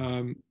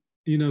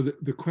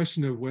 the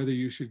question of whether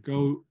you should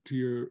go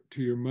to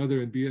your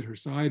mother and be at her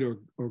side, or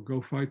go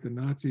fight the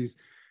Nazis,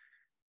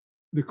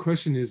 the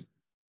question is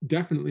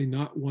definitely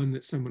not one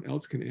that someone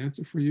else can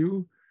answer for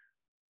you,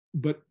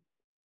 but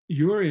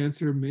your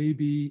answer may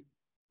be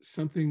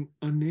something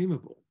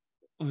unnameable,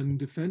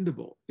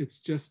 undefendable. It's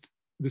just,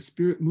 the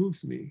Spirit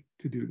moves me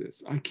to do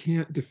this. I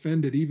can't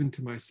defend it even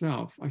to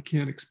myself. I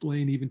can't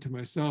explain even to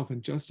myself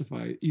and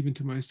justify even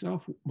to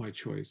myself my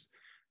choice.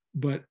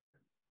 But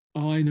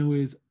all I know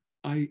is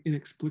I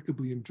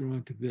inexplicably am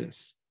drawn to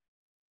this.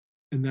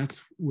 And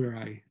that's where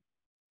I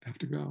have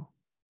to go.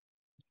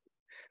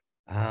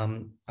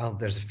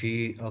 There's a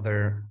few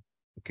other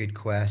good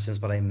questions,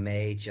 but I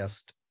may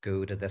just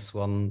go to this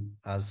one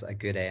as a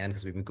good end,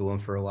 because we've been going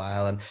for a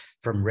while. And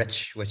from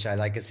Rich, which I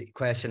like, his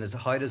question is,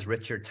 how does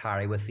Richard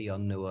tarry with the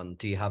unknown?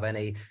 Do you have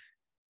any,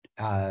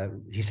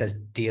 he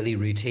says, daily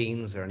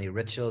routines or any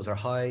rituals, or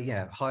how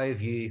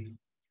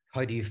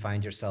do you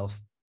find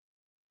yourself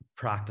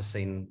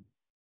practicing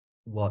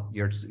what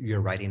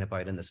you're writing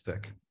about in this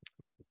book?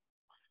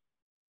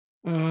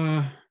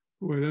 Boy,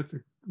 that's a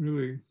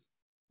really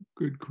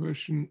good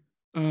question.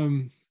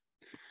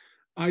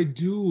 I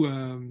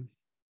do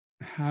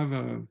have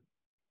a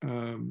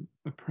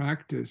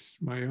practice,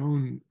 my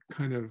own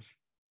kind of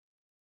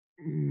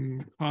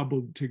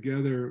cobbled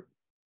together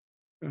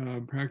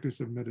practice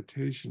of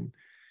meditation,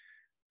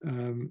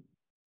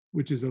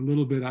 which is a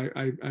little bit,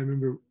 I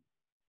remember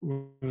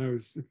when I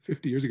was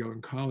 50 years ago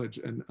in college,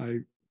 and I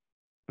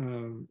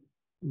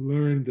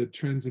learned the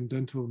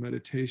transcendental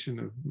meditation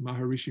of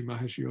Maharishi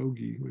Mahesh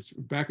Yogi, which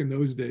back in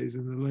those days,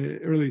 in the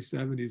early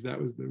 70s,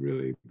 that was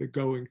the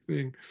going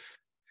thing.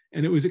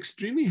 And it was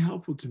extremely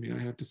helpful to me, I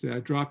have to say. I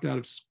dropped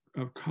out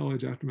of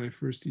college after my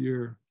first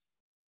year,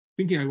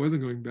 thinking I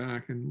wasn't going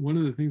back. And one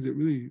of the things that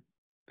really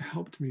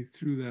helped me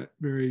through that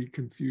very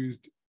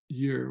confused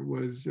year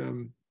was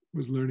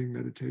learning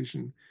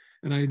meditation.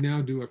 And I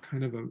now do a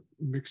kind of a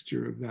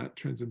mixture of that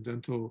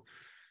transcendental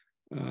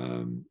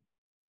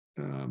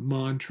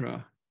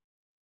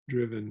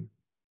mantra-driven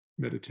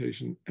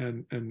meditation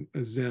and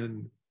a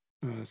Zen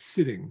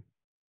sitting,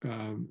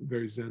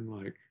 very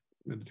Zen-like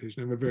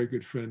meditation. I have a very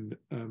good friend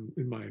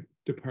in my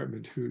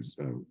department who's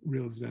a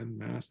real Zen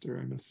master,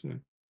 I must say.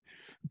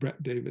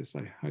 Brett Davis,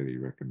 I highly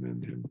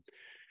recommend him.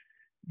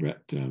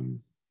 Brett,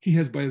 he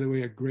has, by the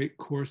way, a great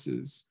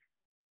courses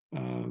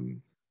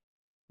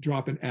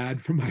drop an ad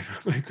from my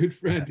good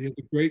friend. He has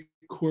a great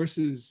course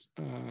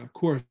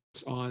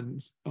on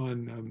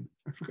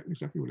I forgot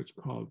exactly what it's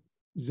called,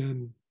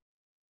 Zen,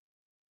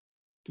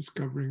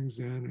 Discovering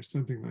Zen or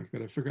something like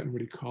that. I've forgotten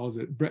what he calls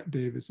it. Brett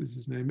Davis is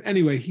his name.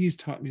 Anyway, he's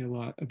taught me a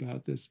lot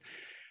about this.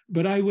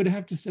 But I would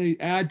have to say,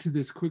 add to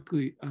this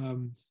quickly,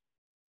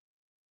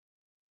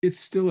 it's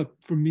still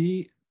for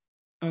me,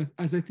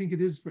 as I think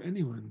it is for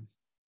anyone,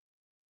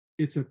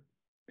 it's a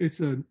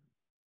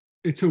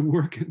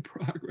work in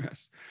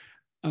progress.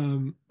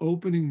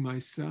 Opening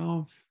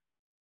myself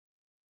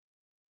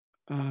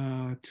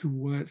to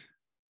what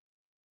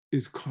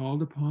is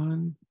called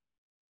upon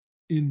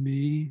in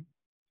me,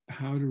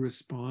 how to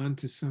respond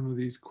to some of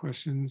these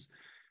questions.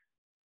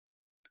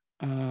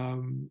 I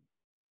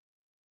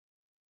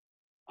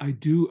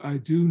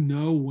do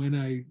know when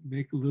I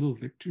make little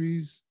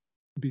victories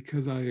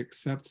because I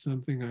accept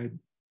something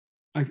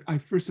I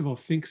first of all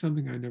think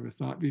something I never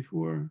thought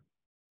before,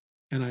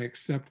 and I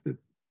accept that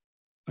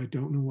I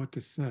don't know what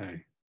to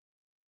say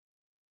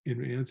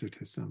in answer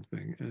to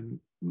something, and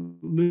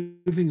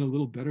living a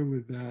little better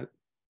with that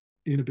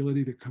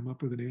inability to come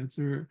up with an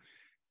answer,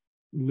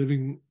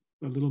 living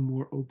a little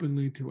more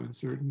openly to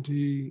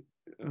uncertainty,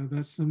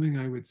 that's something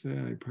I would say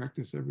I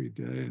practice every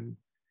day. And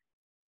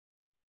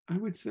I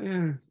would say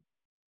I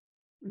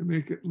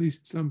make at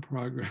least some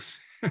progress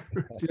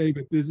every day,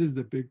 but this is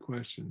the big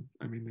question.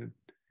 I mean,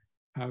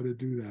 how to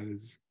do that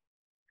is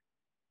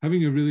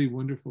having a really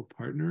wonderful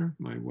partner,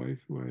 my wife,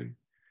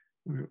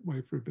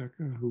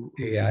 Rebecca, who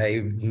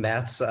I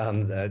met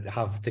and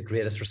have the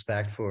greatest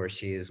respect for.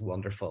 She is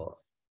wonderful.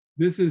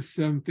 This is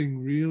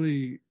something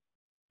really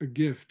a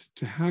gift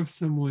to have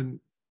someone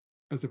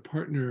as a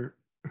partner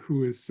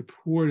who is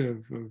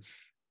supportive of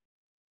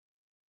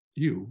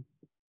you.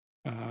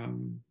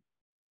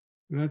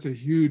 That's a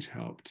huge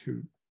help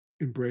to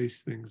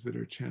embrace things that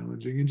are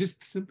challenging and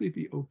just simply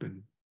be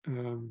open.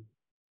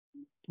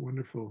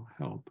 Wonderful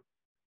help.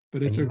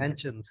 But it's you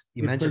mentioned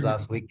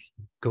last week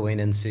going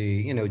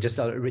into, just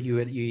you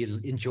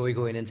enjoy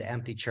going into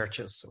empty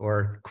churches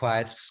or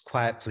quiet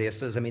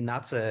places. I mean,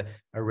 that's a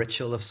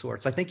ritual of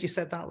sorts. I think you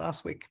said that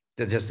last week.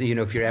 That just,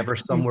 if you're ever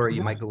somewhere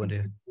you might go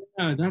into.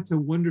 Yeah,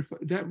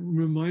 that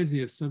reminds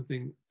me of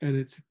something, and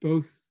it's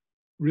both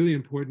really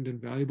important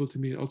and valuable to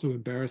me, and also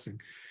embarrassing.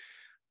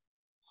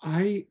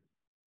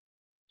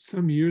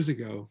 Some years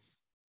ago,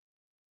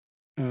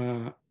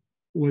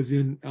 was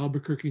in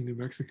Albuquerque, New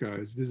Mexico. I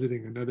was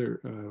visiting another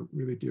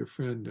really dear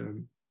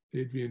friend,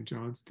 Adrian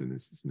Johnston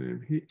is his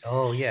name.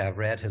 I've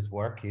read his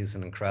work. He's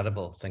an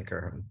incredible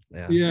thinker.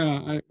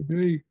 I'm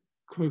very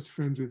close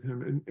friends with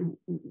him. And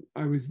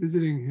I was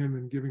visiting him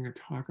and giving a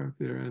talk up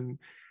there. And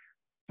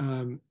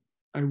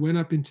I went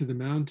up into the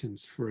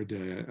mountains for a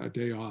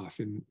day off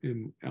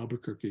in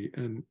Albuquerque.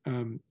 And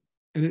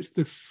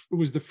it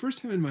was the first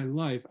time in my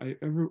life I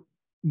ever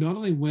not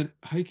only went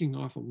hiking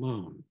off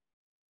alone,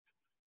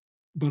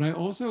 but I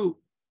also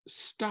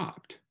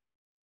stopped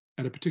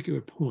at a particular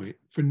point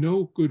for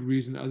no good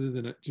reason other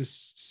than it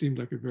just seemed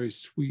like a very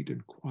sweet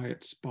and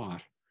quiet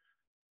spot.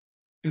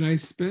 And I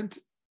spent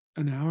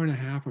an hour and a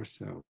half or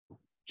so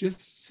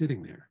just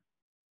sitting there,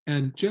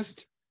 and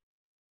just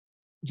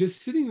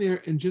sitting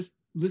there and just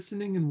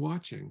listening and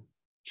watching,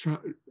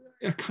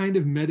 a kind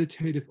of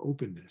meditative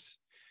openness.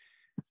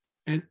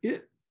 And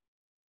it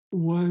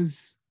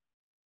was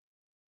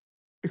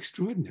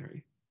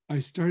extraordinary. I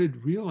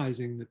started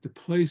realizing that the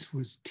place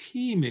was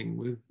teeming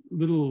with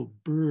little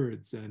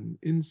birds and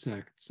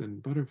insects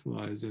and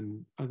butterflies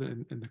and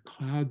the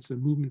clouds, the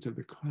movements of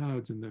the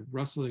clouds and the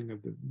rustling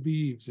of the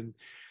leaves. And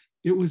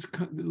it was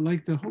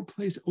like the whole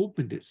place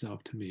opened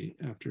itself to me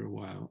after a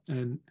while.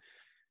 And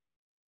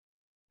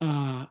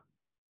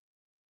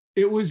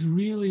it was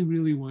really,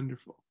 really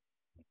wonderful.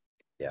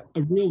 Yeah.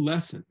 A real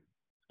lesson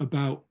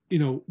about,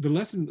 the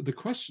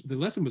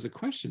lesson was a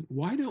question.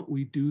 Why don't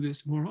we do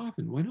this more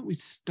often? Why don't we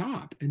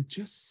stop and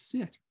just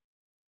sit?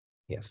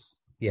 Yes.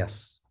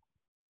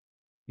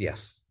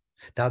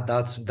 That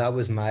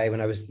was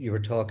you were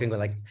talking, but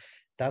like,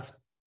 that's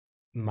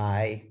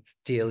my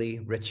daily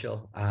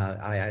ritual.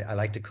 I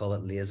like to call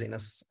it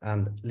laziness,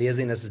 and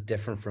laziness is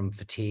different from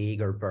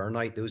fatigue or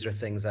burnout. Those are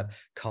things that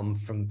come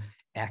from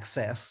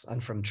excess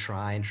and from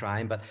trying,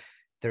 but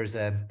there's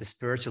the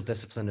spiritual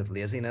discipline of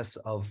laziness,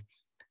 of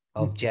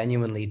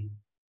genuinely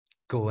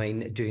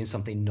doing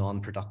something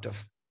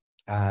non-productive.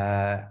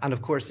 And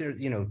of course, a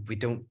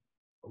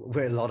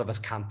lot of us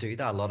can't do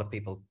that. A lot of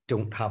people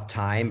don't have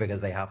time because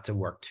they have to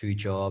work 2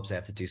 jobs, they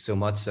have to do so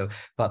much. So,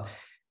 but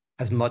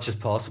as much as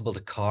possible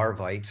to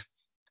carve out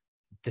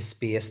the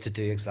space to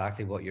do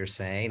exactly what you're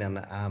saying. And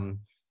I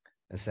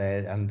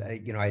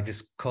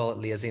just call it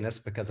laziness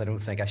because I don't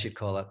think I should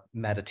call it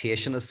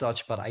meditation as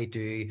such, but I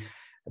do,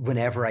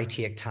 whenever I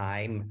take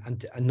time,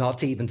 and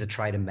not even to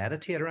try to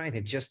meditate or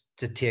anything, just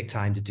to take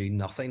time to do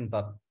nothing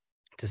but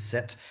to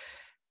sit,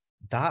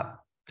 that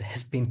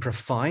has been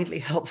profoundly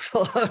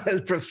helpful.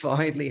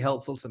 Profoundly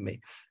helpful to me.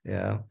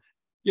 Yeah.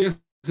 Yes,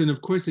 and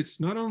of course, it's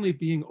not only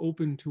being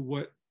open to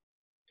what,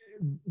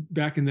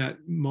 back in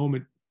that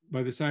moment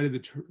by the side of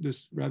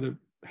this rather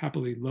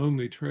happily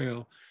lonely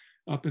trail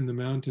up in the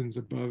mountains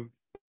above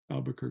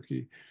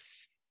Albuquerque.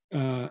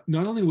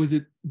 Not only was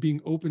it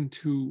being open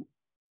to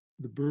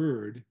the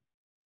bird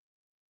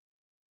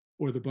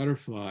or the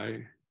butterfly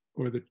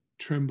or the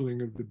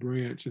trembling of the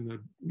branch and the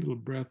little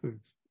breath of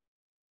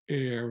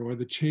air or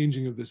the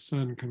changing of the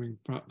sun coming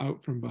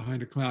out from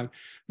behind a cloud.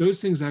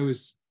 Those things I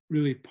was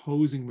really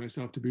posing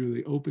myself to be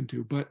really open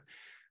to. But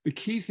the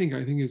key thing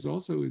I think is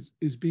also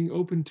is being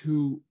open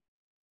to,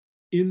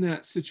 in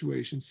that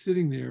situation,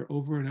 sitting there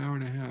over an hour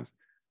and a half,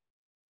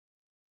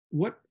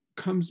 what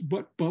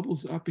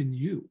bubbles up in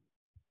you?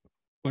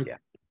 Like, yeah.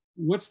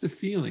 What's the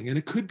feeling? And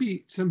it could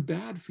be some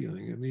bad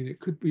feeling. I mean, it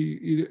could be,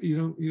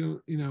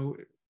 you know,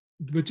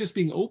 but just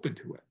being open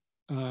to it,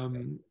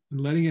 and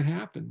letting it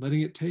happen,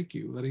 letting it take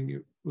you,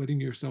 letting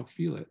yourself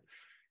feel it.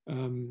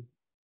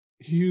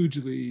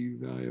 Hugely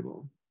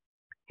valuable.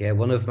 Yeah,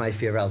 one of my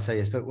favorite, I'll tell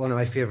you, but one of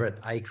my favorite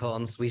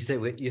icons, we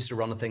used to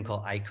run a thing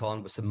called Icon.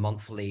 It was a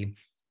monthly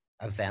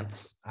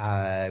event,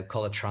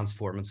 called it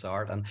Transformance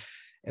Art. And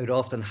it would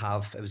often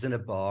have, it was in a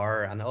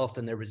bar, and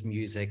often there was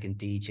music and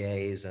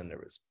DJs and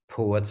there was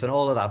poets and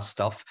all of that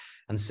stuff.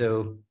 And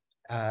so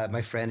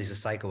my friend is a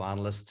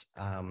psychoanalyst,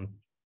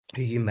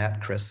 who you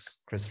met, Chris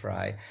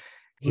Fry.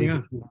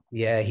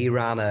 He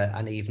ran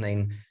an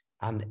evening,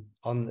 and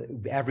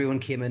everyone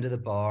came into the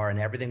bar and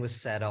everything was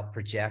set up,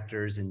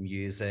 projectors and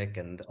music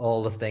and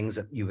all the things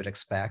that you would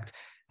expect.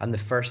 And the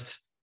first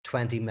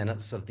 20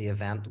 minutes of the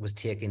event was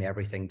taking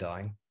everything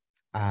down,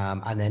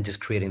 and then just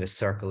creating a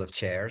circle of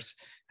chairs.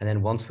 And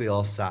then once we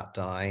all sat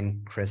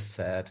down, Chris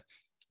said,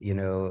 you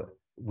know,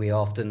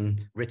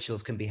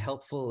 rituals can be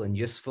helpful and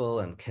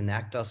useful and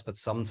connect us, but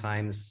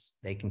sometimes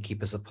they can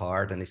keep us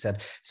apart. And he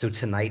said, so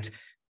tonight,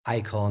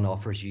 Icon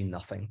offers you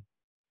nothing.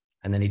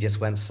 And then he just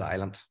went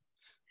silent.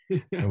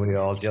 And we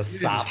all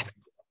just sat.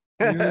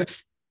 And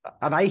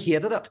I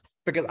hated it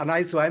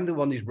so I'm the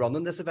one who's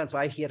running this event. So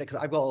I hate it because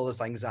I've got all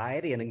this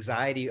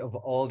anxiety of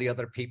all the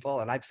other people.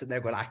 And I'm sitting there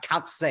going, I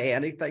can't say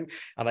anything.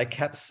 And I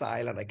kept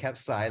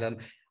silent.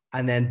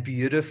 And then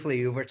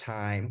beautifully over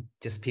time,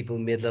 just people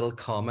made little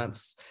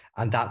comments,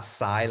 and that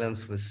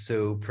silence was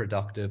so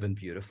productive and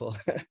beautiful.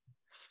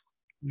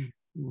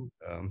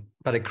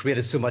 But it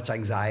created so much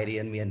anxiety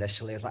in me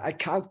initially. I was like, I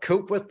can't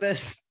cope with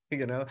this,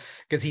 you know,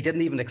 because he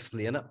didn't even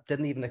explain it,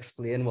 didn't even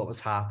explain what was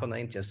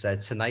happening, just said,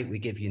 tonight we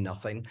give you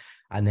nothing,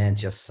 and then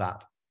just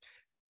sat.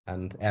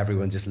 And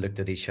everyone just looked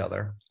at each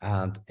other,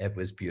 and it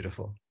was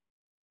beautiful.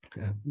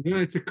 Yeah,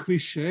 it's a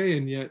cliche,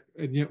 and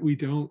yet we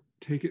don't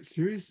take it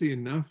seriously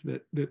enough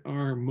that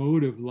our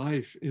mode of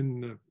life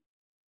in the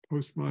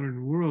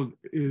postmodern world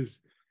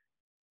is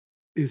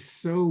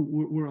so,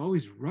 we're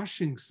always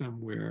rushing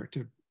somewhere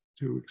to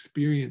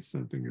experience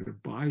something or to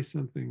buy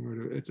something,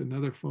 or it's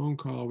another phone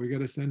call, we got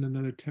to send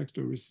another text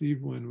or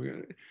receive one.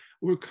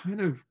 We're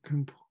kind of,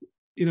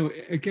 you know,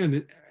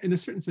 again, in a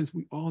certain sense,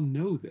 we all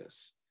know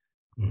this.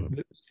 Mm-hmm.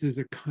 This is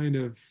a kind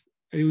of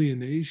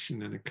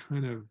alienation and a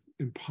kind of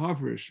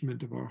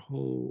impoverishment of our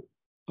whole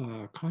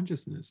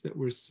consciousness, that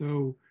we're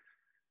so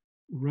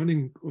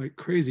running like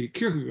crazy.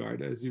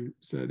 Kierkegaard, as you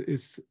said,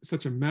 is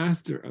such a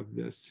master of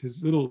this.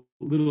 His little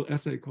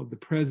essay called The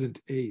Present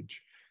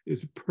Age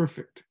is a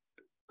perfect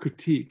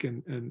critique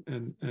and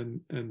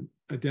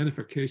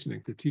identification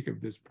and critique of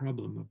this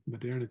problem of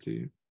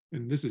modernity.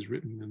 And this is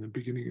written in the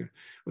beginning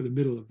or the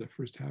middle of the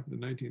first half of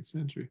the 19th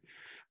century.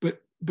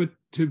 But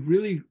to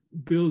really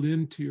build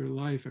into your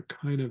life a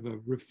kind of a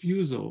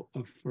refusal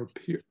for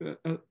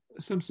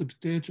some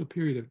substantial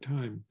period of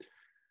time,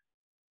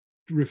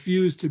 to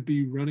refuse to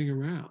be running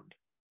around,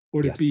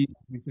 or to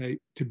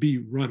be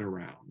run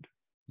around,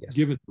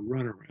 given the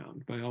run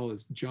around by all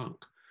this junk.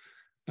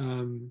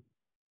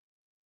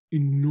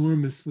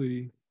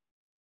 Enormously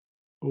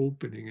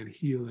opening and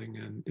healing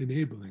and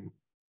enabling.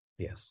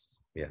 Yes.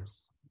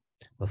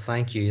 Well,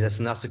 thank you.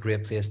 Listen, that's a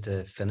great place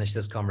to finish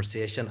this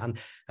conversation. And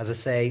as I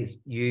say,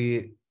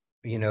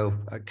 you know,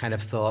 I kind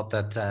of thought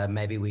that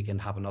maybe we can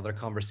have another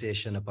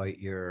conversation about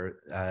your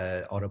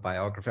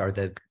autobiography or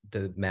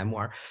the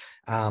memoir.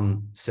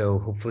 So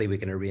hopefully we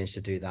can arrange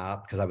to do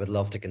that, because I would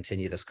love to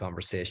continue this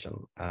conversation.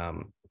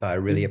 But I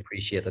really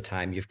appreciate the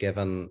time you've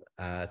given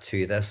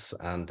to this.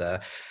 And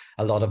a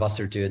lot of us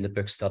are doing the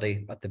book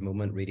study at the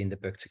moment, reading the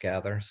book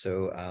together.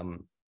 So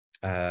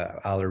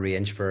I'll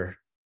arrange for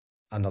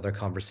another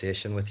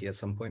conversation with you at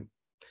some point.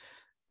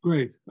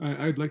 Great.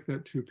 I'd like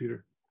that too,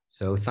 Peter.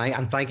 So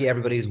thank you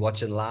everybody who's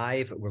watching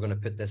live. We're going to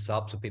put this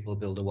up so people will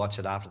be able to watch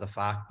it after the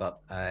fact,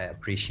 but I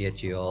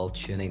appreciate you all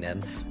tuning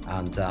in,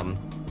 and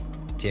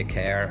take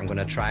care. I'm going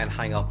to try and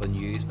hang up on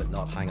Hughes, but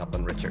not hang up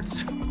on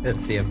Richards.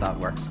 Let's see if that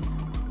works.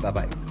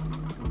 Bye-bye.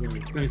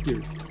 Thank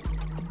you.